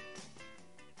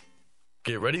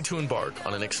 Get ready to embark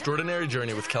on an extraordinary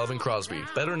journey with Kelvin Crosby,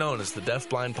 better known as the Deaf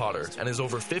Blind Potter, and his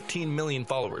over 15 million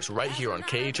followers right here on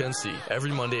KHNC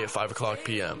every Monday at 5 o'clock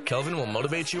p.m. Kelvin will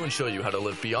motivate you and show you how to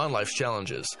live beyond life's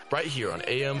challenges right here on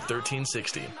AM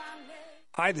 1360.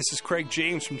 Hi, this is Craig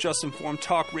James from Just Informed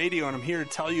Talk Radio, and I'm here to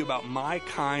tell you about My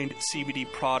Kind CBD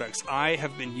products. I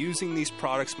have been using these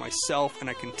products myself, and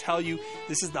I can tell you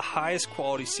this is the highest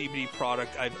quality CBD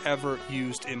product I've ever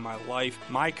used in my life.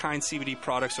 My Kind CBD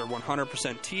products are 100%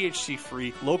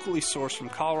 THC-free, locally sourced from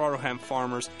Colorado hemp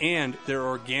farmers, and they're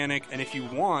organic. And if you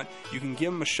want, you can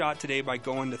give them a shot today by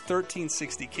going to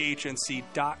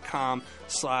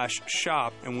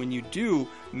 1360khnc.com/shop. And when you do,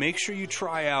 make sure you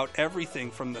try out everything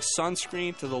from the sunscreen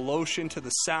to the lotion to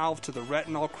the salve to the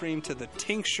retinol cream to the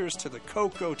tinctures to the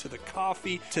cocoa to the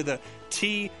coffee to the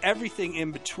tea, everything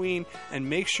in between. And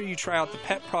make sure you try out the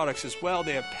pet products as well.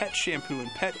 They have pet shampoo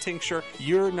and pet tincture.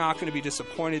 You're not going to be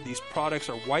disappointed. These products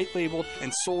are white labeled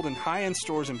and sold in high-end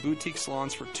stores and boutique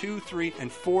salons for 2, 3,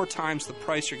 and 4 times the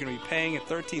price you're going to be paying at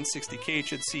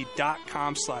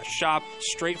 1360khnc.com/shop,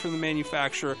 straight from the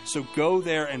manufacturer. So go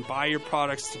there and buy your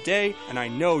products today, and I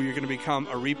know you're going to become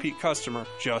a repeat customer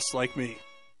just like me.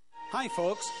 Hi,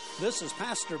 folks. This is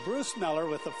Pastor Bruce Miller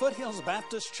with the Foothills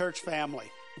Baptist Church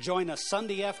family. Join us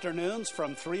Sunday afternoons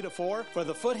from 3 to 4 for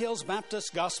the Foothills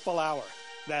Baptist Gospel Hour.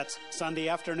 That's Sunday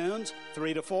afternoons,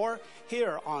 3 to 4,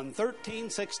 here on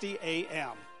 1360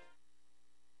 AM.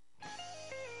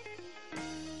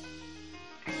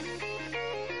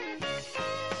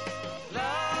 Lord,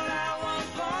 I was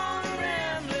born a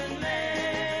rambling man.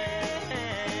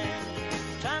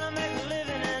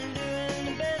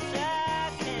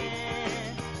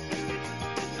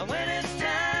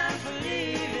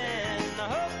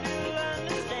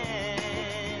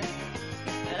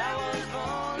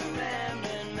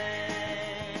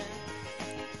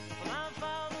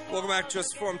 Welcome back to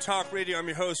Just Informed Talk Radio. I'm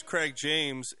your host, Craig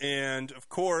James, and of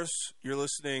course, you're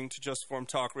listening to Just Informed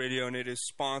Talk Radio, and it is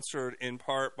sponsored in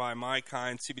part by My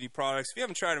Kind CBD products. If you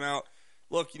haven't tried them out,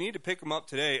 look, you need to pick them up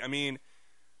today. I mean,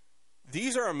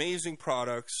 these are amazing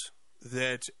products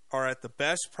that are at the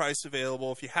best price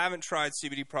available. If you haven't tried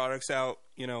CBD products out,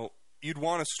 you know, you'd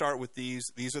want to start with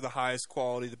these. These are the highest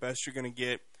quality, the best you're going to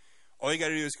get. All you got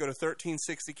to do is go to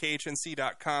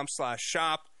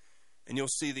 1360khnc.com/shop. And you'll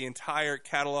see the entire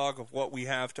catalog of what we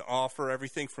have to offer,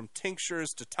 everything from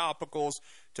tinctures to topicals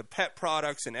to pet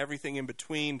products and everything in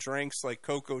between, drinks like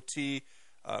cocoa tea,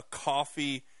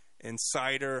 coffee and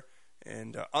cider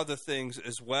and other things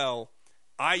as well.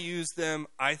 I use them.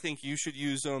 I think you should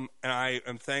use them, and I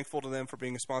am thankful to them for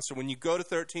being a sponsor. When you go to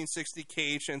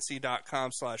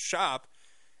 1360khnc.com/shop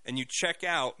and you check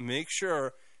out, make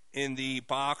sure in the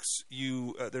box,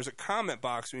 there's a comment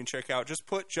box when you check out. Just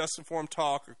put Just Informed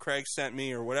Talk or Craig sent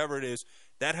me or whatever it is.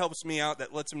 That helps me out.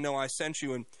 That lets them know I sent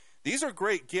you. And these are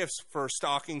great gifts for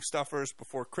stocking stuffers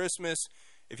before Christmas.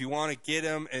 If you want to get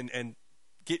them and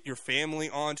get your family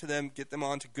onto them, get them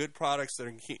onto good products that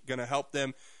are going to help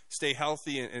them stay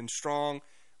healthy and strong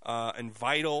and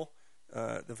vital.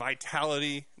 The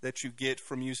vitality that you get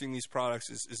from using these products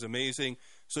is amazing.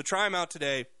 So try them out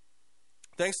today.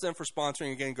 Thanks to them for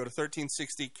sponsoring. Again, go to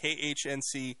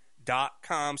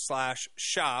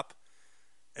 1360khnc.com/shop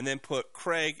and then put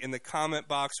Craig in the comment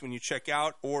box when you check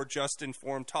out, or Just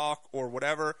Informed Talk or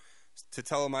whatever, to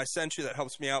tell them I sent you. That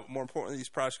helps me out. More importantly, these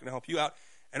products are going to help you out.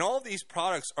 And all of these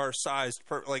products are sized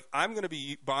like I'm going to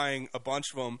be buying a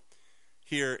bunch of them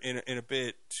here in a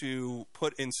bit to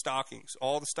put in stockings.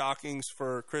 All the stockings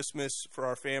for Christmas for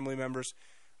our family members.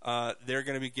 They're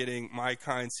going to be getting My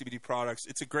Kind CBD products.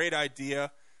 It's a great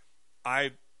idea.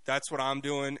 That's what I'm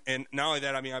doing. And not only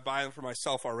that, I mean, I buy them for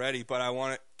myself already, but I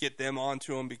want to get them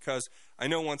onto them because I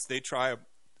know once they try them,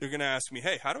 they're going to ask me,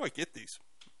 hey, how do I get these?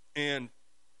 And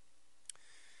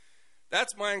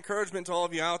that's my encouragement to all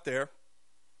of you out there.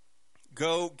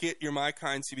 Go get your My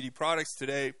Kind CBD products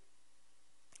today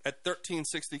at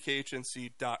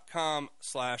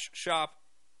 1360khnc.com/shop.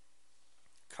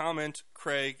 Comment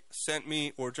Craig sent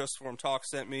me or Just Informed Talk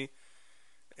sent me,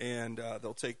 and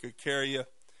they'll take good care of you.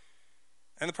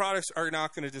 And the products are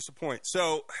not going to disappoint.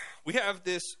 So we have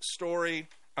this story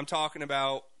I'm talking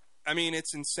about. I mean,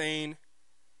 it's insane,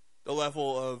 the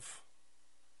level of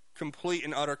complete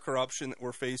and utter corruption that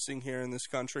we're facing here in this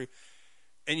country.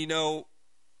 And, you know,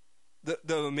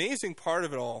 the amazing part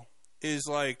of it all is,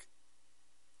 like,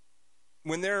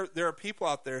 when there are people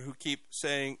out there who keep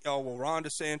saying, oh, well, Ron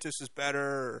DeSantis is better,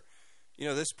 or, you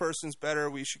know, this person's better,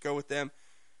 we should go with them.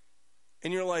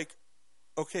 And you're like,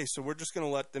 okay, so we're just going to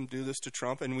let them do this to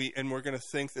Trump, and we're going to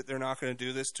think that they're not going to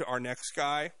do this to our next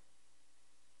guy,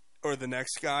 or the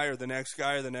next guy, or the next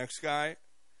guy, or the next guy.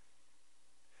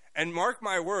 And mark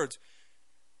my words,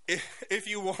 if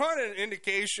you want an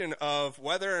indication of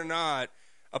whether or not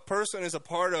a person is a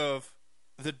part of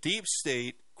the deep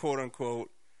state, quote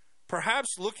unquote,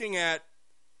 perhaps looking at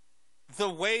the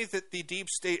way that the deep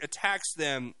state attacks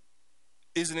them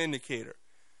is an indicator.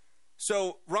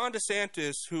 So Ron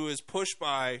DeSantis, who is pushed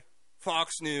by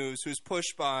Fox News, who's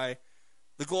pushed by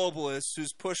the globalists,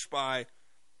 who's pushed by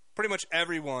pretty much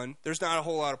everyone, there's not a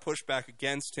whole lot of pushback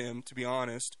against him, to be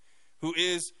honest, who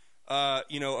is, a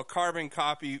carbon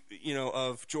copy,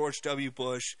 of George W.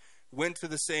 Bush, went to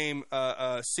the same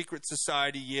secret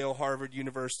society, Yale, Harvard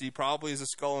University, probably is a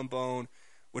skull and bone,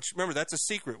 which, remember, that's a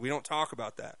secret. We don't talk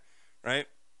about that, right?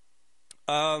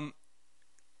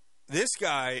 This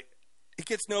guy, he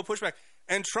gets no pushback.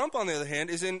 And Trump, on the other hand,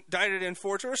 is indicted in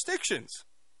 4 jurisdictions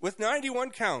with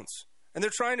 91 counts. And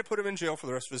they're trying to put him in jail for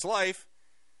the rest of his life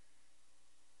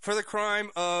for the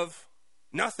crime of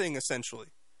nothing, essentially.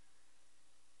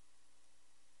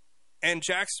 And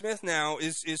Jack Smith now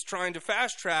is trying to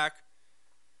fast-track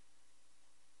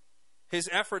his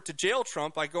effort to jail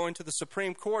Trump by going to the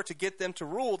Supreme Court to get them to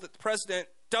rule that the president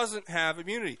doesn't have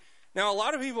immunity. Now, a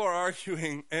lot of people are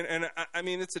arguing, and I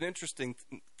mean, it's an interesting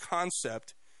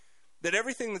concept, that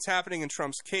everything that's happening in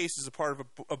Trump's case is a part of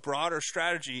a broader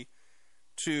strategy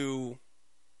to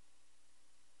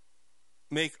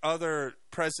make other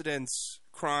presidents'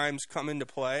 crimes come into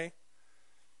play,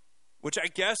 which I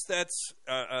guess that's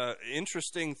an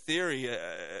interesting theory.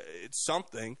 It's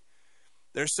something.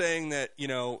 They're saying that,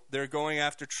 they're going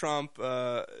after Trump.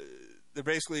 They're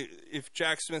basically, if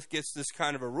Jack Smith gets this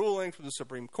kind of a ruling from the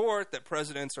Supreme Court that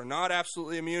presidents are not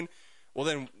absolutely immune, well,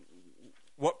 then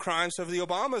what crimes have the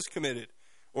Obamas committed,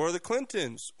 or the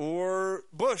Clintons, or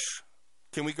Bush?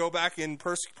 Can we go back and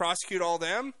prosecute all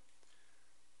them?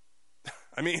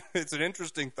 I mean, it's an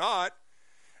interesting thought.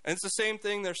 And it's the same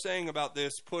thing they're saying about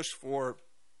this push from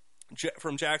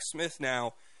Jack Smith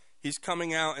now. He's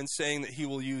coming out and saying that he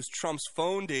will use Trump's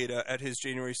phone data at his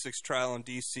January 6th trial in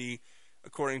D.C.,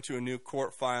 according to a new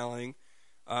court filing.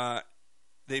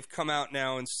 They've come out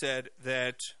now and said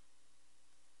that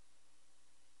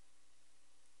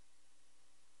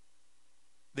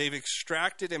they've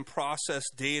extracted and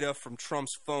processed data from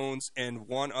Trump's phones and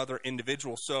one other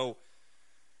individual. So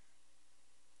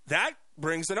that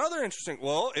brings another interesting,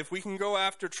 well, if we can go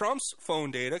after Trump's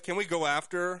phone data, can we go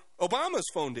after Obama's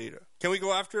phone data? Can we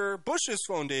go after Bush's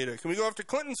phone data? Can we go after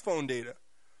Clinton's phone data?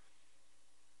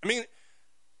 I mean,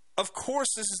 of course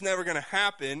this is never going to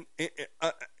happen, and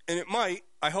it might.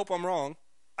 I hope I'm wrong.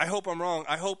 I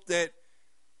hope that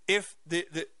if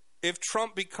if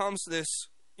Trump becomes this,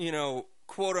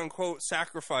 quote unquote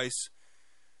sacrifice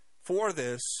for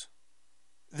this,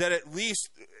 that at least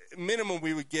minimum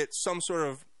we would get some sort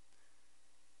of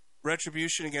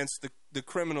retribution against the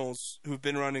criminals who've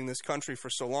been running this country for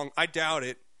so long. I doubt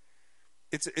it.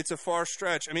 It's a far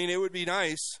stretch. I mean, it would be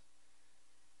nice,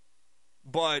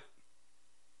 but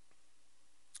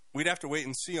we'd have to wait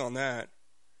and see on that.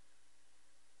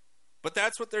 But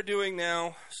that's what they're doing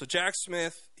now. So Jack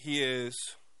Smith, he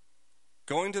is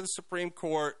going to the Supreme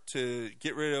Court to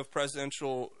get rid of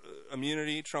presidential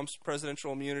immunity, Trump's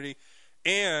presidential immunity,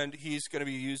 and he's going to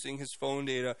be using his phone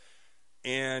data.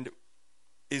 And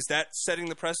is that setting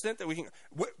the precedent that we can?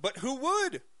 But who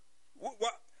would?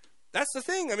 What? That's the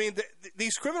thing. I mean,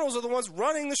 these criminals are the ones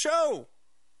running the show.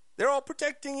 They're all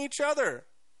protecting each other.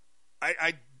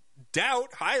 I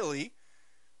doubt highly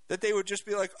that they would just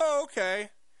be like, oh, okay.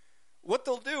 What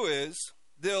they'll do is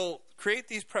they'll create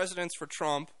these precedents for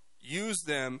Trump, use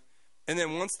them, and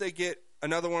then once they get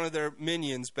another one of their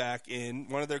minions back in,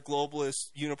 one of their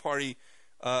globalist uniparty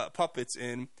puppets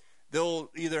in,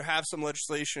 they'll either have some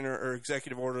legislation or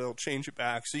executive order that'll change it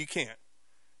back. So you can't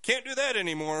do that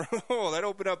anymore. Oh, that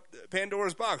opened up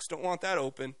Pandora's box. Don't want that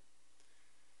open.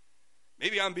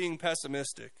 Maybe I'm being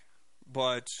pessimistic,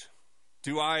 but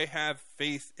do I have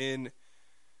faith in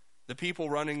the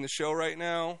people running the show right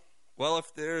now? Well,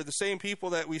 if they're the same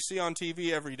people that we see on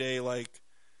TV every day, like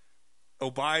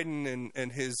O'Biden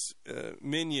and his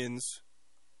minions,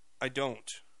 I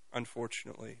don't,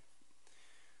 unfortunately.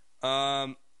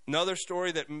 Another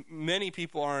story that many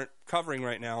people aren't covering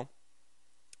right now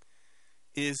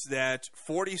is that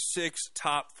 46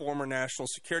 top former national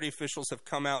security officials have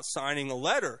come out signing a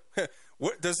letter.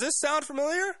 Does this sound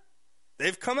familiar?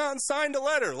 They've come out and signed a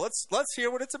letter. Let's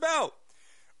hear what it's about.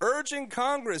 Urging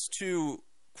Congress to,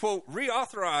 quote,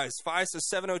 reauthorize FISA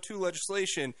 702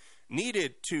 legislation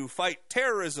needed to fight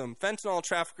terrorism, fentanyl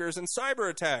traffickers, and cyber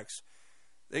attacks.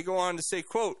 They go on to say,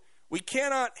 quote, we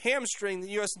cannot hamstring the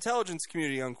U.S. intelligence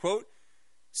community, unquote.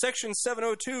 Section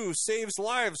 702 saves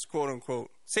lives, quote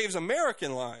unquote. Saves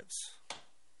American lives.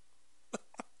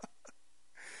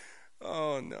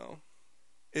 Oh, no.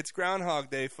 It's Groundhog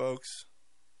Day, folks.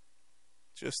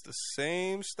 Just the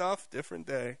same stuff, different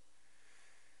day.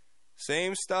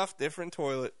 Same stuff, different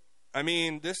toilet. I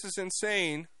mean, this is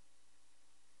insane.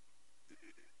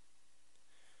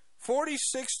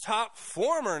 46 top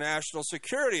former national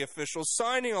security officials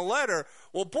signing a letter.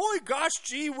 Well, boy, gosh,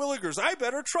 gee willikers, I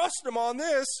better trust them on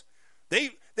this.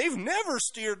 They've never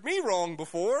steered me wrong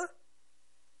before.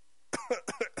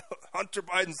 Hunter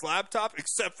Biden's laptop,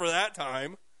 except for that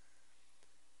time.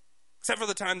 Except for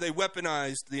the time they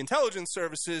weaponized the intelligence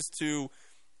services to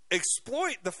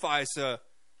exploit the FISA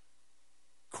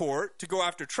court to go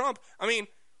after Trump. I mean,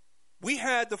 we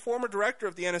had the former director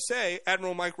of the NSA,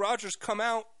 Admiral Mike Rogers, come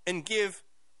out and give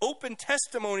open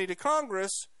testimony to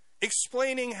Congress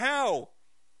explaining how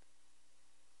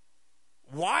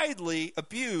widely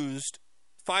abused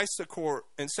FISA court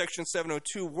and Section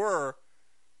 702 were,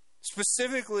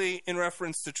 specifically in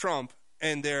reference to Trump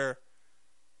and their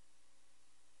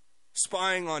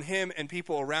spying on him and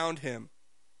people around him.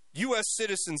 U.S.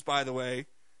 citizens, by the way,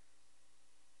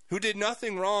 who did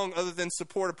nothing wrong other than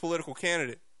support a political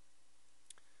candidate.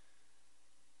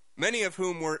 Many of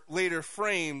whom were later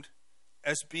framed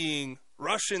as being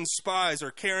Russian spies or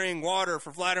carrying water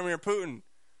for Vladimir Putin.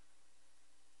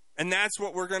 And that's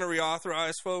what we're going to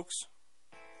reauthorize, folks.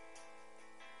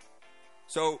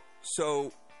 So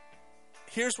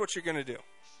here's what you're going to do.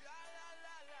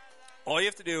 All you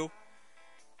have to do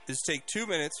is take 2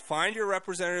 minutes, find your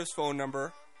representative's phone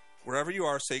number, wherever you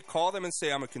are, call them and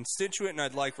say, I'm a constituent and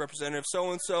I'd like Representative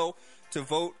so-and-so to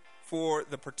vote for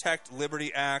the Protect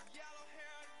Liberty Act,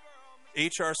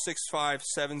 H.R.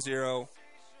 6570,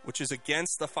 which is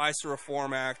against the FISA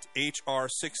Reform Act, H.R.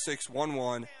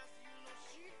 6611.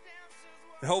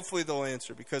 And hopefully they'll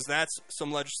answer, because that's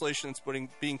some legislation that's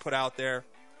being put out there.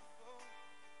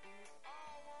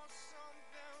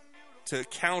 to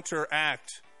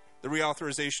counteract the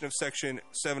reauthorization of Section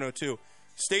 702.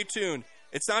 Stay tuned.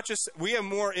 It's not just, we have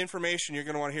more information you're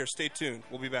going to want to hear. Stay tuned.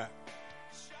 We'll be back.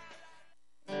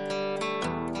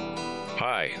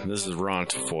 Hi, this is Ron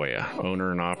Tafoya,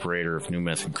 owner and operator of New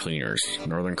Method Cleaners,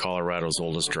 Northern Colorado's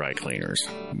oldest dry cleaners.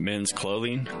 Men's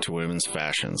clothing to women's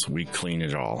fashions, we clean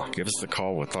it all. Give us a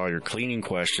call with all your cleaning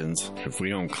questions. If we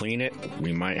don't clean it,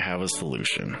 we might have a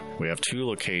solution. We have 2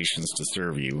 locations to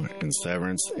serve you in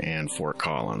Severance and Fort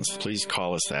Collins. Please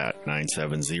call us at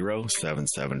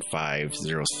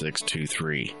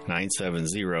 970-775-0623.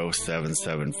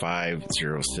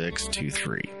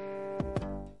 970-775-0623.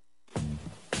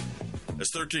 As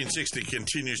 1360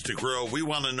 continues to grow, we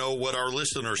want to know what our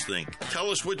listeners think. Tell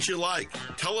us what you like.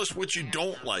 Tell us what you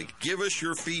don't like. Give us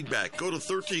your feedback. Go to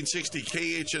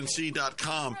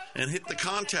 1360khnc.com and hit the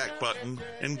contact button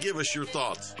and give us your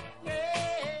thoughts.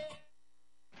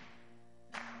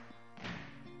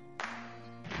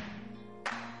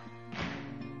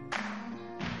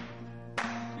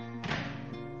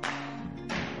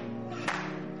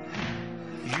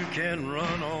 You can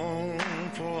run on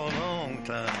for a long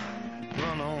time.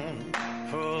 Run on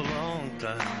for a long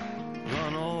time.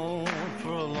 Run on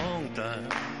for a long time.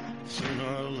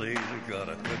 Sooner or later,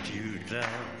 gotta cut you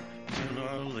down. Sooner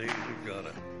or later,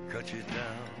 gotta cut you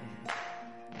down.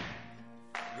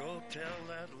 Go tell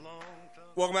that long time.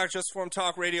 Welcome back to Just Informed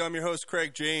Talk Radio. I'm your host,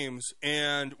 Craig James,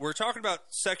 and we're talking about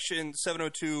Section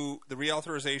 702, the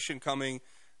reauthorization coming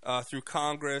through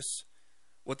Congress.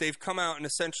 What they've come out and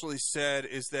essentially said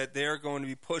is that they're going to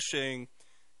be pushing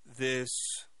this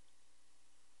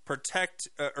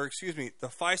the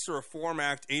FISA Reform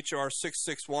Act, H.R.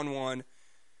 6611.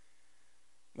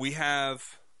 We have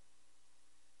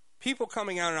people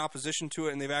coming out in opposition to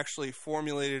it, and they've actually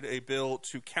formulated a bill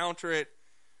to counter it,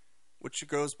 which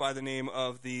goes by the name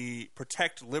of the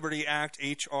Protect Liberty Act,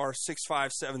 H.R.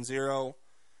 6570.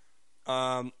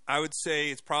 I would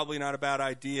say it's probably not a bad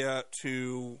idea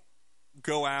to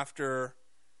go after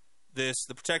this.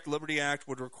 The Protect Liberty Act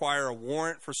would require a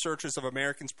warrant for searches of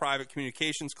Americans' private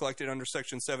communications collected under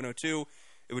Section 702.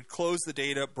 It would close the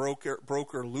data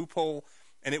broker loophole,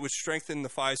 and it would strengthen the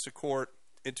FISA court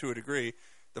to a degree.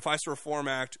 The FISA Reform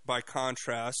Act, by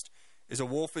contrast, is a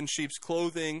wolf in sheep's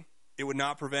clothing. It would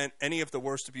not prevent any of the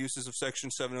worst abuses of Section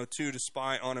 702 to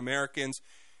spy on Americans.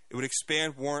 It would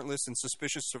expand warrantless and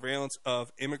suspicious surveillance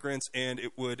of immigrants, and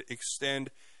it would extend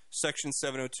Section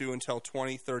 702 until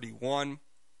 2031.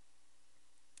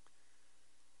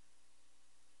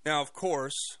 Now, of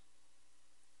course,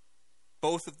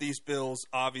 both of these bills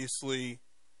obviously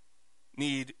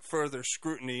need further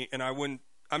scrutiny, and I'm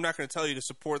not going to tell you to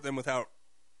support them without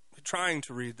trying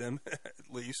to read them, at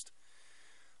least.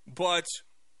 But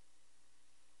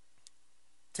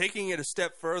taking it a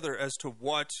step further as to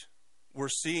what we're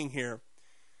seeing here,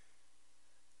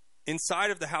 inside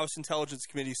of the House Intelligence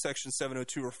Committee Section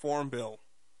 702 reform bill,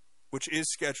 which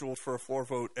is scheduled for a floor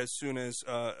vote as soon as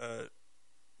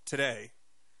today,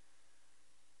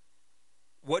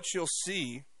 what you'll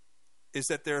see is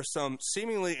that there are some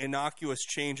seemingly innocuous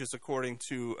changes, according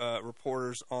to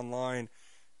reporters online,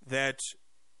 that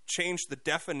change the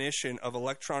definition of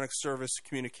electronic service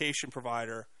communication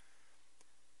provider.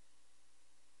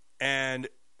 And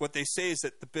what they say is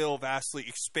that the bill vastly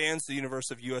expands the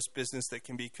universe of U.S. business that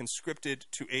can be conscripted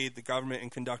to aid the government in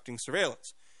conducting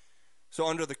surveillance. So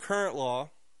under the current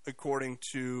law, according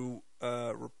to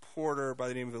a reporter by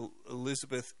the name of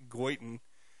Elizabeth Goyton,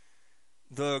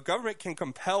 the government can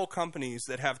compel companies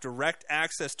that have direct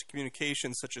access to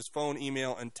communications such as phone,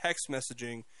 email, and text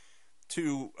messaging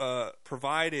to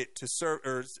provide it to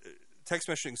text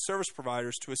messaging service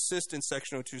providers to assist in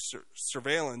Section 02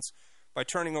 surveillance by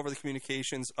turning over the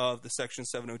communications of the Section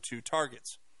 702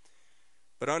 targets.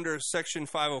 But under Section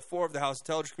 504 of the House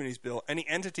Intelligence Committee's bill, any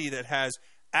entity that has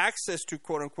access to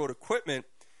quote-unquote equipment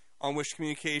on which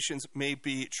communications may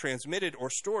be transmitted or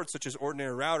stored, such as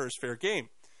ordinary routers, fair game.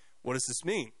 What does this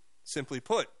mean? Simply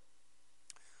put,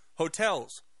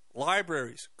 hotels,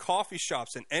 libraries, coffee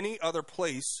shops, and any other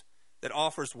place that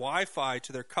offers Wi-Fi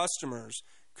to their customers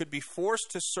could be forced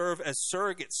to serve as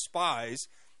surrogate spies.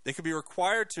 They could be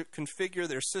required to configure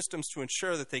their systems to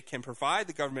ensure that they can provide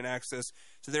the government access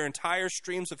to their entire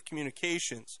streams of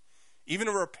communications. Even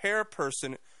a repair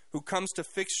person who comes to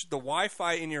fix the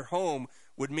Wi-Fi in your home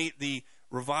would meet the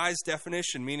revised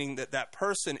definition, meaning that that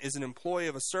person is an employee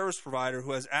of a service provider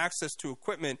who has access to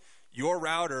equipment, your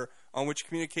router, on which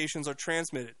communications are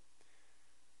transmitted.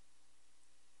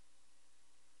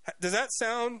 Does that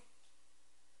sound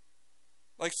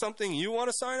like something you want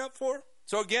to sign up for?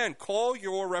 So again, call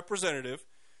your representative,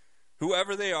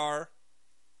 whoever they are,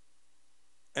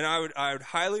 And I would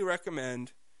highly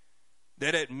recommend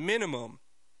that at minimum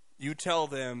you tell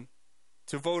them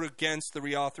to vote against the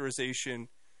reauthorization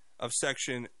of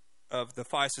section of the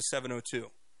FISA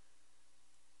 702.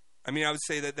 I mean, I would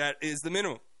say that is the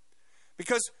minimum.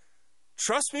 Because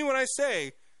trust me when I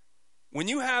say, when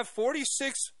you have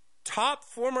 46 top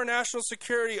former national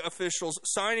security officials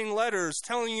signing letters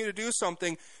telling you to do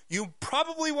something, you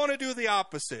probably want to do the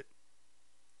opposite.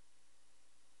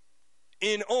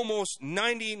 In almost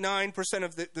 99%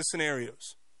 of the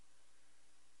scenarios.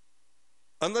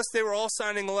 Unless they were all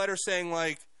signing a letter saying,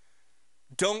 like,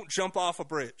 don't jump off a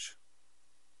bridge.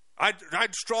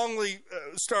 I'd strongly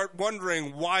start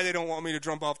wondering why they don't want me to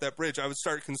jump off that bridge. I would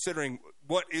start considering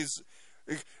what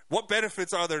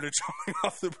benefits are there to jumping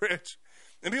off the bridge.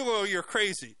 And people go, you're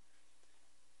crazy.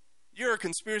 You're a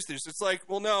conspiracy theorist. It's like,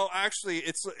 well, no, actually,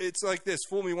 it's like this.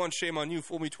 Fool me once, shame on you.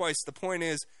 Fool me twice. The point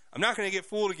is, I'm not going to get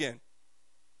fooled again,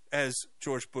 as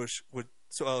George Bush would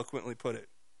so eloquently put it.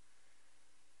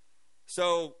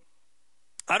 So,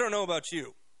 I don't know about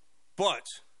you, but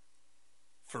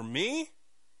for me,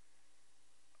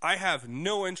 I have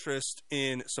no interest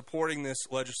in supporting this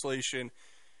legislation.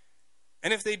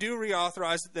 And if they do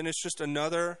reauthorize it, then it's just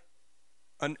another...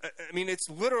 I mean, this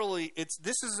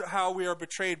is how we are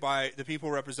betrayed by the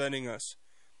people representing us.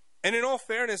 And in all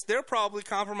fairness, they're probably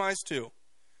compromised too.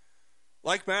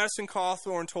 Like Madison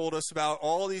Cawthorn told us about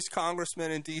all these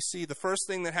congressmen in D.C., the first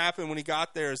thing that happened when he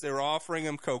got there is they were offering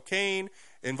him cocaine,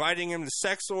 inviting him to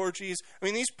sex orgies. I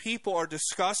mean, these people are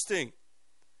disgusting.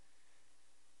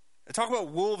 I talk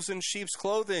about wolves in sheep's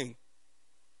clothing.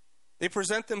 They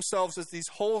present themselves as these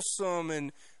wholesome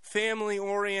and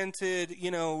family-oriented,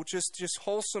 just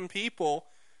wholesome people.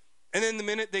 And then the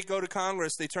minute they go to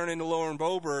Congress, they turn into Lauren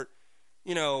Boebert,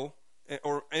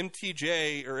 or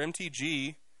MTJ or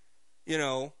MTG,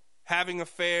 having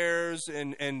affairs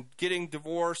and getting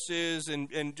divorces.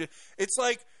 And it's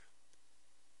like,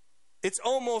 it's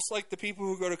almost like the people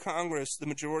who go to Congress, the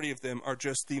majority of them are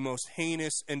just the most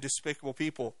heinous and despicable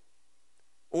people.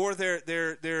 Or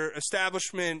their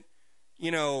establishment,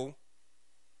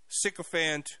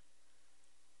 sycophant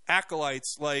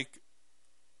acolytes like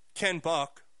Ken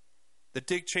Buck, the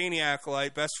Dick Cheney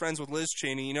acolyte, best friends with Liz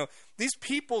Cheney. These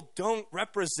people don't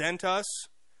represent us.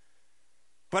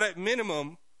 But at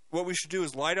minimum, what we should do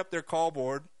is light up their call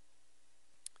board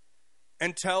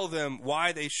and tell them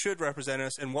why they should represent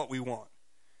us and what we want.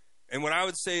 And what I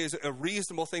would say is a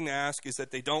reasonable thing to ask is that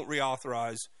they don't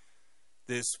reauthorize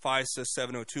this FISA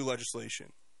 702 legislation.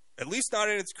 At least not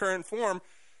in its current form.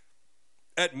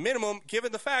 At minimum,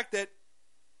 given the fact that,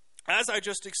 as I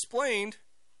just explained,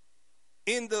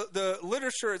 in the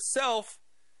literature itself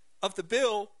of the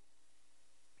bill,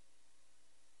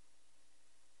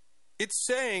 it's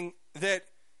saying that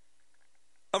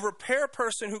a repair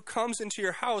person who comes into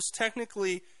your house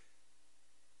technically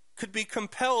could be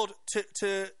compelled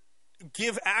to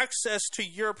give access to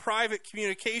your private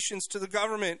communications to the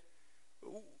government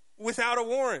without a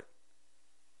warrant.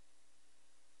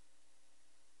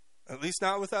 At least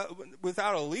not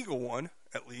without a legal one,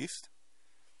 at least.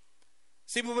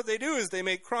 See, but what they do is they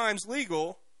make crimes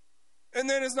legal, and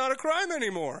then it's not a crime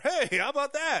anymore. Hey, how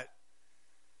about that?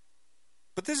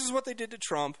 But this is what they did to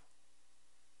Trump.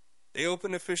 They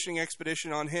opened a fishing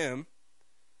expedition on him.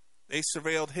 They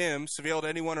surveilled him, surveilled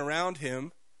anyone around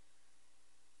him.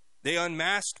 They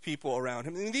unmasked people around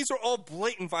him. I mean, these are all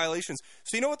blatant violations.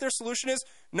 So you know what their solution is?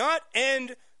 Not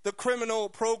end the criminal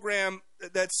program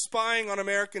that's spying on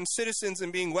American citizens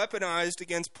and being weaponized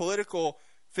against political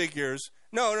figures.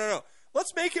 No.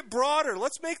 Let's make it broader.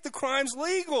 Let's make the crimes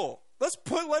legal. Let's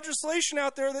put legislation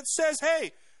out there that says,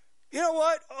 hey, you know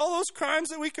what? All those crimes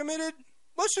that we committed,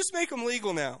 let's just make them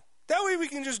legal now. That way we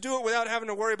can just do it without having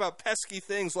to worry about pesky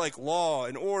things like law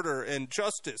and order and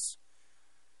justice.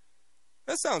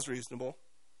 That sounds reasonable.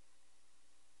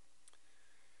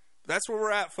 That's where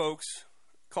we're at, folks.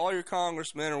 Call your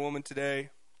congressman or woman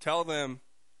today. Tell them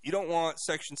you don't want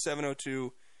Section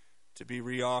 702 to be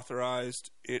reauthorized.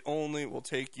 It only will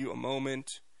take you a moment.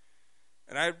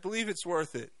 And I believe it's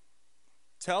worth it.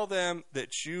 Tell them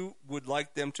that you would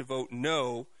like them to vote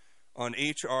no on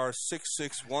H.R.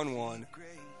 6611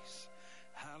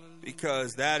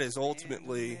 because that is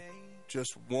ultimately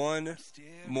just one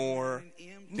more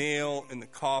nail in the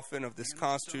coffin of this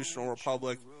constitutional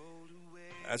republic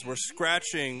as we're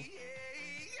scratching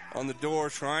on the door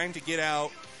trying to get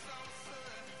out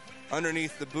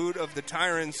underneath the boot of the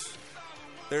tyrants.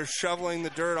 They're shoveling the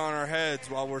dirt on our heads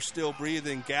while we're still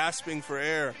breathing, gasping for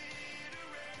air.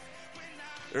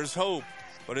 There's hope,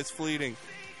 but it's fleeting.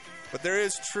 But there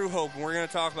is true hope, and we're going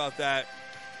to talk about that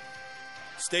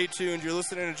Stay tuned. You're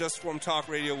listening to Just Form Talk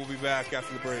Radio. We'll be back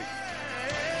after the break.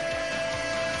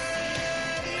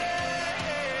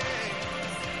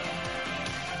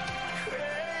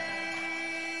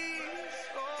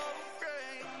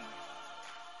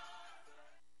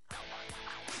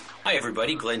 Hi,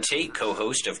 everybody. Glenn Tate,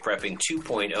 co-host of Prepping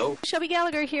 2.0. Shelby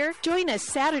Gallagher here. Join us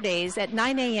Saturdays at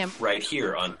 9 a.m. right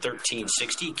here on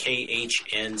 1360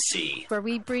 KHNC, where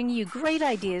we bring you great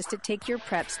ideas to take your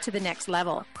preps to the next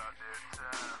level.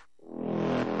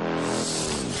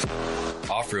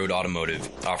 Off-Road Automotive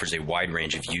offers a wide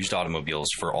range of used automobiles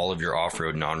for all of your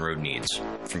off-road and on-road needs.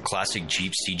 From classic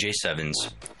Jeep CJ7s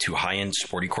to high-end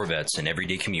sporty Corvettes and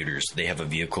everyday commuters, they have a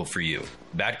vehicle for you.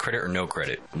 Bad credit or no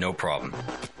credit, no problem.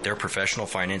 Their professional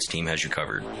finance team has you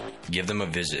covered. Give them a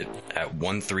visit at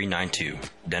 1392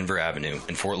 Denver Avenue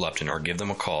in Fort Lupton, or give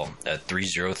them a call at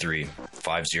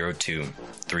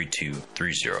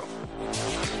 303-502-3230.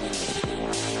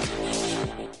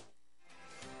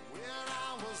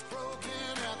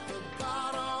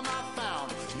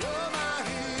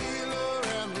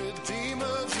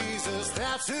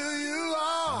 That's who you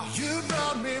are. You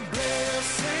brought me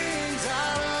blessings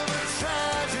out of a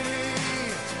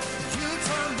tragedy. You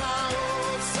turned my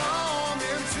old song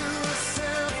into a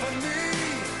symphony.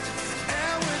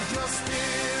 And with your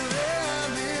spirit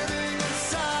living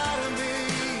inside of me,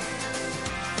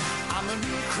 I'm a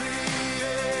new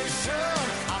creation.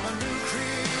 I'm a new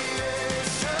creation.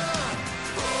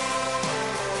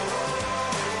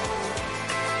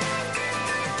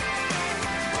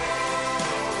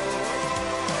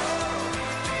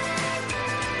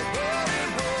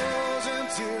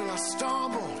 Till I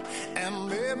stumbled and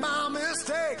made my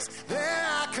mistakes, then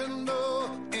I could know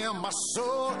in my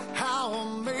soul how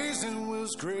amazing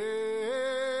was grace.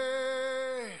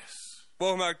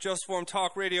 Welcome back to Just Form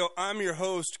Talk Radio. I'm your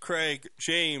host, Craig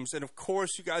James, and of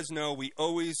course, you guys know we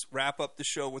always wrap up the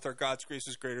show with our God's Grace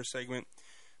is Greater segment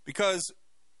because,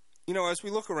 you know, as we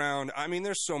look around, I mean,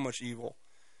 there's so much evil.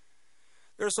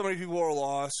 There's so many people who are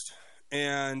lost,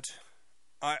 and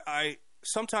I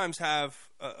sometimes have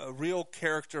a real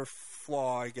character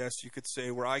flaw, I guess you could say,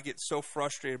 where I get so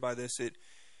frustrated by this, it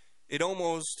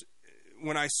almost,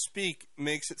 when I speak,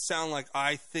 makes it sound like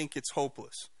I think it's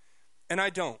hopeless. And I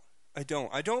don't. I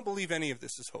don't believe any of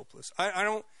this is hopeless. I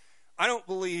don't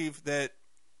believe that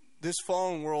this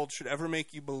fallen world should ever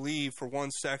make you believe for 1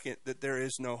 second that there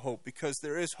is no hope, because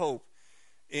there is hope.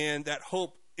 And that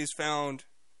hope is found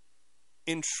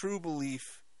in true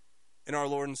belief in our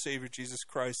Lord and Savior Jesus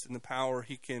Christ and the power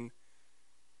he can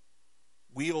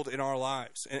wield in our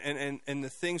lives. And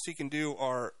the things he can do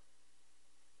are,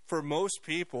 for most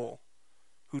people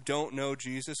who don't know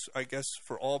Jesus, I guess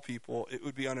for all people, it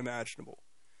would be unimaginable.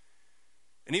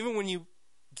 And even when you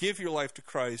give your life to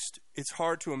Christ, it's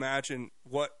hard to imagine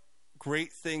what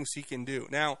great things he can do.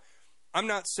 Now, I'm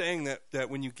not saying that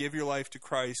when you give your life to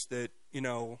Christ that, you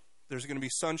know, there's going to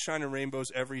be sunshine and rainbows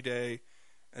every day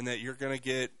and that you're going to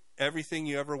get everything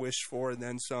you ever wished for and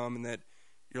then some, and that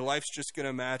your life's just going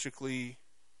to magically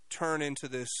turn into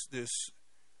this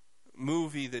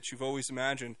movie that you've always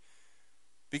imagined.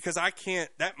 Because I can't,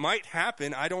 that might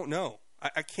happen, I don't know.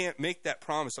 I can't make that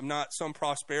promise. I'm not some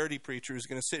prosperity preacher who's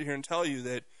going to sit here and tell you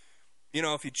that, you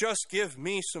know, if you just give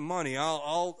me some money,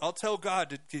 I'll tell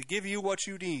God to give you what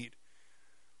you need.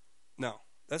 No,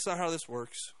 that's not how this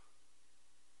works.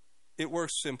 It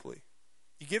works simply.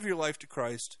 You give your life to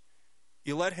Christ.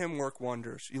 You let him work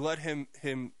wonders. You let him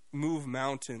move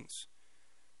mountains.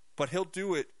 But he'll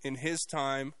do it in his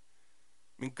time.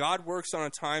 I mean, God works on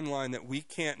a timeline that we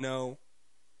can't know.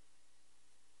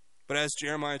 But as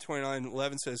Jeremiah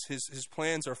 29:11 says, his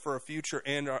plans are for a future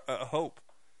and a hope.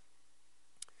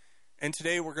 And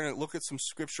today we're going to look at some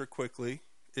scripture quickly.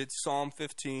 It's Psalm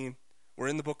 15. We're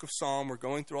in the book of Psalm. We're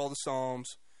going through all the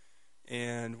Psalms.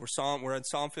 And we're at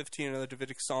Psalm 15, another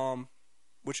Davidic Psalm,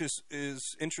 which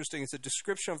is interesting. It's a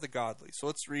description of the godly. So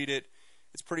let's read it.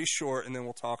 It's pretty short, and then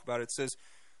we'll talk about it. It says,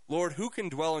 Lord, who can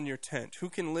dwell in your tent? Who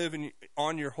can live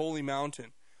on your holy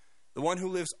mountain? The one who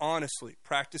lives honestly,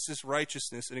 practices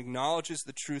righteousness, and acknowledges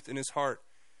the truth in his heart,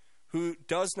 who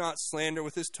does not slander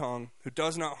with his tongue, who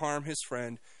does not harm his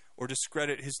friend or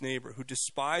discredit his neighbor, who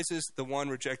despises the one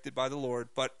rejected by the Lord,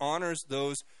 but honors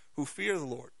those who fear the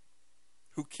Lord,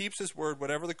 who keeps his word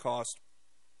whatever the cost,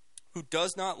 who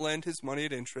does not lend his money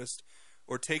at interest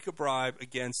or take a bribe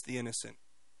against the innocent.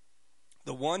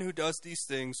 The one who does these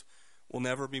things will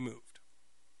never be moved.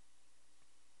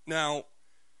 Now,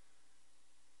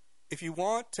 if you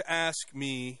want to ask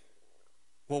me,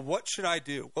 well, what should I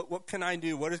do? What can I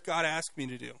do? What does God ask me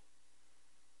to do?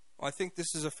 Well, I think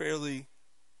this is a fairly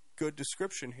good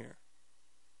description here.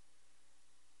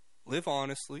 live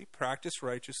honestly, practice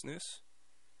righteousness,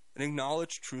 and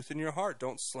acknowledge truth in your heart.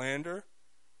 Don't slander,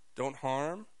 don't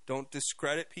harm, don't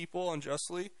discredit people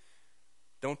unjustly.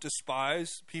 Don't despise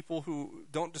people who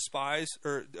do despise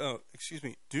the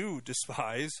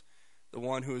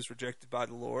one who is rejected by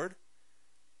the Lord,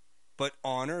 but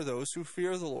honor those who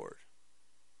fear the Lord.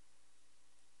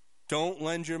 Don't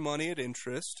lend your money at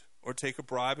interest or take a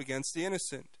bribe against the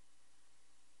innocent.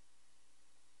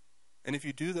 And if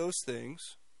you do those things,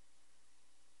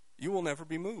 you will never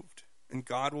be moved, and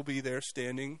God will be there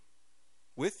standing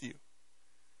with you.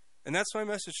 And that's my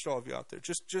message to all of you out there.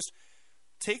 Just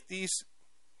take these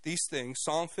things,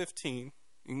 Psalm 15,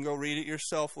 you can go read it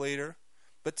yourself later,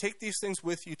 but take these things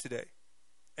with you today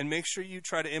and make sure you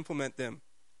try to implement them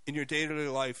in your day-to-day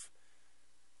life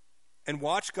and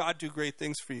watch God do great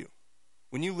things for you.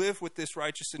 When you live with this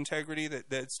righteous integrity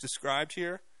that's described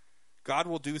here, God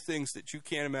will do things that you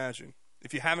can't imagine.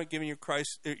 If you haven't given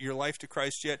your life to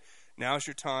Christ yet, now's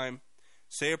your time.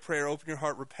 Say a prayer, open your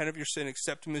heart, repent of your sin,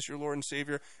 accept Him as your Lord and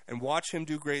Savior, and watch Him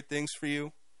do great things for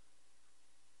you.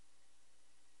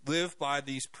 Live by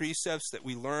these precepts that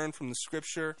we learn from the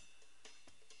Scripture.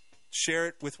 Share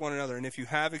it with one another. And if you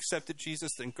have accepted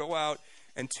Jesus, then go out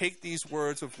and take these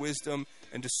words of wisdom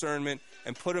and discernment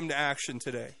and put them to action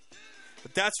today.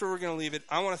 But that's where we're going to leave it.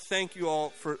 I want to thank you all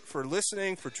for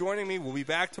listening, for joining me. We'll be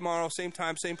back tomorrow, same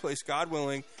time, same place, God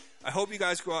willing. I hope you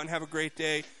guys go out and have a great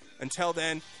day. Until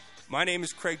then, my name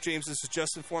is Craig James. This is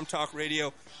Just Informed Talk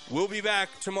Radio. We'll be back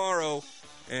tomorrow.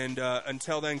 And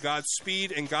until then,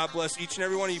 Godspeed and God bless each and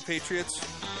every one of you,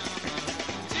 Patriots.